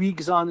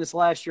 Puig's on this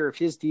last year of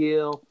his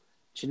deal.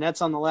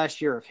 Jeanette's on the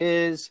last year of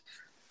his.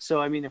 So,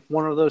 I mean, if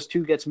one of those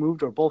two gets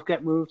moved or both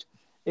get moved,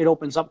 it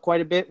opens up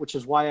quite a bit, which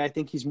is why I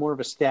think he's more of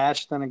a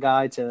stash than a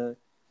guy to,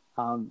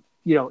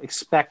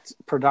 expect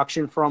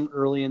production from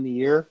early in the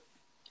year.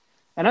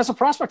 And as a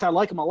prospect, I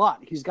like him a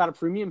lot. He's got a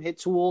premium hit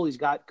tool. He's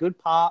got good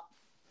pop,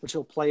 which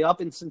he'll play up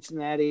in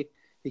Cincinnati.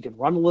 He can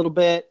run a little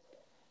bit.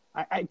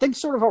 I think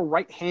sort of a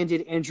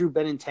right-handed Andrew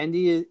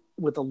Benintendi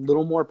with a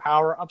little more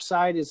power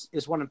upside is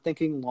what I'm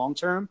thinking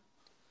long-term.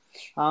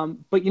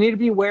 But you need to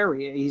be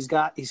wary.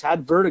 He's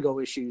had vertigo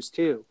issues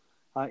too,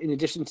 in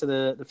addition to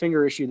the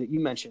finger issue that you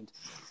mentioned.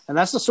 And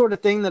that's the sort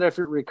of thing that if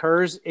it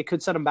recurs, it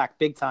could set him back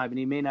big time, and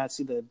he may not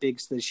see the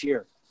bigs this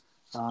year.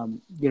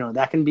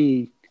 That can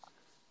be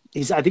 –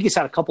 I think he's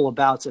had a couple of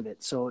bouts of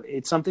it. So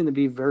it's something to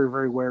be very,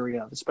 very wary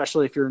of,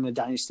 especially if you're in a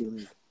dynasty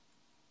league.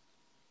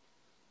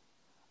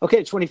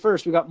 Okay,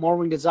 21st, we got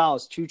Marwin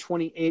Gonzalez,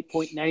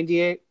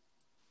 228.98.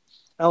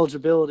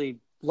 Eligibility,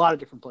 a lot of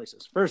different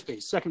places. First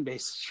base, second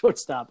base,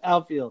 shortstop,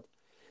 outfield.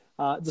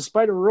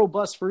 Despite a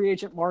robust free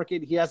agent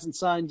market, he hasn't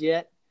signed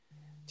yet.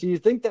 Do you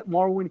think that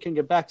Marwin can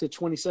get back to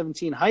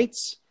 2017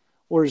 heights,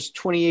 or is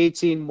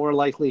 2018 more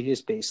likely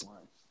his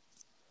baseline?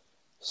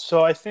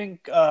 So I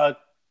think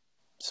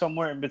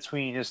somewhere in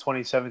between his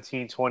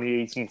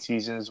 2017-2018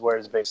 season is where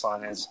his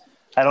baseline is.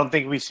 I don't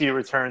think we see a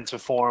return to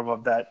form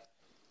of that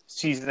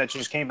season that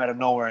just came out of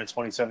nowhere in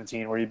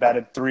 2017, where he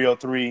batted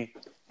 .303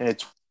 and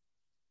it's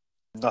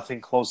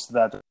nothing close to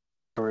that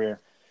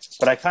career.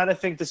 But I kind of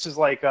think this is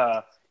like,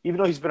 even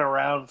though he's been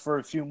around for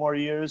a few more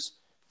years,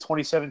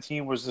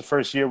 2017 was the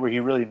first year where he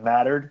really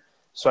mattered.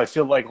 So I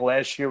feel like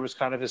last year was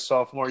kind of his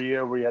sophomore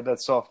year where he had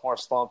that sophomore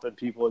slump and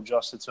people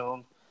adjusted to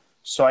him.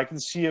 So I can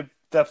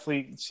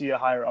definitely see a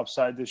higher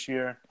upside this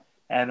year.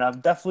 And I'm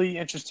definitely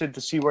interested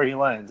to see where he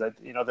lands.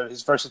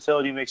 His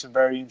versatility makes him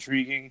very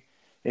intriguing.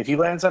 If he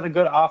lands on a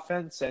good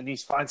offense and he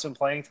finds some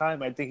playing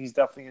time, I think he's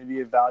definitely going to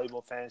be a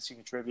valuable fantasy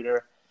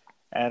contributor.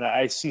 And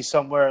I see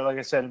somewhere, like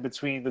I said, in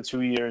between the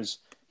 2 years,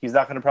 he's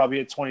not going to probably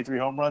hit 23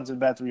 home runs and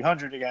bat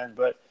 300 again,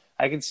 but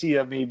I can see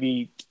a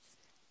maybe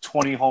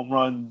 20 home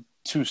run,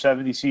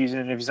 270 season.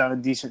 And if he's on a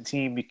decent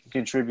team, he can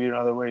contribute in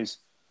other ways.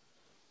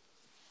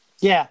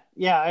 Yeah,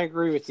 I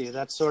agree with you.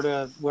 That's sort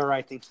of where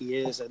I think he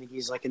is. I think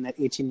he's like in that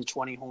 18 to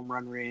 20 home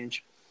run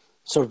range,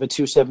 sort of a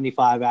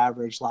 275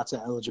 average, lots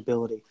of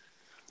eligibility.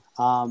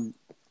 I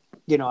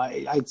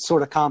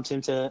sort of comped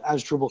him to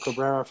Asdrubal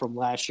Cabrera from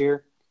last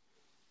year.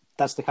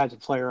 That's the kind of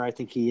player I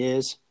think he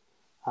is,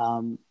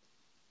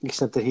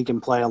 except that he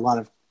can play a lot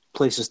of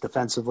places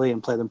defensively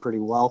and play them pretty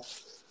well.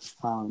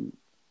 The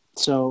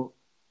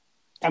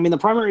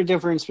primary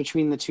difference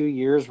between the 2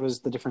 years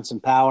was the difference in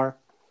power,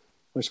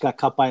 which got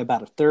cut by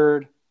about a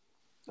third.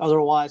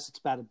 Otherwise, it's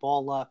batted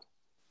ball luck.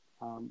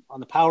 On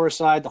the power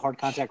side, the hard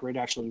contact rate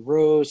actually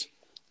rose.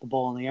 The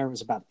ball in the air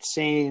was about the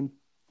same.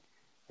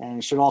 And I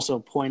should also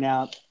point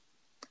out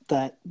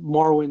that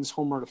Marwin's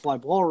homer to fly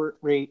ball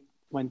rate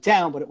went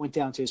down, but it went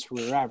down to his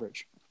career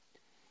average.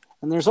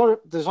 And there's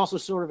also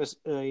sort of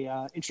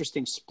a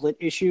interesting split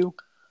issue.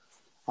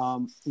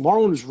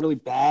 Marwin was really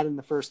bad in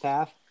the first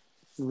half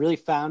and really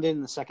found it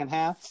in the second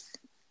half.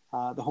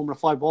 The homer to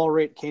fly ball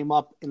rate came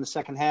up in the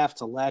second half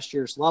to last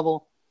year's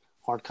level.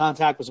 Hard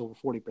contact was over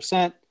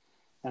 40%.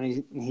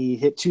 And he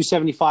hit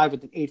 275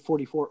 with an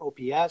 844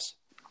 OPS.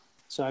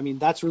 So,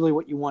 that's really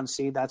what you want to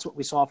see. That's what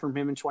we saw from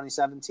him in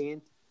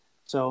 2017.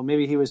 So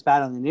maybe he was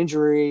battling an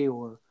injury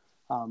or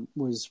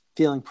was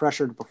feeling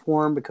pressure to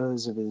perform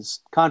because of his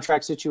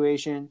contract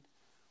situation,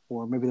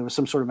 or maybe there was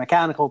some sort of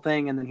mechanical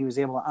thing, and then he was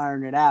able to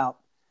iron it out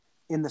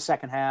in the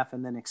second half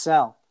and then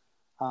excel.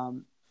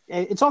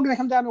 It's all going to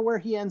come down to where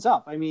he ends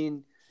up.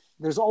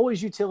 There's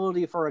always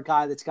utility for a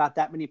guy that's got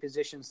that many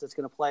positions that's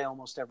going to play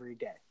almost every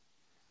day.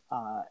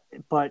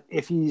 But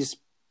if he's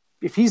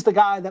the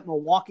guy that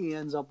Milwaukee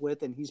ends up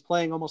with and he's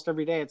playing almost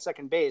every day at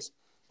second base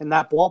in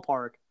that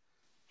ballpark,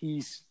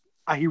 he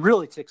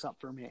really ticks up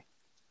for me.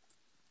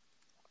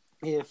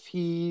 If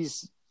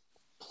he's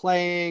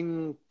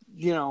playing,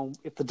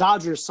 if the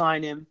Dodgers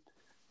sign him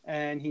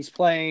and he's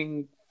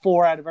playing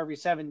 4 out of every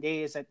 7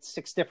 days at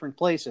 6 different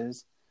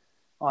places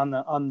on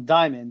the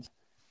diamond,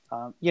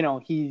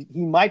 he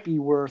might be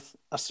worth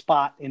a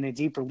spot in a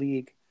deeper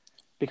league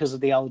because of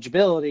the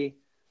eligibility,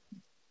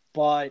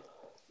 but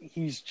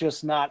he's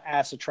just not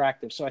as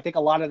attractive. So I think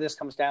a lot of this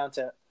comes down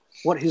to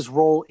what his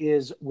role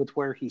is with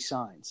where he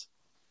signs.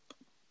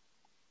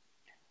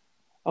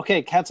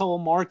 Okay, Ketel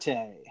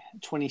Marte,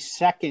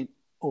 22nd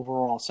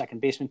overall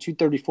second baseman,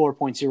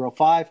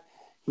 234.05.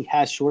 He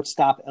has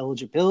shortstop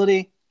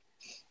eligibility.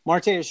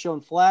 Marte has shown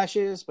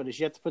flashes, but has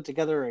yet to put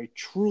together a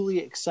truly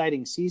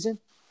exciting season.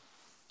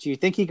 Do you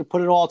think he could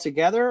put it all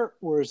together,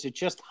 or is it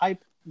just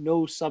hype,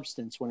 no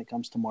substance when it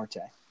comes to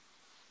Marte?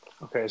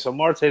 Okay, so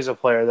Marte is a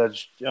player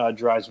that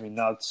drives me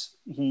nuts.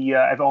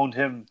 I've owned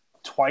him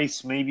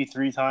twice, maybe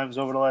 3 times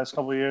over the last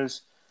couple of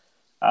years.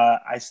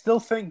 I still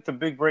think the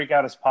big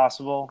breakout is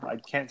possible. I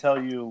can't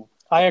tell you.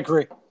 I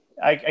agree.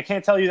 I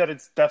can't tell you that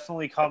it's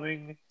definitely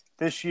coming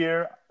this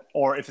year,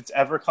 or if it's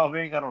ever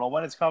coming. I don't know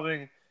when it's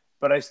coming,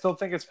 but I still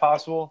think it's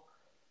possible.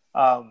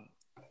 The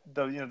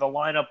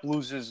lineup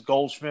loses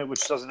Goldschmidt,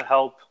 which doesn't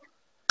help.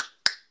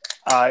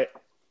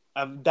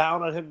 I'm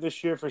down on him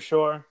this year for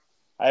sure.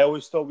 I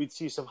always thought we'd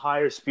see some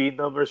higher speed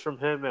numbers from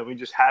him, and we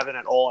just haven't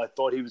at all. I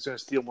thought he was going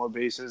to steal more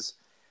bases.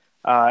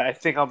 I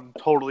think I'm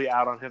totally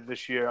out on him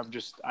this year.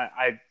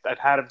 I've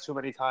had him too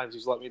many times.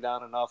 He's let me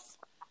down enough.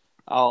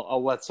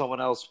 I'll let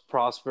someone else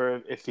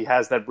prosper if he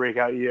has that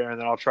breakout year, and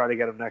then I'll try to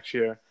get him next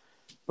year.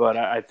 But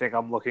I think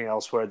I'm looking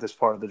elsewhere at this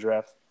part of the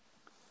draft.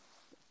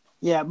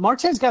 Yeah,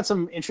 Marte's got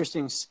some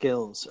interesting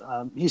skills.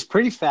 He's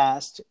pretty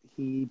fast.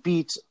 He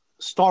beats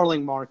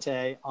Starling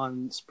Marte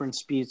on sprint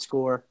speed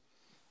score.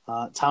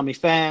 Tommy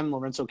Pham,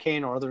 Lorenzo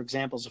Cain are other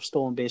examples of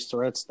stolen base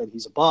threats that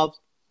he's above.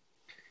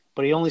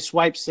 But he only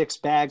swiped 6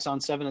 bags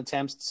on 7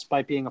 attempts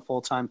despite being a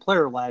full-time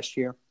player last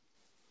year.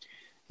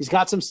 He's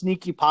got some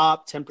sneaky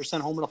pop,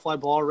 10% homer to fly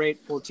ball rate,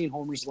 14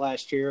 homers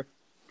last year.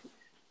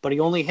 But he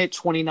only hit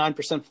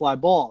 29% fly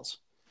balls.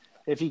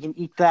 If he can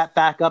eke that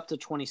back up to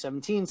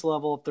 2017's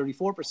level of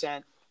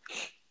 34%,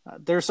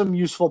 there's some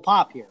useful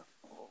pop here.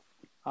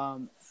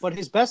 But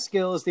his best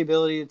skill is the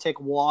ability to take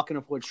a walk and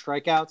avoid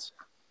strikeouts.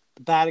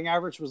 The batting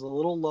average was a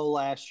little low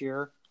last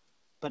year,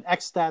 but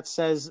XStats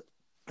says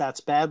that's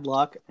bad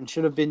luck and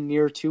should have been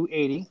near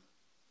 280.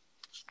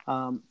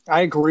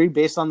 I agree,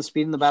 based on the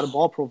speed and the batted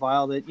ball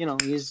profile, that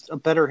he's a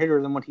better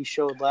hitter than what he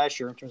showed last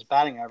year in terms of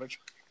batting average.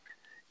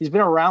 He's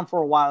been around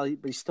for a while,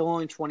 but he's still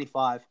only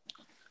 25.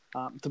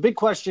 The big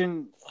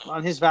question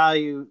on his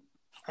value,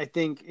 I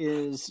think,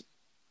 is,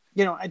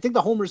 I think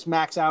the homers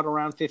max out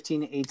around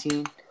 15 to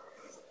 18.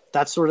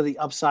 That's sort of the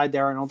upside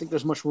there. I don't think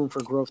there's much room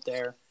for growth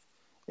there.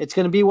 It's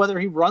going to be whether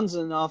he runs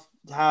enough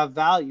to have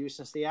value,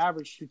 since the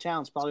average through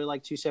town is probably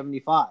like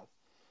 275.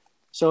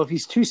 So if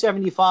he's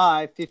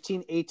 275,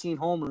 15, 18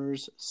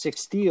 homers,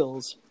 6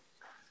 steals,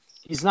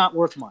 he's not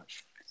worth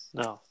much.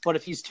 No. But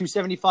if he's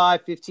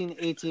 275, 15,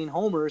 18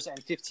 homers,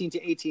 and 15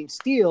 to 18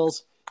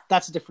 steals,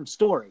 that's a different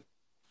story.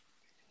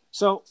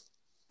 So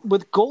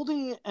with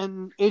Goldie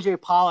and A.J.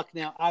 Pollock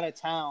now out of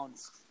town,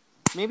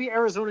 maybe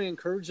Arizona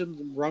encourages him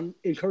to run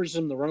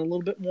a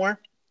little bit more.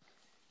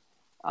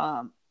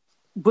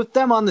 With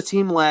them on the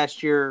team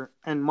last year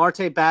and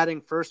Marte batting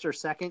first or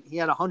second, he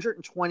had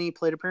 120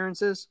 plate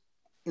appearances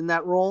in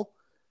that role.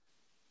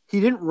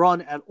 He didn't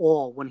run at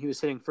all when he was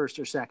hitting first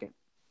or second.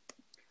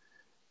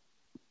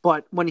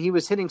 But when he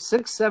was hitting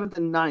 6th, 7th,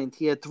 and 9th,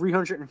 he had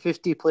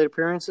 350 plate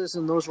appearances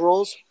in those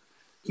roles.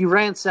 He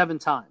ran 7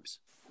 times.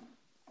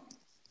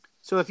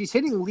 So if he's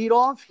hitting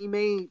leadoff, he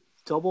may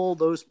double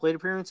those plate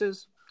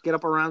appearances, get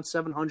up around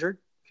 700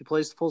 if he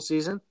plays the full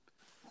season.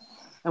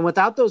 And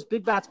without those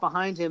big bats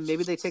behind him,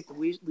 maybe they take the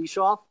leash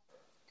off.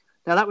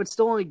 Now, that would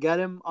still only get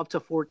him up to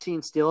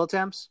 14 steal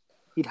attempts.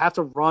 He'd have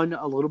to run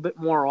a little bit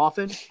more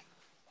often.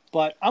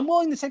 But I'm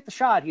willing to take the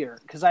shot here,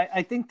 because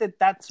I think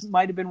that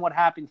might have been what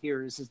happened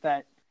here, is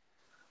that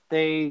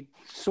they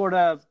sort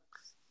of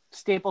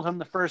stapled him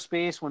to first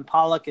base when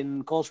Pollock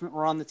and Goldschmidt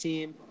were on the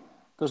team.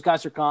 Those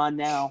guys are gone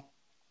now.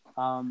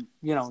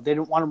 They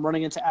didn't want him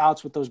running into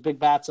outs with those big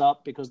bats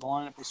up, because the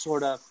lineup was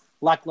sort of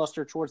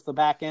lackluster towards the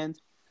back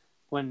end.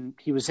 When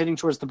he was hitting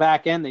towards the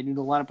back end, they knew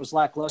the lineup was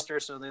lackluster,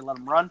 so they let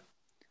him run.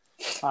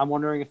 I'm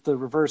wondering if the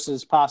reverse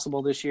is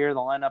possible this year. The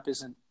lineup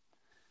isn't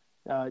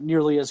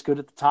nearly as good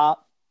at the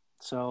top,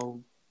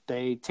 so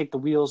they take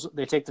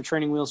the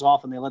training wheels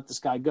off, and they let this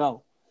guy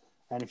go.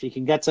 And if he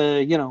can get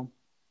to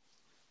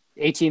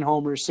 18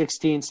 homers,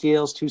 16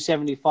 steals,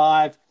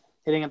 275,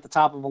 hitting at the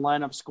top of a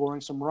lineup,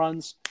 scoring some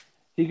runs,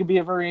 he could be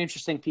a very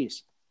interesting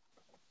piece.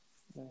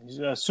 He's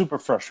a super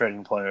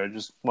frustrating player. I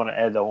just want to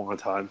add that one more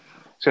time.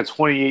 He's got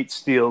 28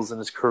 steals in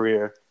his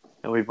career,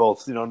 and we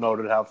both,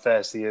 noted how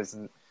fast he is,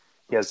 and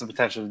he has the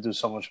potential to do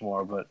so much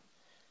more, but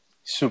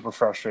he's super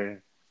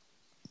frustrating.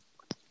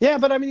 Yeah,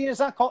 but I mean, it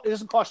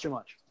doesn't cost you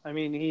much. I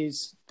mean,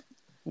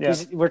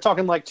 we're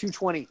talking like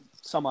 220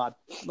 some odd.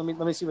 Let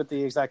me see what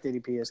the exact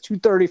ADP is.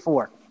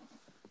 234.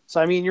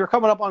 So I mean, you're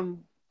coming up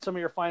on some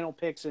of your final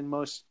picks in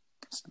most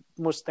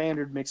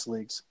standard mixed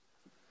leagues.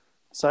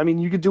 So I mean,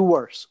 you could do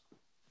worse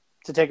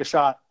to take a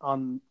shot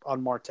on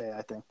Marte,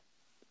 I think.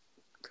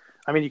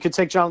 I mean, you could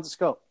take Jonathan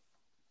Scope.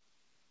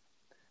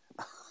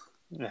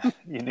 Yeah,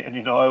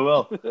 and I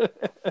will.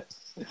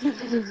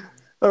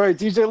 All right,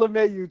 DJ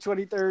LeMahieu,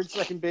 23rd,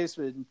 second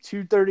baseman,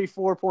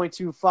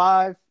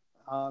 234.25.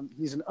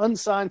 He's an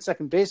unsigned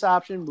second base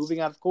option, moving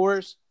out of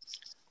Coors.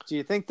 Do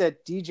you think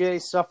that DJ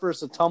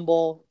suffers a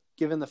tumble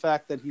given the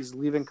fact that he's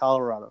leaving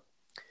Colorado?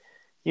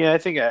 Yeah, I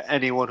think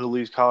anyone who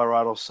leaves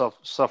Colorado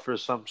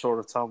suffers some sort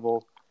of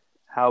tumble.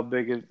 How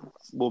big it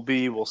will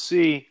be, we'll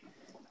see.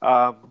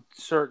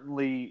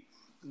 Certainly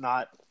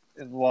not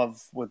in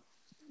love with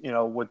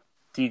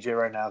DJ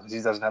right now because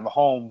he doesn't have a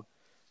home.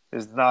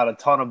 There's not a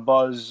ton of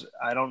buzz.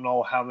 I don't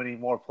know how many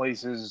more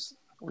places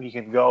we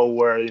can go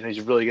where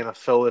he's really going to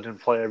fill it and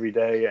play every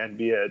day and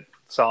be a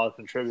solid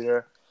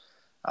contributor.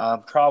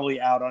 Probably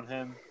out on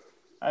him.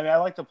 I mean, I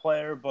like the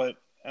player, but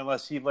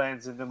unless he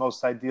lands in the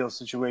most ideal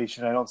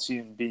situation. I don't see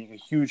him being a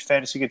huge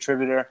fantasy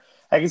contributor.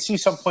 I can see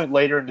some point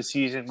later in the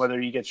season, whether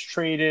he gets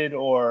traded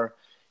or,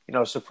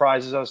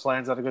 surprises us,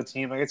 lands on a good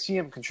team. I can see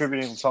him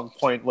contributing at some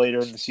point later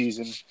in the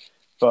season.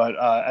 But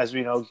as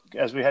we know,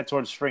 as we head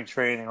towards spring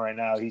training right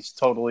now, he's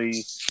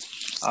totally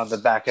on the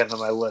back end of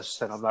my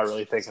list, and I'm not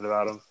really thinking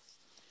about him.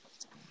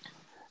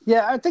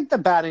 Yeah, I think the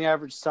batting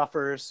average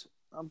suffers.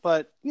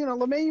 But,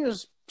 LeMahieu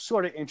is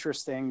sort of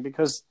interesting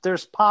because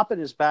there's pop in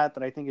his bat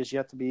that I think is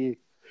yet to be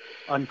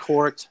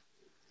uncorked.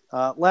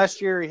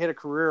 Last year, he hit a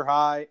career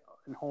high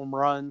in home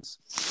runs,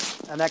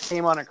 and that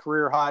came on a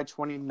career high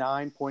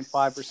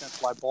 29.5%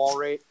 fly ball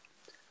rate.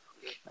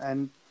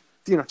 And,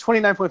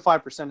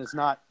 29.5% is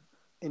not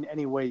in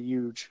any way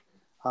huge.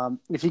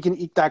 If he can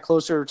eke that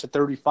closer to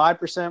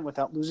 35%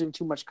 without losing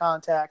too much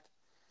contact,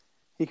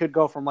 he could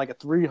go from like a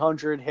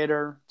 300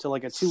 hitter to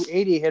like a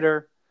 280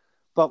 hitter,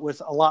 but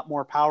with a lot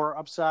more power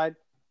upside.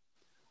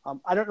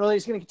 I don't know that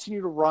he's going to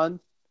continue to run.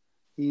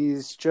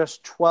 He's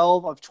just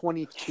 12 of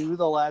 22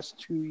 the last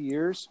 2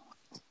 years.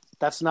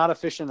 That's not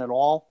efficient at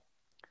all.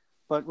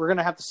 But we're going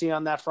to have to see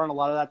on that front. A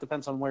lot of that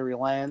depends on where he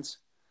lands.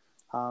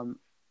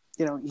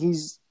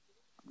 He's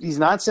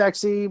not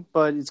sexy,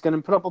 but he's going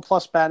to put up a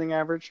plus batting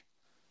average.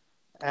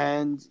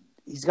 And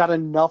he's got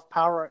enough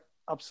power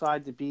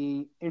upside to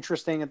be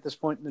interesting at this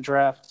point in the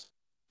draft.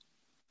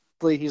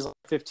 He's a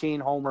 15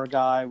 homer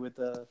guy with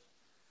a,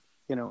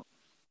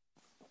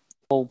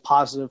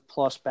 positive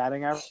plus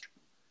batting average.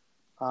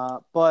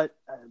 But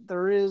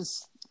there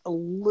is a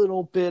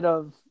little bit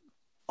of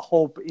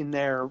hope in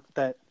there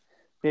that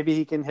maybe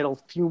he can hit a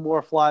few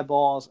more fly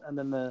balls, and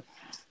then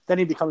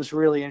he becomes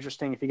really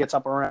interesting if he gets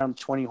up around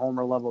 20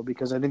 homer level,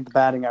 because I think the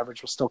batting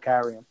average will still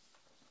carry him.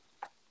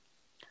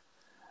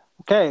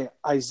 Okay,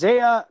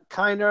 Isaiah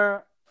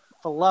Kiner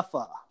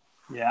Falefa.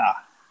 Yeah.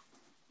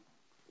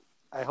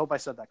 I hope I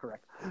said that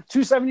correct.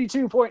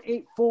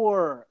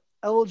 272.84,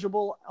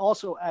 eligible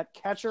also at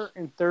catcher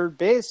and third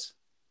base.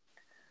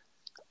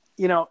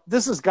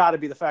 This has got to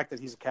be the fact that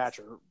he's a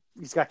catcher.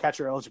 He's got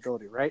catcher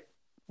eligibility, right?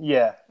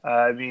 Yeah.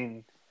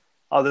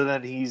 Other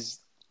than he's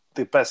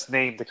the best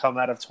name to come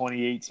out of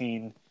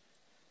 2018,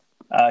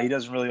 he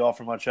doesn't really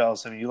offer much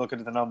else. You look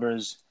at the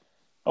numbers.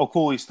 Oh,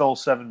 cool, he stole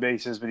 7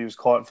 bases, but he was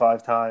caught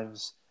 5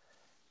 times.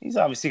 He's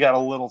obviously got a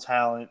little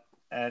talent,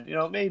 and,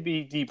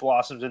 maybe he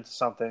blossoms into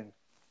something.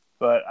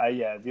 But,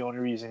 the only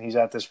reason he's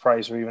at this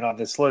price or even on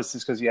this list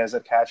is because he has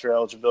that catcher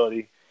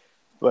eligibility.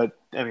 But,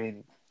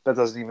 that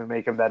doesn't even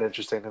make him that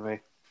interesting to me.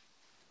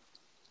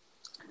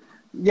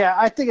 Yeah,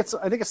 I think it's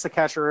the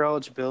catcher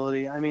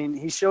eligibility.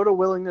 He showed a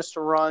willingness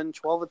to run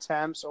 12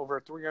 attempts over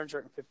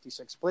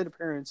 356 plate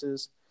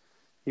appearances.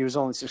 He was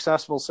only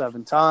successful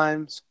 7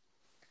 times.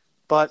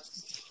 But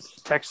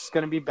Texas is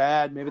going to be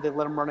bad. Maybe they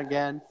let him run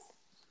again.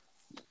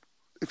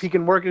 If he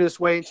can work it his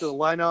way into the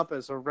lineup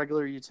as a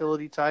regular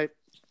utility type,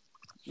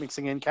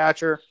 mixing in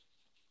catcher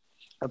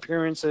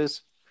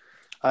appearances,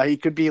 he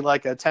could be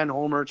like a 10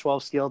 homer,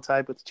 12 steal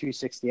type with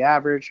 260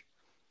 average.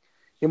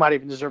 He might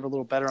even deserve a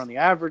little better on the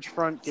average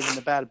front, given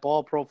the bad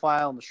ball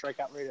profile and the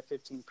strikeout rate of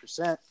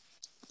 15%.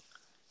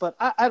 But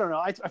I don't know.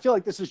 I feel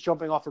like this is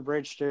jumping off a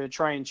bridge to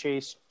try and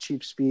chase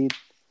cheap speed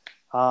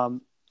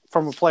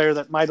from a player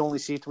that might only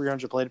see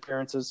 300 plate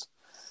appearances.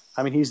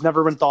 He's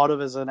never been thought of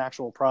as an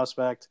actual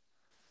prospect.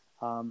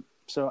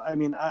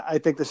 I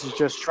think this is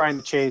just trying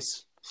to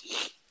chase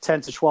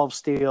 10 to 12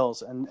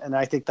 steals, and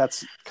I think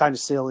that's kind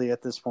of silly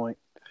at this point.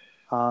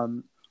 I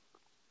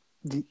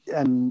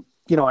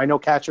know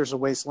catcher's a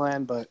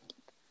wasteland, but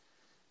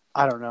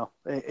I don't know.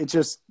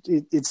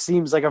 It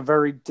seems like a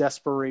very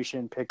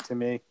desperation pick to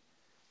me.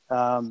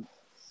 Even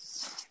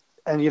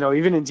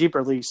in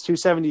deeper leagues,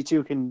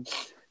 272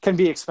 can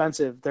be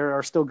expensive. There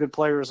are still good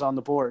players on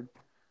the board.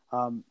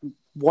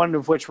 One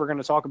of which we're going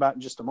to talk about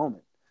in just a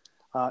moment.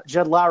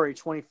 Jed Lowry,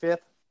 25th,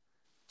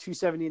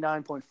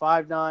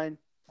 279.59.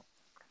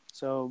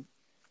 So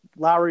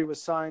Lowry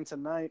was signed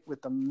tonight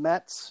with the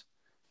Mets.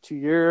 2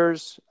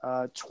 years,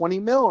 20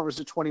 mil, or was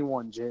it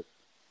 21, Jit?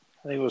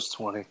 I think it was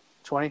 20.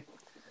 20?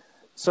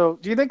 So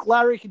do you think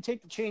Lowry can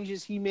take the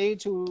changes he made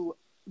to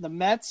the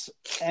Mets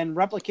and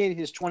replicate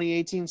his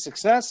 2018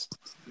 success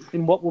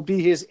in what will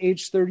be his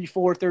age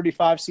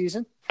 34-35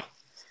 season?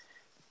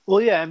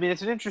 Well, yeah,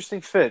 it's an interesting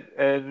fit,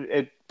 and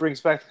it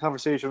brings back the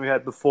conversation we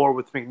had before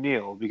with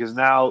McNeil, because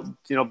now,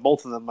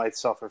 both of them might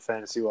suffer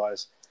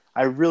fantasy-wise.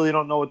 I really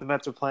don't know what the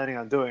Mets are planning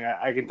on doing.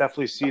 I can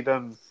definitely see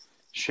them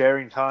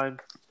sharing time.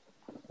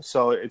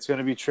 So it's going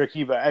to be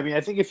tricky. But, I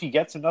think if he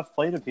gets enough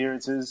plate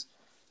appearances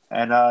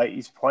and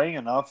he's playing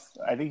enough,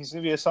 I think he's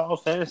going to be a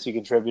solid fantasy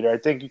contributor. I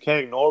think you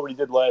can't ignore what he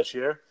did last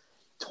year.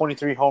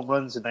 23 home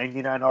runs and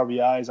 99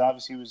 RBIs.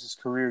 Obviously, it was his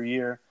career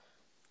year.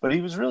 But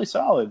he was really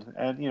solid.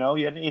 And, he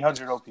had an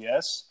 800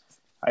 OPS.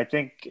 I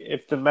think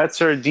if the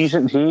Mets are a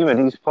decent team and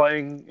he's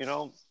playing,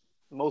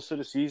 most of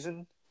the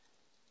season,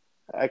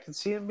 I could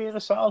see him being a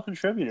solid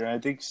contributor. I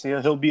think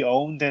he'll be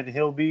owned and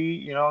he'll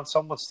be, on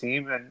someone's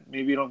team, and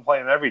maybe you don't play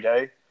him every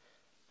day.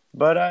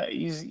 But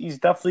he's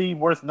definitely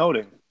worth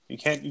noting. You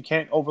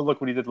can't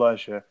overlook what he did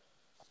last year.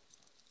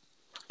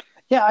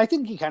 Yeah, I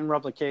think he can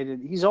replicate it.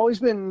 He's always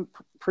been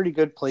pretty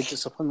good plate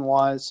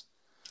discipline-wise,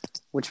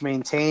 which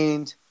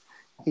maintained.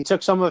 He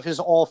took some of his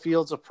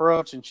all-fields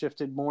approach and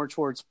shifted more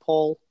towards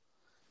pull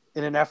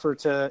in an effort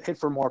to hit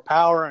for more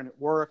power, and it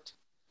worked.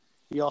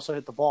 He also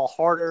hit the ball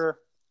harder,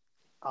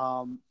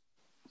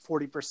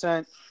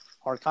 40%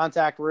 hard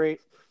contact rate.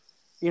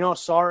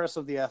 Saris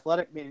of The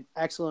Athletic made an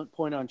excellent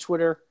point on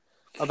Twitter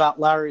about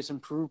Lowry's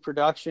improved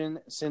production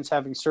since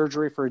having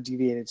surgery for a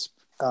deviated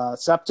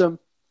septum,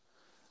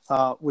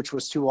 which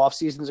was 2 off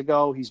seasons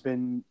ago. He's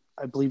been,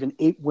 I believe, an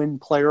 8-win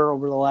player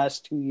over the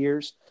last 2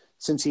 years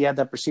since he had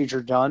that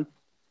procedure done.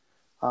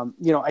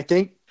 I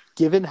think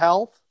given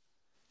health,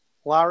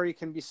 Lowry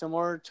can be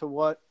similar to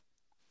what,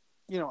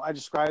 I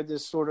described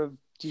as sort of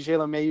DJ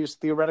LeMahieu's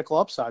theoretical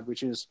upside,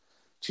 which is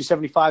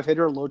 275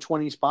 hitter, low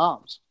 20s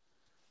bombs.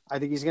 I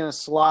think he's going to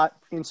slot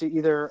into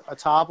either a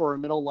top or a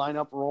middle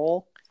lineup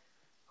role,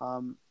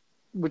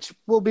 which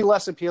will be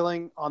less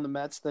appealing on the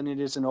Mets than it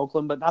is in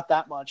Oakland, but not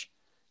that much,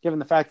 given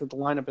the fact that the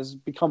lineup has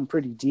become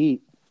pretty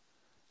deep.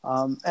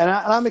 And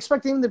I'm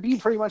expecting him to be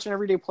pretty much an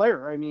everyday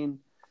player. I mean,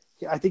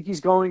 I think he's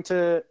going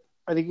to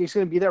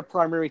be their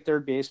primary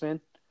third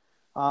baseman.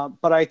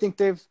 But I think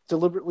they've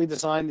deliberately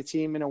designed the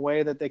team in a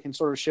way that they can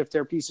sort of shift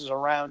their pieces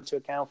around to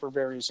account for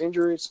various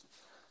injuries.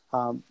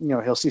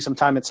 He'll see some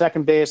time at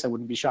second base. I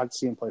wouldn't be shocked to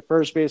see him play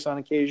first base on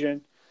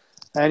occasion.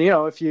 And,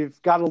 if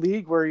you've got a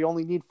league where you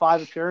only need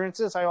 5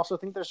 appearances, I also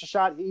think there's a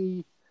shot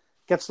he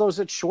gets those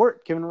at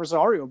short, giving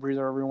Rosario a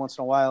breather every once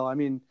in a while. I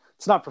mean,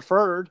 it's not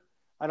preferred.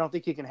 I don't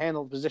think he can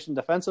handle the position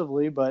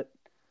defensively, but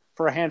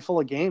for a handful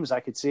of games, I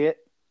could see it.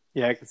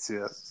 Yeah, I could see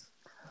that.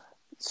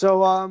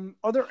 So,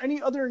 are there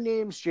any other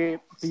names, Jay,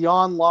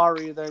 beyond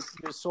Lowry that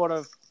you sort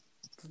of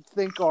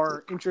think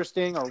are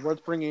interesting or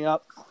worth bringing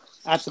up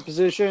at the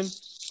position?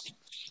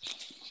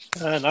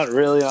 Not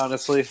really,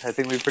 honestly. I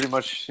think we pretty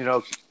much,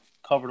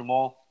 covered them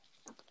all.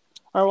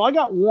 All right, well, I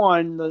got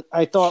one that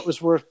I thought was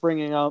worth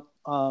bringing up.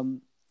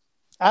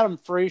 Adam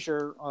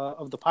Frazier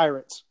of the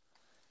Pirates.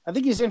 I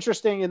think he's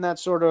interesting in that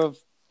sort of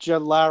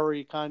Jed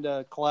Lowry kind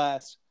of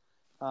class.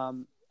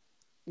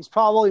 He's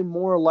probably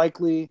more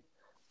likely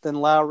than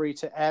Lowry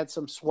to add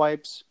some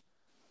swipes,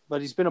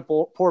 but he's been a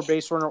poor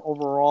base runner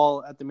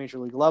overall at the major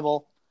league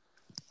level.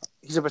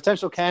 He's a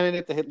potential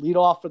candidate to hit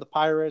leadoff for the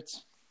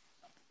Pirates.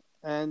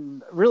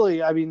 And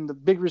really, I mean, the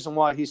big reason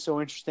why he's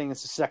so interesting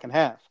is the second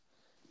half.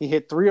 He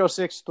hit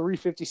 306,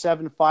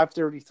 357,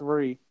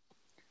 533,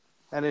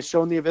 and has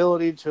shown the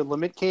ability to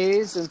limit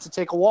Ks and to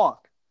take a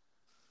walk.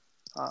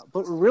 But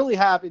what really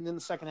happened in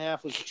the second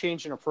half was a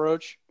change in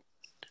approach.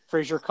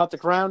 Frazier cut the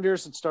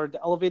grounders and started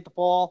to elevate the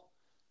ball.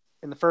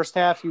 In the first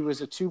half, he was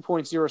a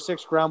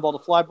 2.06 ground ball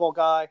to fly ball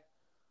guy,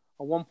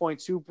 a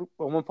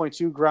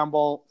 1.2 ground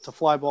ball to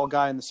fly ball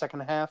guy in the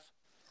second half.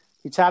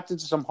 He tapped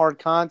into some hard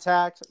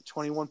contact,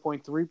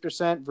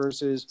 21.3%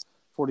 versus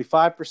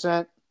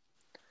 45%.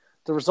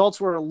 The results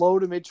were a low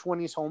to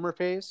mid-20s homer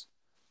pace,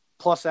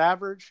 plus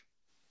average.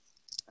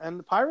 And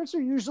the Pirates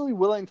are usually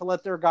willing to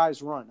let their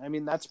guys run. I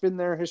mean, that's been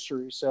their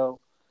history.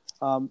 So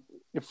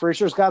if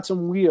Frazier's got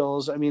some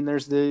wheels, I mean,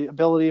 there's the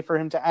ability for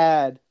him to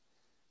add,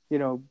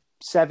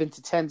 7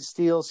 to 10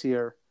 steals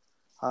here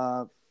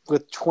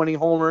with 20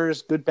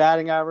 homers, good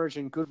batting average,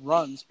 and good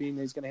runs, being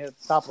that he's going to hit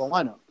the top of the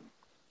lineup.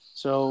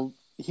 So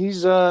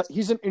he's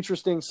an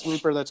interesting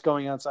sleeper that's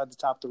going outside the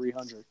top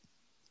 300.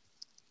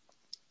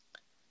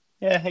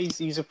 Yeah,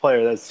 he's a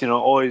player that's,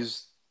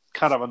 always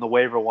kind of on the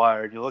waiver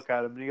wire. And you look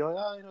at him and you're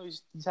like,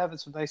 he's having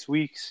some nice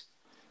weeks,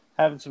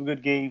 having some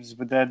good games.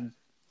 But then,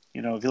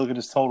 if you look at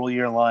his total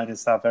year line,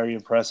 it's not very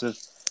impressive.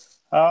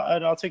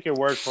 And I'll take your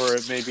word for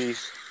it. Maybe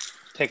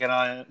keep an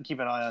eye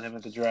on him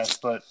at the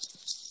draft. But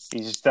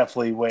he's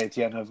definitely way at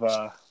the end of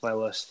my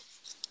list.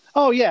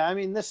 Oh, yeah. I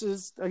mean, this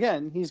is,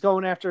 again, he's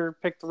going after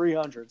pick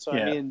 300. So,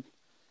 yeah. I mean,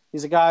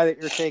 he's a guy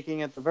that you're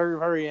taking at the very,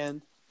 very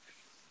end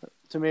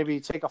to maybe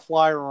take a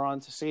flyer on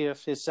to see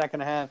if his second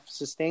half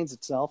sustains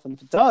itself. And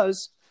if it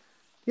does,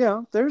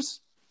 you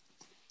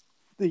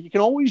can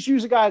always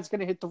use a guy that's going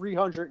to hit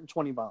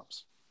 320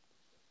 bombs.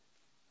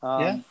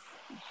 You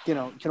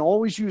can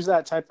always use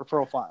that type of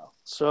profile.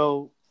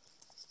 So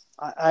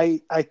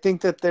I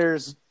think that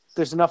there's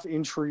enough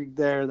intrigue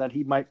there that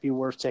he might be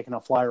worth taking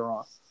a flyer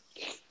on.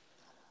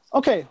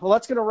 Okay, well,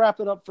 that's going to wrap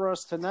it up for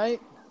us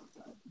tonight.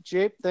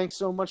 Jape, thanks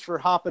so much for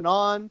hopping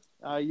on.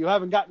 You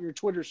haven't gotten your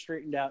Twitter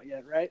straightened out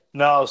yet, right?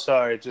 No,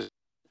 sorry. Just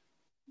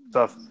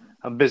stuff.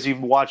 I'm busy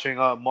watching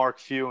Mark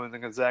Few and the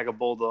Gonzaga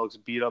Bulldogs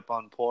beat up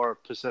on poor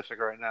Pacific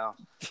right now.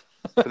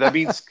 But that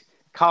means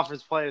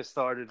conference play has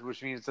started,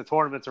 which means the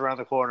tournament's around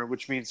the corner,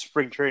 which means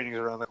spring training is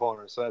around the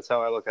corner. So that's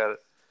how I look at it.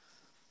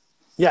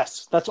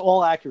 Yes, that's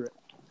all accurate.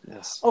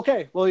 Yes.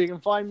 Okay, well, you can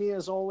find me,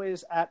 as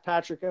always, at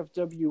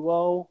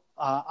PatrickFWO.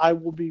 I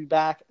will be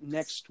back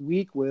next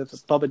week with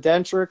Bubba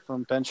Dentrick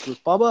from Bench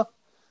with Bubba,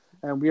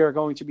 and we are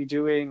going to be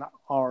doing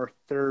our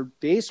third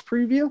base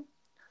preview.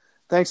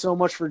 Thanks so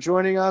much for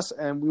joining us,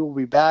 and we will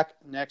be back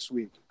next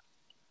week.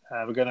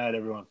 Have a good night,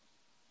 everyone.